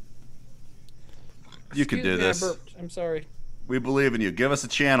 You can do this. I burped. I'm sorry. We believe in you. Give us a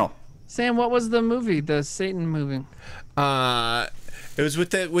channel. Sam, what was the movie? The Satan movie? It was with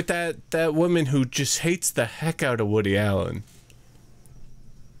that woman who just hates the heck out of Woody Allen.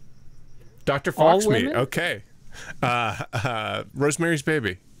 Dr. Foxmeat. Okay. Rosemary's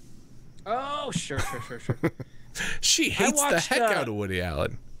Baby. Oh, sure. She hates the heck out of Woody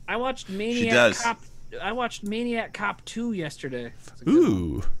Allen. I watched Maniac She does. Cop. I watched Maniac Cop 2 yesterday.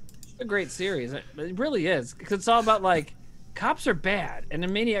 Ooh. It's a great series. It really is. Because it's all about, like, cops are bad. And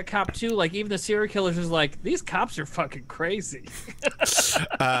in Maniac Cop 2, like, even the serial killers is like, these cops are fucking crazy.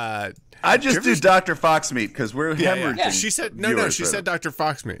 I just do Dr. Foxmeat because we're hemorrhaging. Yeah. She said no. She said Dr.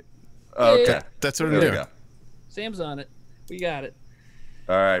 Foxmeat. Okay. Yeah. That's what I'm There we doing. go. Sam's on it. We got it.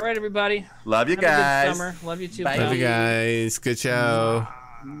 All right. All right, everybody. Love you Have a guys. good summer. Love you too. Bye. Love you guys. Good show.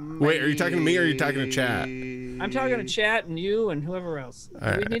 Wait, are you talking to me or are you talking to chat? I'm talking to chat and you and whoever else. Do we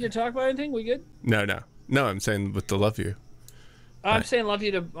right. need to talk about anything? We good? No. I'm saying with the love you. I'm saying love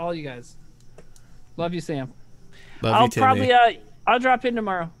you to all you guys. Love you, Sam. Love I'll you, Timmy. probably I'll drop in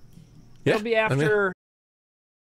tomorrow. Yeah, It'll be I'm in. after